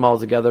you've put them all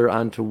together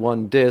onto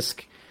one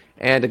disc.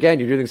 And again,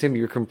 you're doing the same.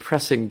 You're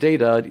compressing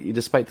data,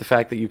 despite the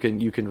fact that you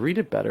can read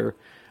it better.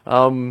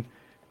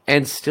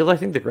 And still, I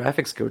think the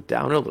graphics go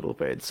down a little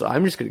bit. So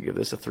I'm just going to give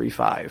this a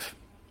 3.5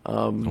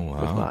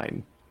 with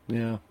mine.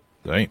 Yeah.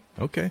 Right.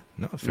 Okay.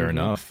 No, fair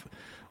enough.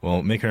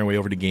 Well, making our way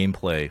over to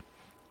gameplay,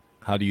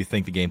 how do you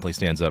think the gameplay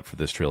stands up for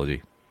this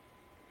trilogy?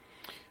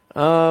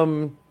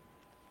 Gameplay?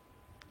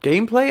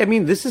 I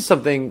mean, this is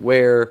something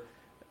where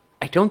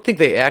I don't think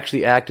they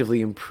actually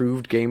actively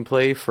improved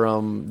gameplay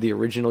from the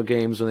original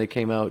games when they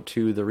came out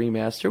to the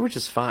remaster, which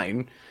is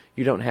fine.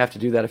 You don't have to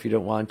do that if you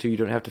don't want to. You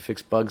don't have to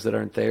fix bugs that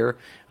aren't there.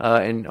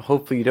 And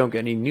hopefully you don't get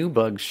any new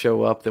bugs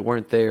show up that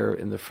weren't there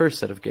in the first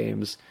set of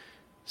games.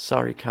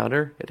 Sorry,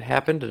 Connor. It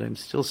happened, and I'm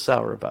still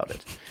sour about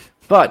it.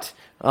 But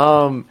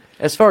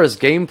as far as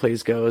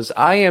gameplays goes,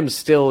 I am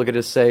still going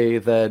to say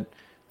that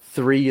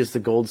 3 is the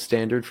gold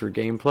standard for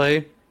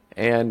gameplay,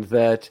 and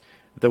that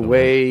the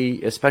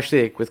way,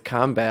 especially like with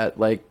combat,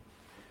 like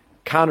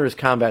Connor's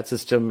combat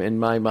system, in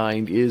my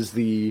mind, is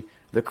the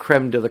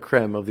creme de la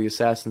creme of the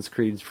Assassin's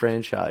Creed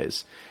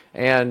franchise.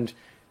 And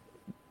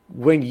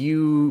when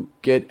you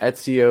get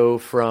Ezio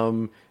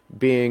from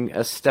being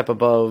a step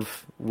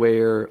above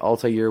where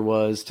Altair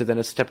was, to then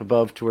a step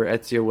above to where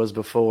Ezio was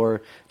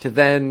before, to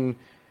then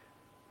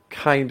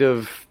kind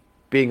of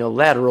being a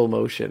lateral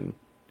motion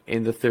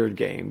in the third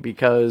game,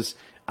 because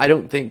I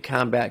don't think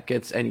combat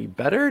gets any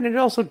better, and it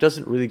also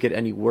doesn't really get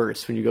any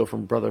worse when you go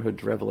from Brotherhood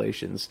to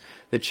Revelations.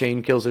 The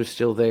chain kills are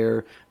still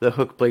there, the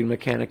hook blade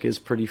mechanic is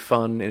pretty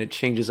fun, and it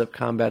changes up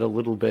combat a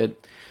little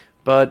bit,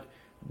 but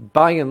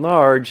by and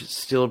large,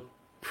 still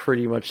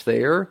pretty much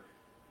there.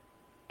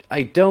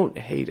 I don't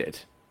hate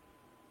it.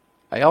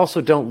 I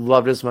also don't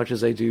love it as much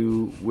as I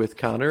do with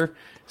Connor.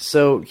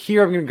 So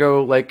here I'm going to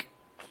go, like,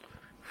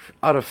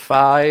 out of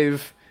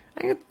 5,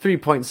 I get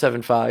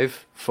 3.75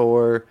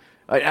 for...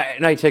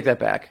 And I take that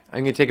back.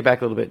 I'm going to take it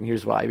back a little bit, and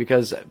here's why.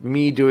 Because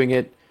me doing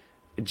it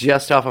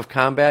just off of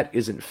combat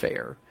isn't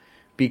fair.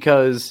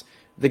 Because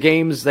the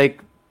games like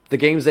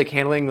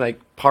handling, like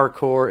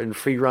parkour and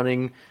free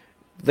running,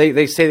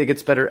 they say it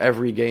gets better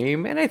every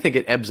game, and I think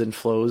it ebbs and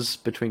flows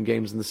between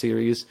games in the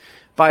series.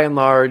 By and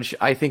large,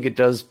 I think it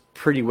does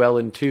pretty well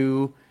in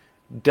 2,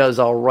 does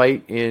all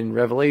right in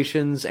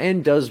Revelations,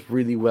 and does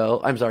really well.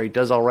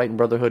 Does all right in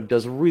Brotherhood,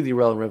 does really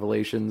well in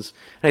Revelations,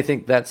 and I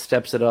think that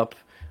steps it up.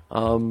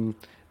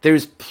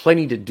 There's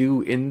plenty to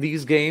do in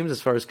these games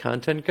as far as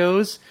content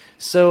goes,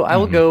 so I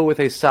will go with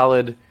a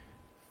solid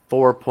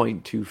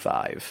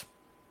 4.25.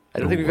 I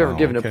don't think we've ever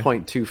given a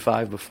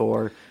 0.25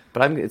 before,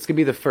 but it's going to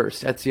be the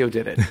first. Ezio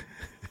did it.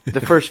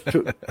 The first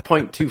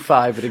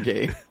 0.25 in a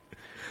game.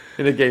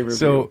 In a game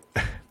review.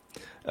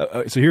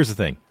 So here's the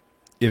thing.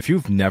 If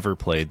you've never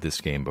played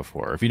this game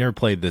before, if you've never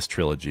played this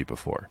trilogy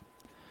before,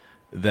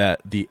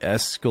 that the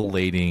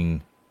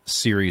escalating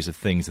series of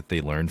things that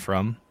they learn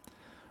from,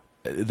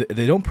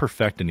 they don't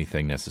perfect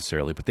anything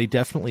necessarily, but they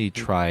definitely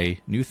try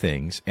new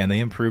things, and they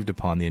improved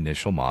upon the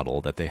initial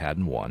model that they had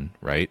in 1,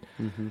 right?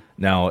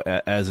 Now,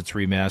 as it's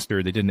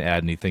remastered, they didn't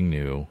add anything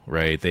new,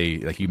 right? They,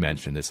 like you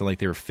mentioned, it's not like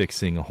they were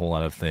fixing a whole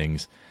lot of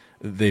things.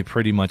 They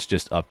pretty much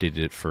just updated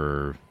it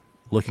for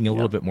looking a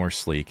little bit more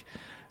sleek.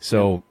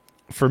 So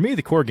for me,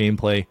 the core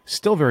gameplay,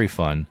 still very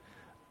fun,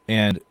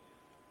 and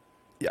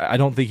I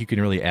don't think you can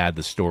really add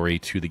the story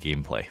to the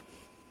gameplay,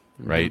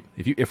 right?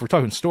 If we're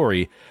talking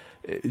story,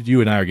 you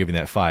and I are giving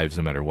that 5s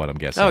no matter what, I'm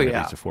guessing. At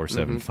least a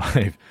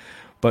 4.75.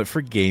 But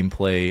for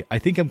gameplay, I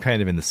think I'm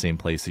kind of in the same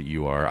place that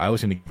you are. I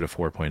was going to give it a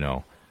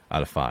 4.0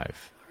 out of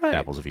 5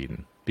 Apples of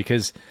Eden.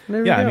 Because,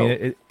 I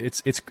mean,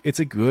 it's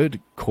a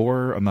good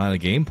core amount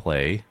of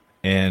gameplay,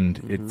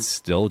 and it's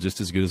still just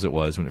as good as it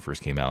was when it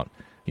first came out,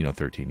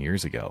 13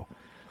 years ago.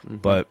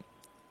 But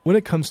when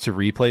it comes to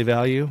replay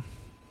value,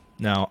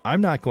 now,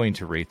 I'm not going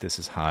to rate this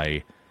as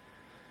high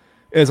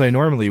as I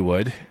normally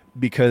would,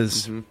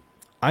 because...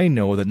 I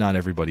know that not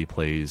everybody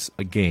plays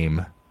a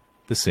game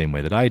the same way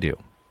that I do.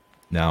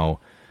 Now,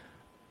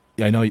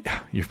 I know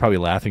you're probably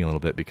laughing a little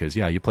bit because,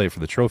 you play it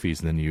for the trophies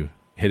and then you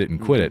hit it and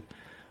quit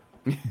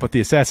it. But the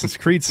Assassin's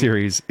Creed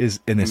series is,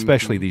 and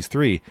especially these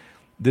 3,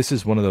 this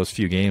is one of those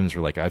few games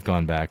where, like, I've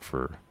gone back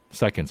for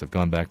seconds, I've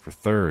gone back for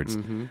thirds.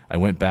 I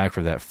went back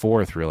for that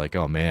 4th where you're like,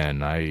 oh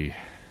man, I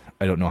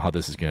I don't know how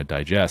this is going to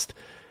digest.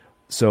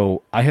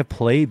 So I have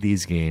played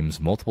these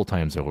games multiple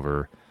times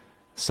over.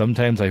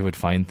 Sometimes I would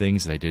find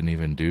things that I didn't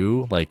even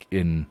do, like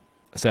in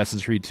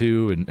Assassin's Creed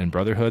 2 and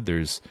Brotherhood.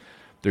 There's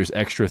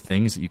extra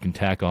things that you can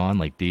tack on,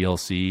 like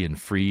DLC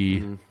and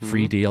free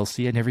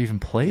DLC. I never even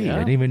played. Yeah. I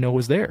didn't even know it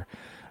was there.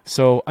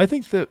 So I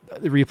think the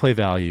replay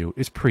value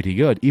is pretty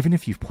good, even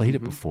if you've played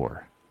it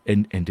before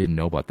and didn't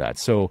know about that.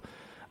 So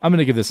I'm going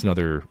to give this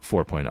another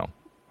 4.0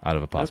 out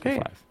of a possible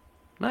 5.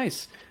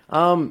 Nice.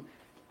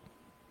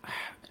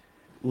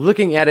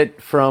 Looking at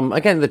it from,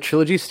 again, the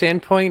trilogy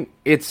standpoint,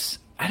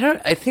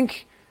 I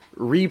think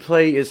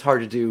replay is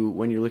hard to do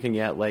when you're looking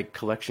at like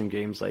collection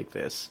games like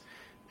this,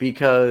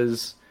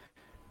 because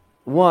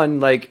one,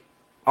 like,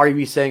 are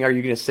you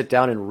going to sit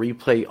down and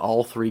replay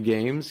all 3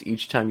 games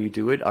each time you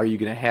do it? Are you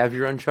going to have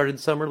your Uncharted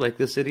summer like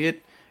this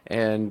idiot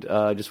and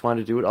just want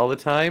to do it all the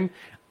time?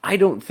 I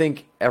don't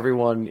think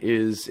everyone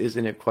is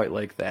in it quite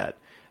like that.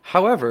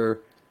 However,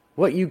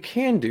 what you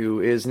can do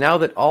is, now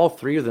that all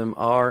 3 of them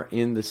are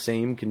in the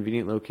same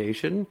convenient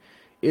location,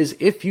 is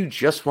if you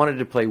just wanted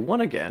to play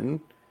one again,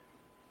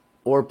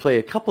 or play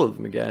a couple of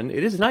them again,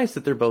 it is nice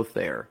that they're both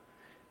there.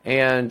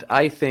 And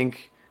I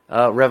think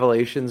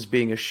Revelations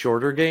being a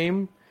shorter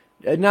game,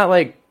 not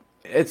like,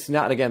 it's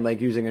not, again,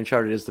 like using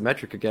Uncharted as the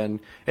metric again,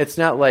 it's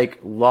not like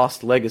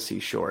Lost Legacy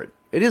short.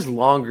 It is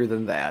longer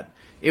than that.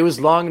 It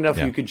was long enough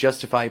you could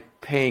justify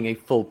paying a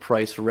full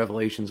price for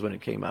Revelations when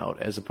it came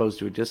out, as opposed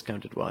to a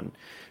discounted one.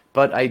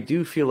 But I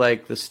do feel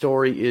like the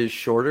story is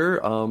shorter.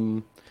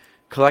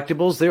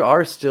 Collectibles,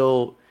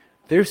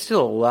 there's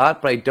still a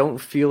lot, but I don't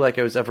feel like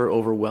I was ever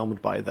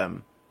overwhelmed by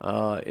them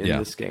in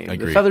this game.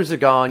 The feathers are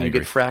gone. You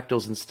get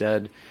fractals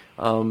instead,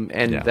 and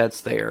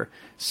that's there.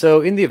 So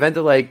in the event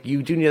that like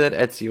you do need that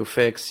Ezio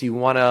fix, you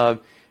want to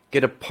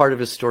get a part of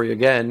his story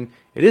again,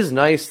 it is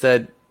nice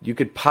that you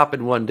could pop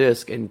in one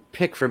disc and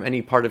pick from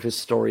any part of his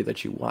story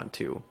that you want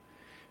to.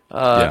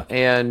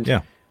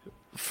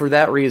 For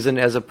that reason,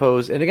 as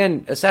opposed, and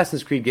again,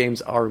 Assassin's Creed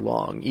games are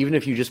long. Even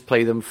if you just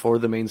play them for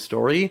the main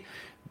story,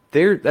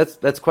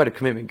 that's quite a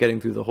commitment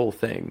getting through the whole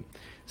thing.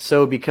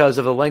 So because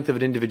of the length of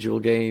an individual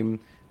game,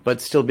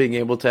 but still being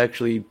able to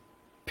actually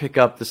pick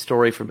up the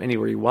story from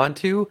anywhere you want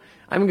to,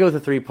 I'm going to go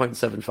with a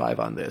 3.75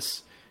 on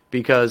this.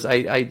 Because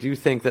I do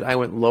think that I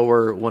went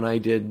lower when I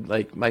did,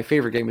 like, my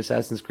favorite game,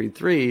 Assassin's Creed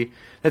 3.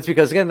 That's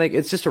because, again, like,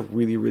 it's just a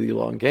really, really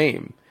long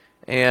game.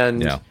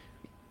 And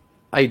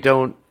I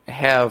don't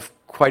have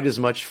quite as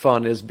much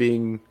fun as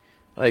being,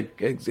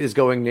 like, is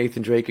going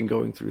Nathan Drake and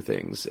going through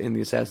things in the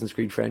Assassin's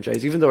Creed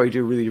franchise, even though I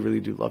do really, really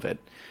do love it.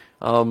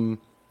 And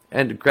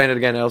granted,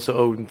 again, I also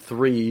own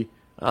 3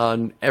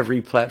 on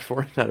every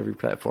platform, not every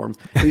platform,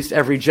 at least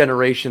every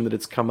generation that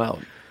it's come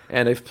out.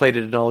 And I've played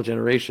it in all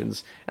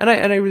generations, and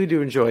I really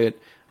do enjoy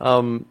it.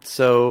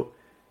 So,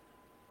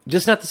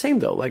 just not the same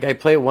though. Like, I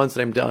play it once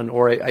and I'm done,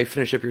 or I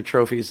finish up your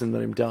trophies and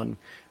then I'm done.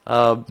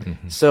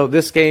 So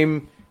this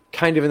game,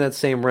 kind of in that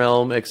same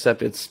realm,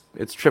 except it's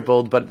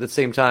tripled. But at the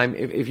same time,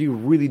 if you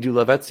really do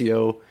love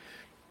Ezio,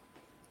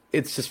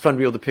 it's just fun to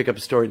be able to pick up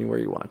a story anywhere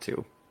you want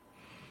to.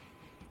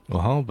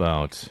 Well, how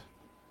about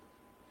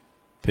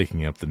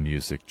picking up the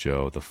music,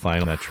 Joe? The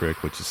final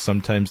metric, which is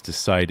sometimes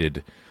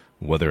decided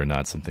whether or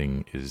not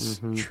something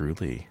is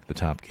truly the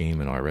top game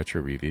in our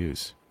retro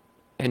reviews.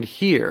 And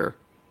here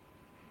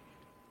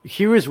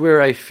is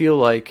where I feel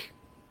like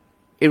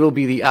it will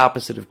be the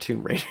opposite of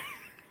Tomb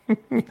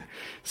Raider.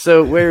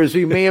 So whereas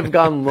we may have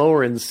gone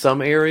lower in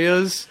some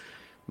areas,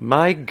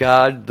 my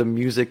God, the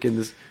music in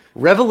this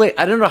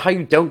I don't know how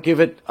you don't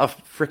give it a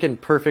freaking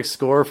perfect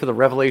score for the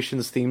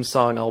Revelations theme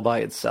song all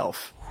by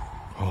itself.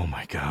 Oh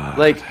my God.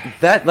 Like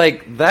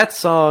that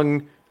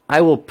song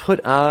I will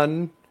put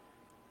on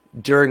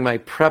during my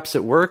preps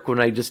at work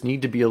when I just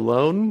need to be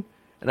alone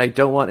and I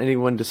don't want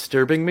anyone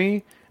disturbing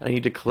me. I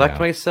need to collect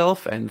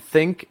myself and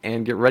think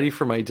and get ready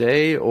for my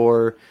day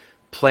or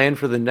plan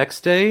for the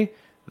next day.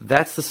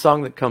 That's the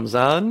song that comes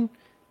on.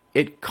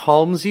 It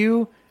calms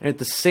you and at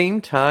the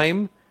same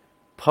time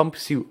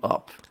pumps you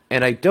up.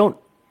 And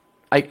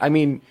I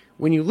mean,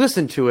 when you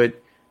listen to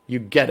it, you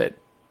get it,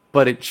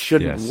 but it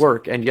shouldn't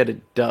work, and yet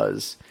it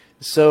does.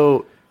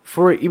 So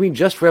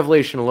just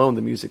Revelation alone,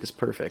 the music is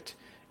perfect.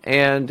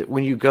 And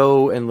when you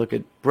go and look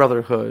at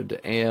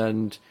Brotherhood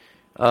and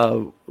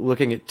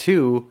looking at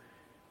 2,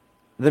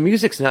 the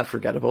music's not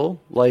forgettable.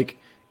 Like,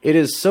 it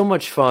is so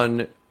much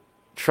fun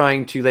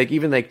trying to, like,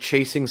 even like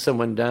chasing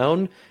someone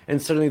down,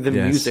 and suddenly the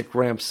music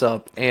ramps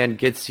up and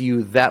gets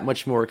you that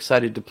much more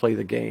excited to play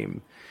the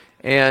game.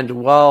 And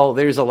while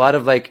there's a lot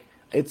of like,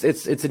 it's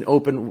an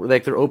open,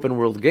 like, they're open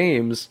world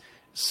games.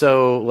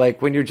 So,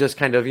 like, when you're just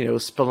kind of,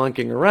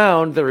 spelunking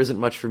around, there isn't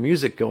much for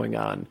music going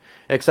on,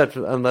 except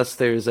unless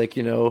there's, like,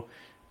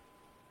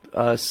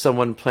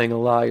 someone playing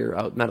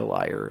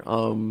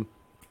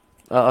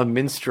a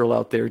minstrel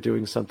out there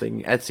doing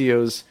something.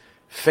 Ezio's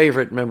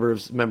favorite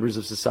members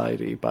of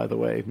society, by the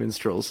way,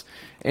 minstrels.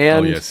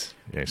 And, yes.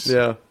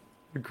 Yeah,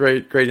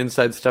 great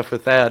inside stuff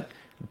with that.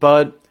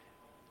 But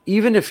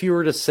even if you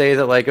were to say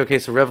that, like, okay,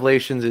 so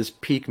Revelations is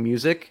peak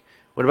music,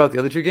 what about the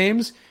other 2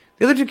 games?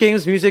 The other two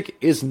games' music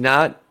is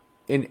not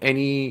in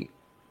any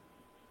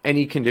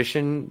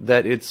condition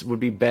that it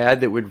would be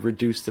bad that would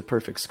reduce the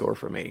perfect score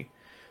for me.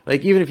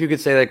 Like, even if you could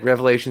say, like,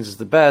 Revelations is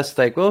the best,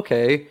 like, well,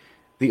 okay,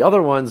 the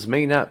other ones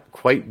may not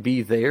quite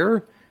be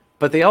there,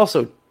 but they're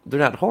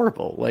not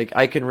horrible. Like,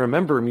 I can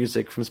remember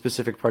music from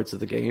specific parts of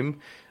the game.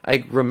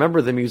 I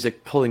remember the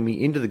music pulling me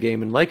into the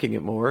game and liking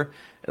it more.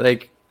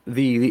 Like,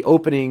 the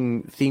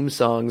opening theme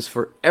songs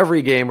for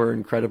every game are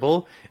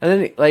incredible. And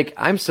then, like,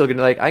 I'm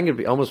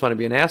almost want to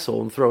be an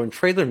asshole and throw in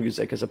trailer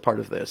music as a part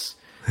of this.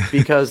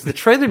 Because the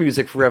trailer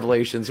music for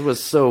Revelations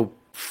was so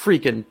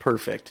freaking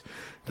perfect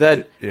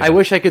that I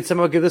wish I could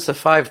somehow give this a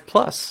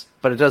 5+,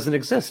 but it doesn't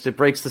exist. It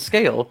breaks the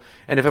scale.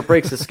 And if it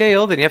breaks the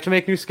scale, then you have to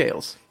make new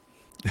scales.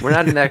 We're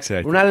not in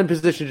Exactly. We're not in a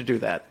position to do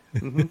that.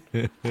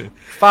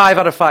 5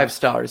 out of 5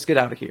 stars. Get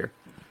out of here.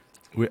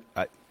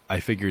 I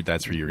figured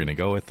that's where you're going to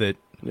go with it.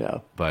 Yeah.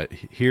 But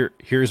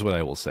here's what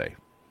I will say.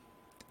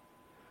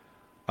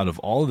 Out of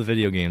all of the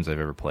video games I've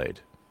ever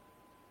played,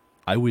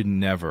 I would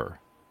never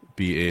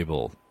be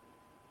able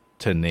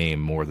to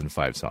name more than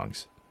 5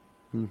 songs.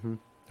 Mm-hmm.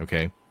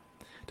 Okay?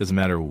 Doesn't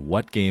matter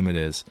what game it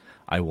is,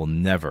 I will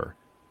never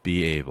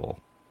be able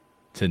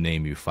to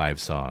name you 5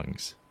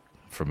 songs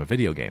from a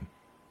video game.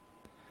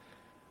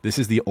 This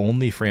is the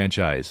only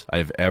franchise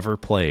I've ever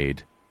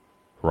played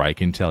where I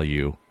can tell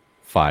you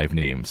 5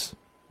 names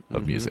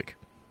of music.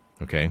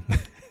 Okay?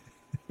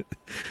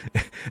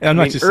 And I'm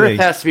not just Earth saying...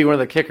 has to be one of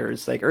the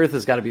kickers. Like, Earth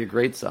has got to be a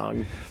great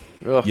song.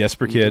 Ugh.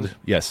 Jesper Kid,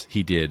 yes,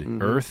 he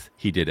did Earth.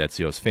 He did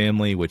Ezio's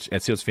Family, which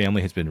Ezio's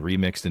Family has been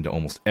remixed into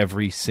almost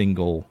every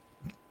single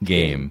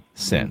game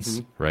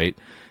since, right?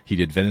 He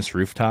did Venice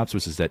Rooftops,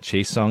 which is that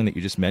chase song that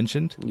you just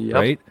mentioned,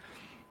 right?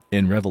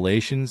 In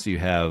Revelations, you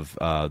have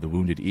The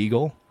Wounded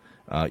Eagle.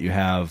 You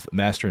have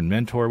Master and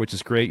Mentor, which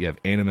is great. You have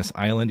Animus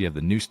Island. You have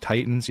the Noose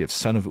Titans. You have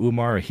Son of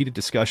Umar, A Heated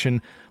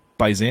Discussion,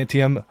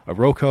 Byzantium,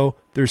 Aroko.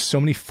 There's so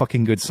many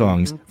fucking good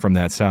songs from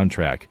that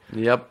soundtrack.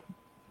 Yep.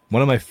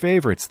 One of my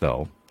favorites,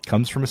 though,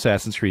 comes from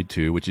Assassin's Creed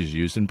 2, which is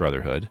used in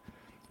Brotherhood,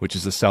 which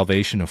is The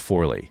Salvation of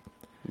Forli.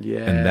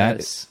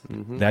 Yes.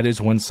 And that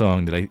is one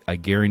song that I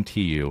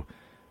guarantee you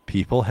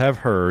people have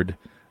heard,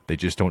 they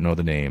just don't know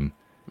the name.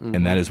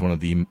 And that is one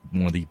of the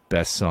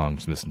best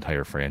songs in this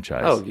entire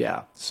franchise. Oh,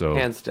 yeah. So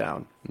hands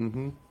down.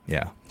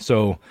 Yeah.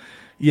 So,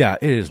 yeah,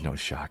 it is no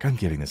shock. I'm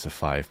giving this a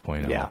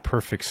 5.0. Yeah.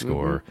 Perfect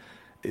score.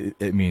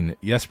 I mean,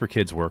 Jesper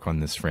Kid's work on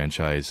this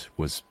franchise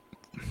was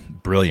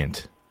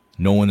brilliant.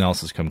 No one else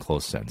has come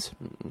close since.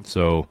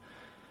 So,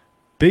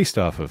 based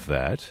off of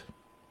that,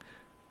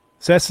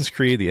 Assassin's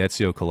Creed, the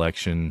Ezio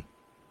Collection,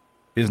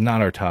 is not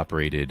our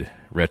top-rated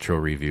retro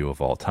review of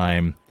all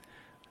time.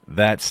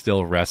 That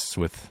still rests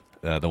with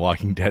The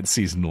Walking Dead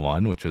Season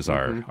 1, which was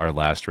our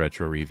last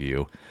retro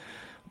review.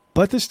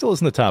 But this still is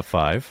in the top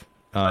 5.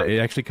 It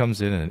actually comes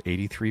in at an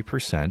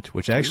 83%,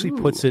 which actually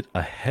puts it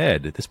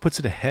ahead. This puts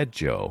it ahead,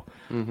 Joe,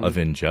 of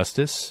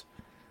Injustice.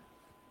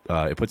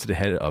 It puts it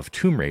ahead of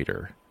Tomb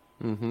Raider,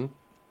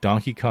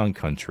 Donkey Kong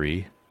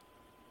Country,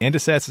 and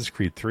Assassin's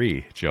Creed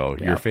 3, Joe,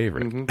 your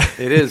favorite.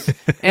 It is.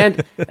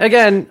 And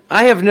again,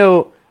 I have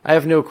no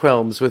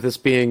qualms with this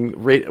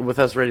being with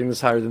us rating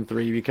this higher than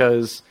 3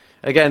 because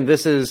again,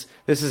 this is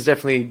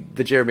definitely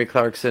the Jeremy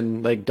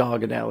Clarkson like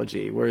dog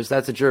analogy, whereas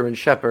that's a German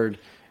Shepherd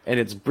and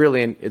it's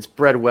brilliant, it's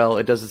bred well,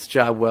 it does its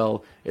job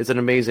well, it's an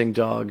amazing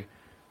dog,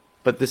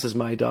 but this is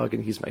my dog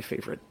and he's my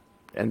favorite.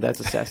 And that's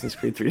Assassin's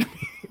Creed 3 to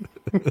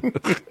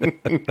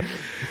me.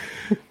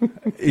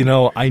 You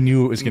know, I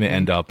knew it was going to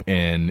end up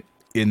in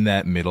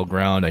that middle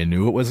ground. I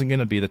knew it wasn't going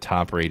to be the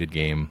top-rated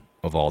game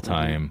of all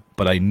time,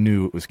 but I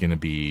knew it was going to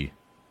be,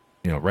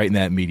 you know, right in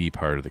that meaty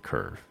part of the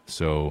curve.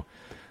 So,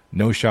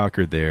 no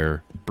shocker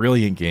there.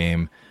 Brilliant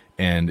game,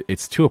 and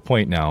it's to a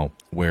point now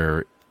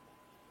where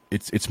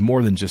it's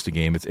more than just a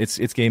game.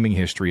 It's gaming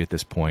history at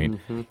this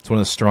point. It's one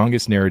of the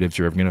strongest narratives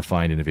you're ever going to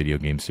find in a video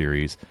game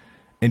series.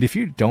 And if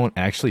you don't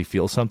actually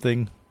feel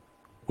something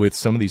with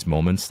some of these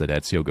moments that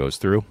Ezio goes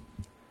through,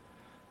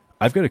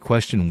 I've got to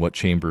question what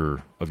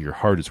chamber of your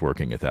heart is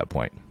working at that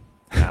point.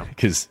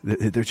 Because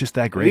they're just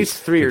that great. At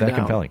least 3 are that down.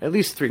 Compelling. At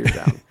least 3 are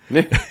down.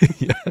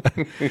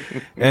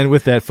 And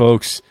with that,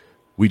 folks,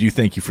 we do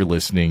thank you for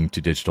listening to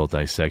Digital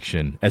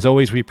Dissection. As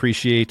always, we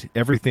appreciate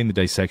everything the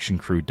Dissection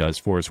crew does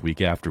for us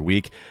week after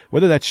week,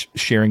 whether that's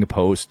sharing a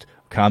post,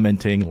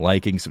 commenting,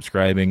 liking,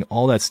 subscribing,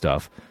 all that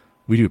stuff.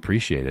 We do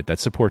appreciate it. That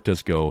support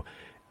does go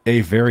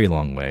a very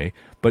long way.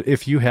 But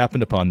if you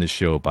happened upon this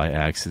show by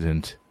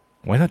accident,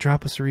 why not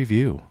drop us a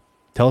review?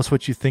 Tell us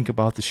what you think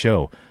about the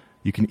show.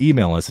 You can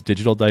email us at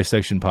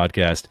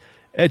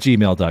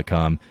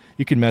digitaldissectionpodcast@gmail.com.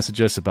 You can message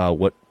us about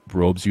what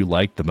robes you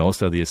liked the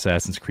most out of the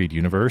Assassin's Creed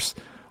universe,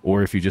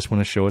 or if you just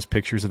want to show us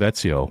pictures of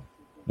Ezio,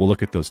 we'll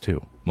look at those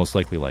too. Most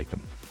likely like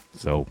them.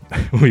 So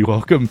we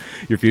welcome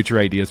your future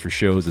ideas for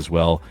shows as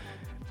well,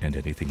 and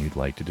anything you'd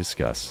like to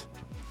discuss.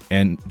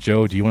 And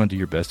Joe, do you want to do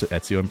your best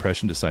Ezio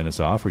impression to sign us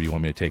off, or do you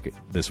want me to take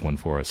this one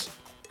for us?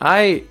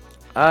 I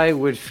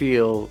would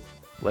feel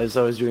as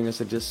though I was doing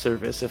us a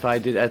disservice if I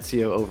did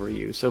Ezio over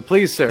you. So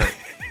please, sir,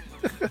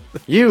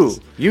 you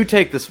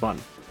take this one.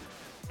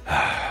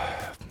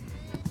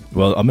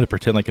 Well, I'm going to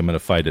pretend like I'm going to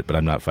fight it, but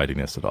I'm not fighting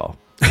this at all.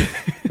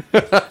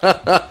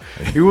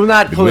 You will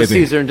not pull a waiting.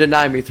 Caesar and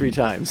deny me 3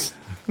 times.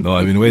 No,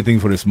 I've been waiting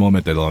for this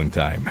moment a long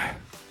time.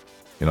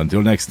 And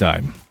until next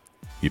time,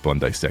 keep on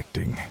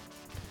dissecting.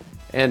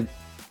 And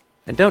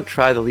don't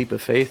try the leap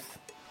of faith.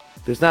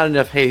 There's not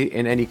enough hay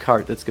in any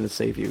cart that's going to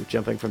save you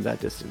jumping from that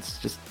distance.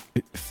 Just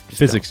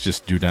Physics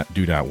just do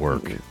not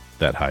work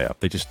that high up.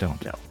 They just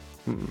don't. no.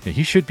 Yeah,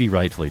 he should be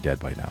rightfully dead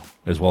by now,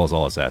 as well as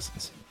all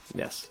assassins.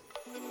 Yes.